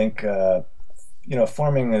 I think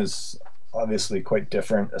Forming is obviously quite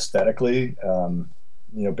different aesthetically. A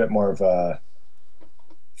bit more of a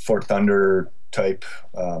Fort Thunder type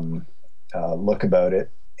look about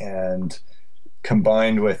it, and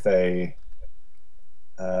combined with a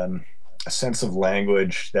sense of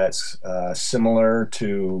language that's similar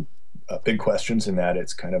to Big Questions, in that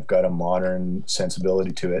it's kind of got a modern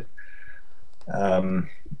sensibility to it.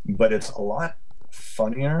 But it's a lot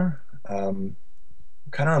funnier.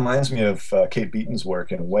 Kind of reminds me of Kate Beaton's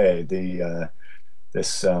work in a way.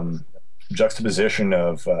 This juxtaposition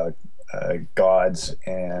of gods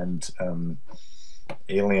and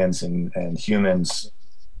aliens and humans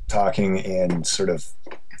talking in sort of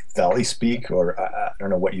valley speak, or I don't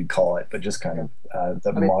know what you'd call it, but just kind of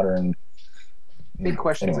the modern. Big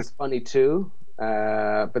Questions anyway. is funny too,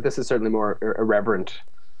 but this is certainly more irreverent.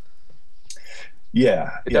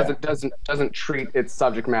 Yeah, It doesn't treat its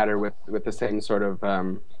subject matter with the same sort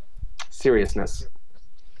of seriousness.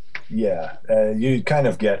 Yeah, you kind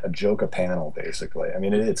of get a joke a panel, basically. I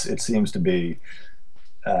mean, it seems to be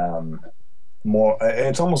more.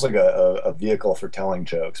 It's almost like a vehicle for telling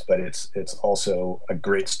jokes, but it's also a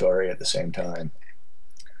great story at the same time.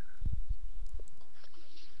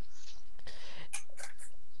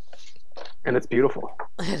 And it's beautiful.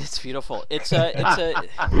 It's beautiful. It's a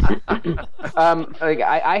Like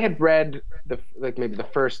I had read maybe the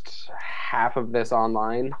first half of this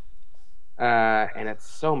online, and it's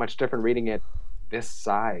so much different reading it this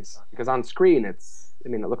size, because on screen it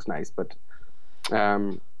looks nice, but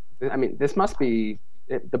this must be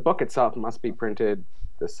the book itself must be printed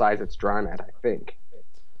the size it's drawn at, I think.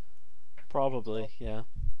 probably, yeah.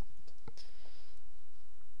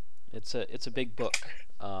 It's a big book,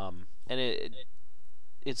 and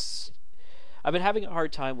it's. I've been having a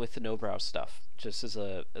hard time with the no-brow stuff, just as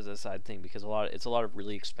a side thing, because it's a lot of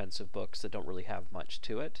really expensive books that don't really have much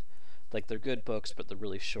to it. Like, they're good books, but they're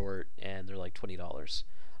really short, and they're like $20.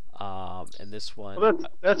 And this one, Well,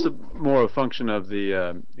 that's more a function of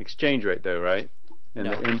the exchange rate, though, right? And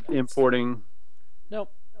No. the importing.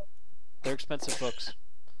 nope, they're expensive books.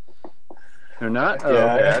 They're not. Oh,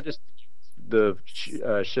 Yeah. okay. I just the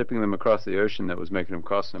shipping them across the ocean that was making them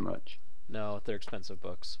cost so much. No, they're expensive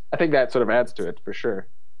books. I think that sort of adds to it for sure.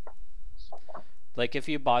 Like, if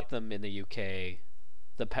you bought them in the UK,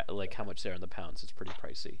 like how much they're in the pounds, it's pretty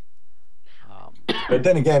pricey. But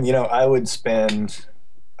then again, I would spend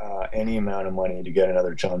any amount of money to get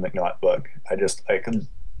another John McNaught book.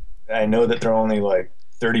 I know that they're only like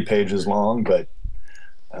 30 pages long, but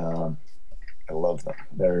I love them.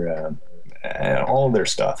 They're all of their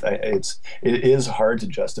stuff. It is hard to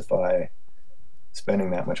justify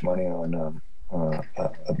spending that much money on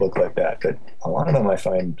a book like that, but a lot of them I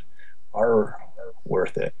find are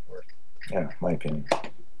worth it. Yeah, my opinion.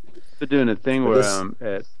 They're doing a thing But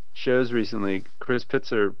where at shows recently, Chris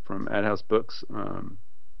Pitzer from AdHouse Books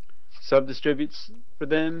sub-distributes for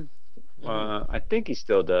them. I think he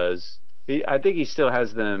still does. I think he still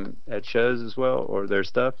has them at shows as well, or their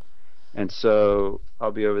stuff. And so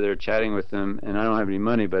I'll be over there chatting with them, and I don't have any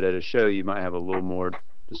money, but at a show you might have a little more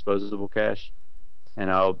disposable cash. And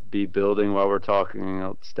I'll be building while we're talking, and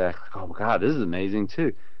I'll stack, oh God, this is amazing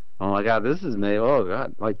too. Oh my God, this is amazing. Oh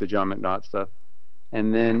God, like the John McNaught stuff.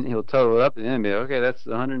 And then he'll total it up and then be like, okay, that's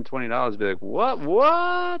 $120. Be like,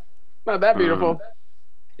 what? Not that beautiful.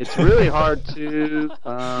 It's really hard to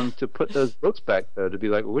put those books back, though, to be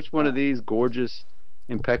like, which one of these gorgeous,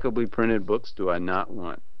 impeccably printed books do I not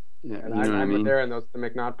want? Yeah, And you know what I I'm mean? there in the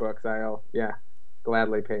McNaught books. I'll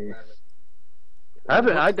gladly pay.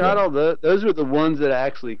 I got all those were the ones that I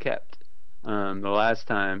actually kept the last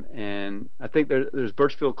time, and I think there's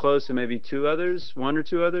Birchfield Close and maybe one or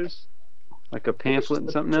two others, like a pamphlet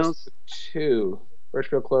and something else. Two.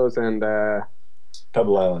 Birchfield Close and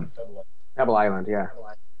Pebble Island. Pebble Island, yeah.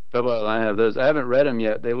 But I have those. I haven't read them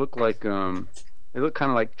yet. They look like kind of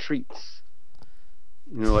like treats.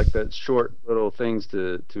 Like that short little things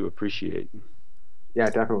to appreciate. Yeah,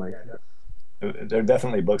 definitely. They're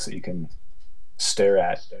definitely books that you can stare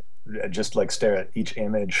at, just like stare at each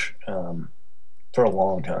image for a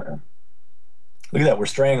long time. Look at that. We're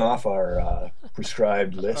straying off our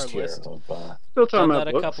prescribed list here list. of Still Done talking that about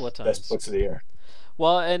a books. couple of times. best books of the year.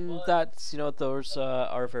 Well, and that's those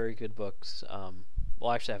are very good books.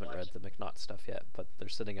 Well, actually, I haven't read the McNaught stuff yet, but they're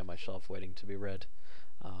sitting on my shelf waiting to be read.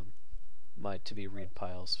 My to-be-read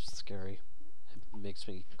pile's scary. It makes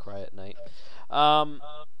me cry at night.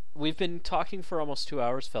 We've been talking for almost 2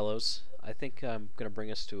 hours, fellows. I think I'm going to bring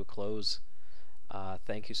us to a close.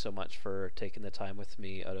 Thank you so much for taking the time with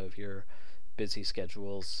me out of your busy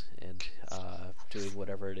schedules and doing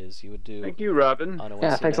whatever it is you would do Thank you, Robin. on a Yeah,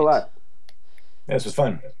 Wednesday thanks a night. lot. Yeah, this was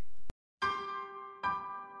fun.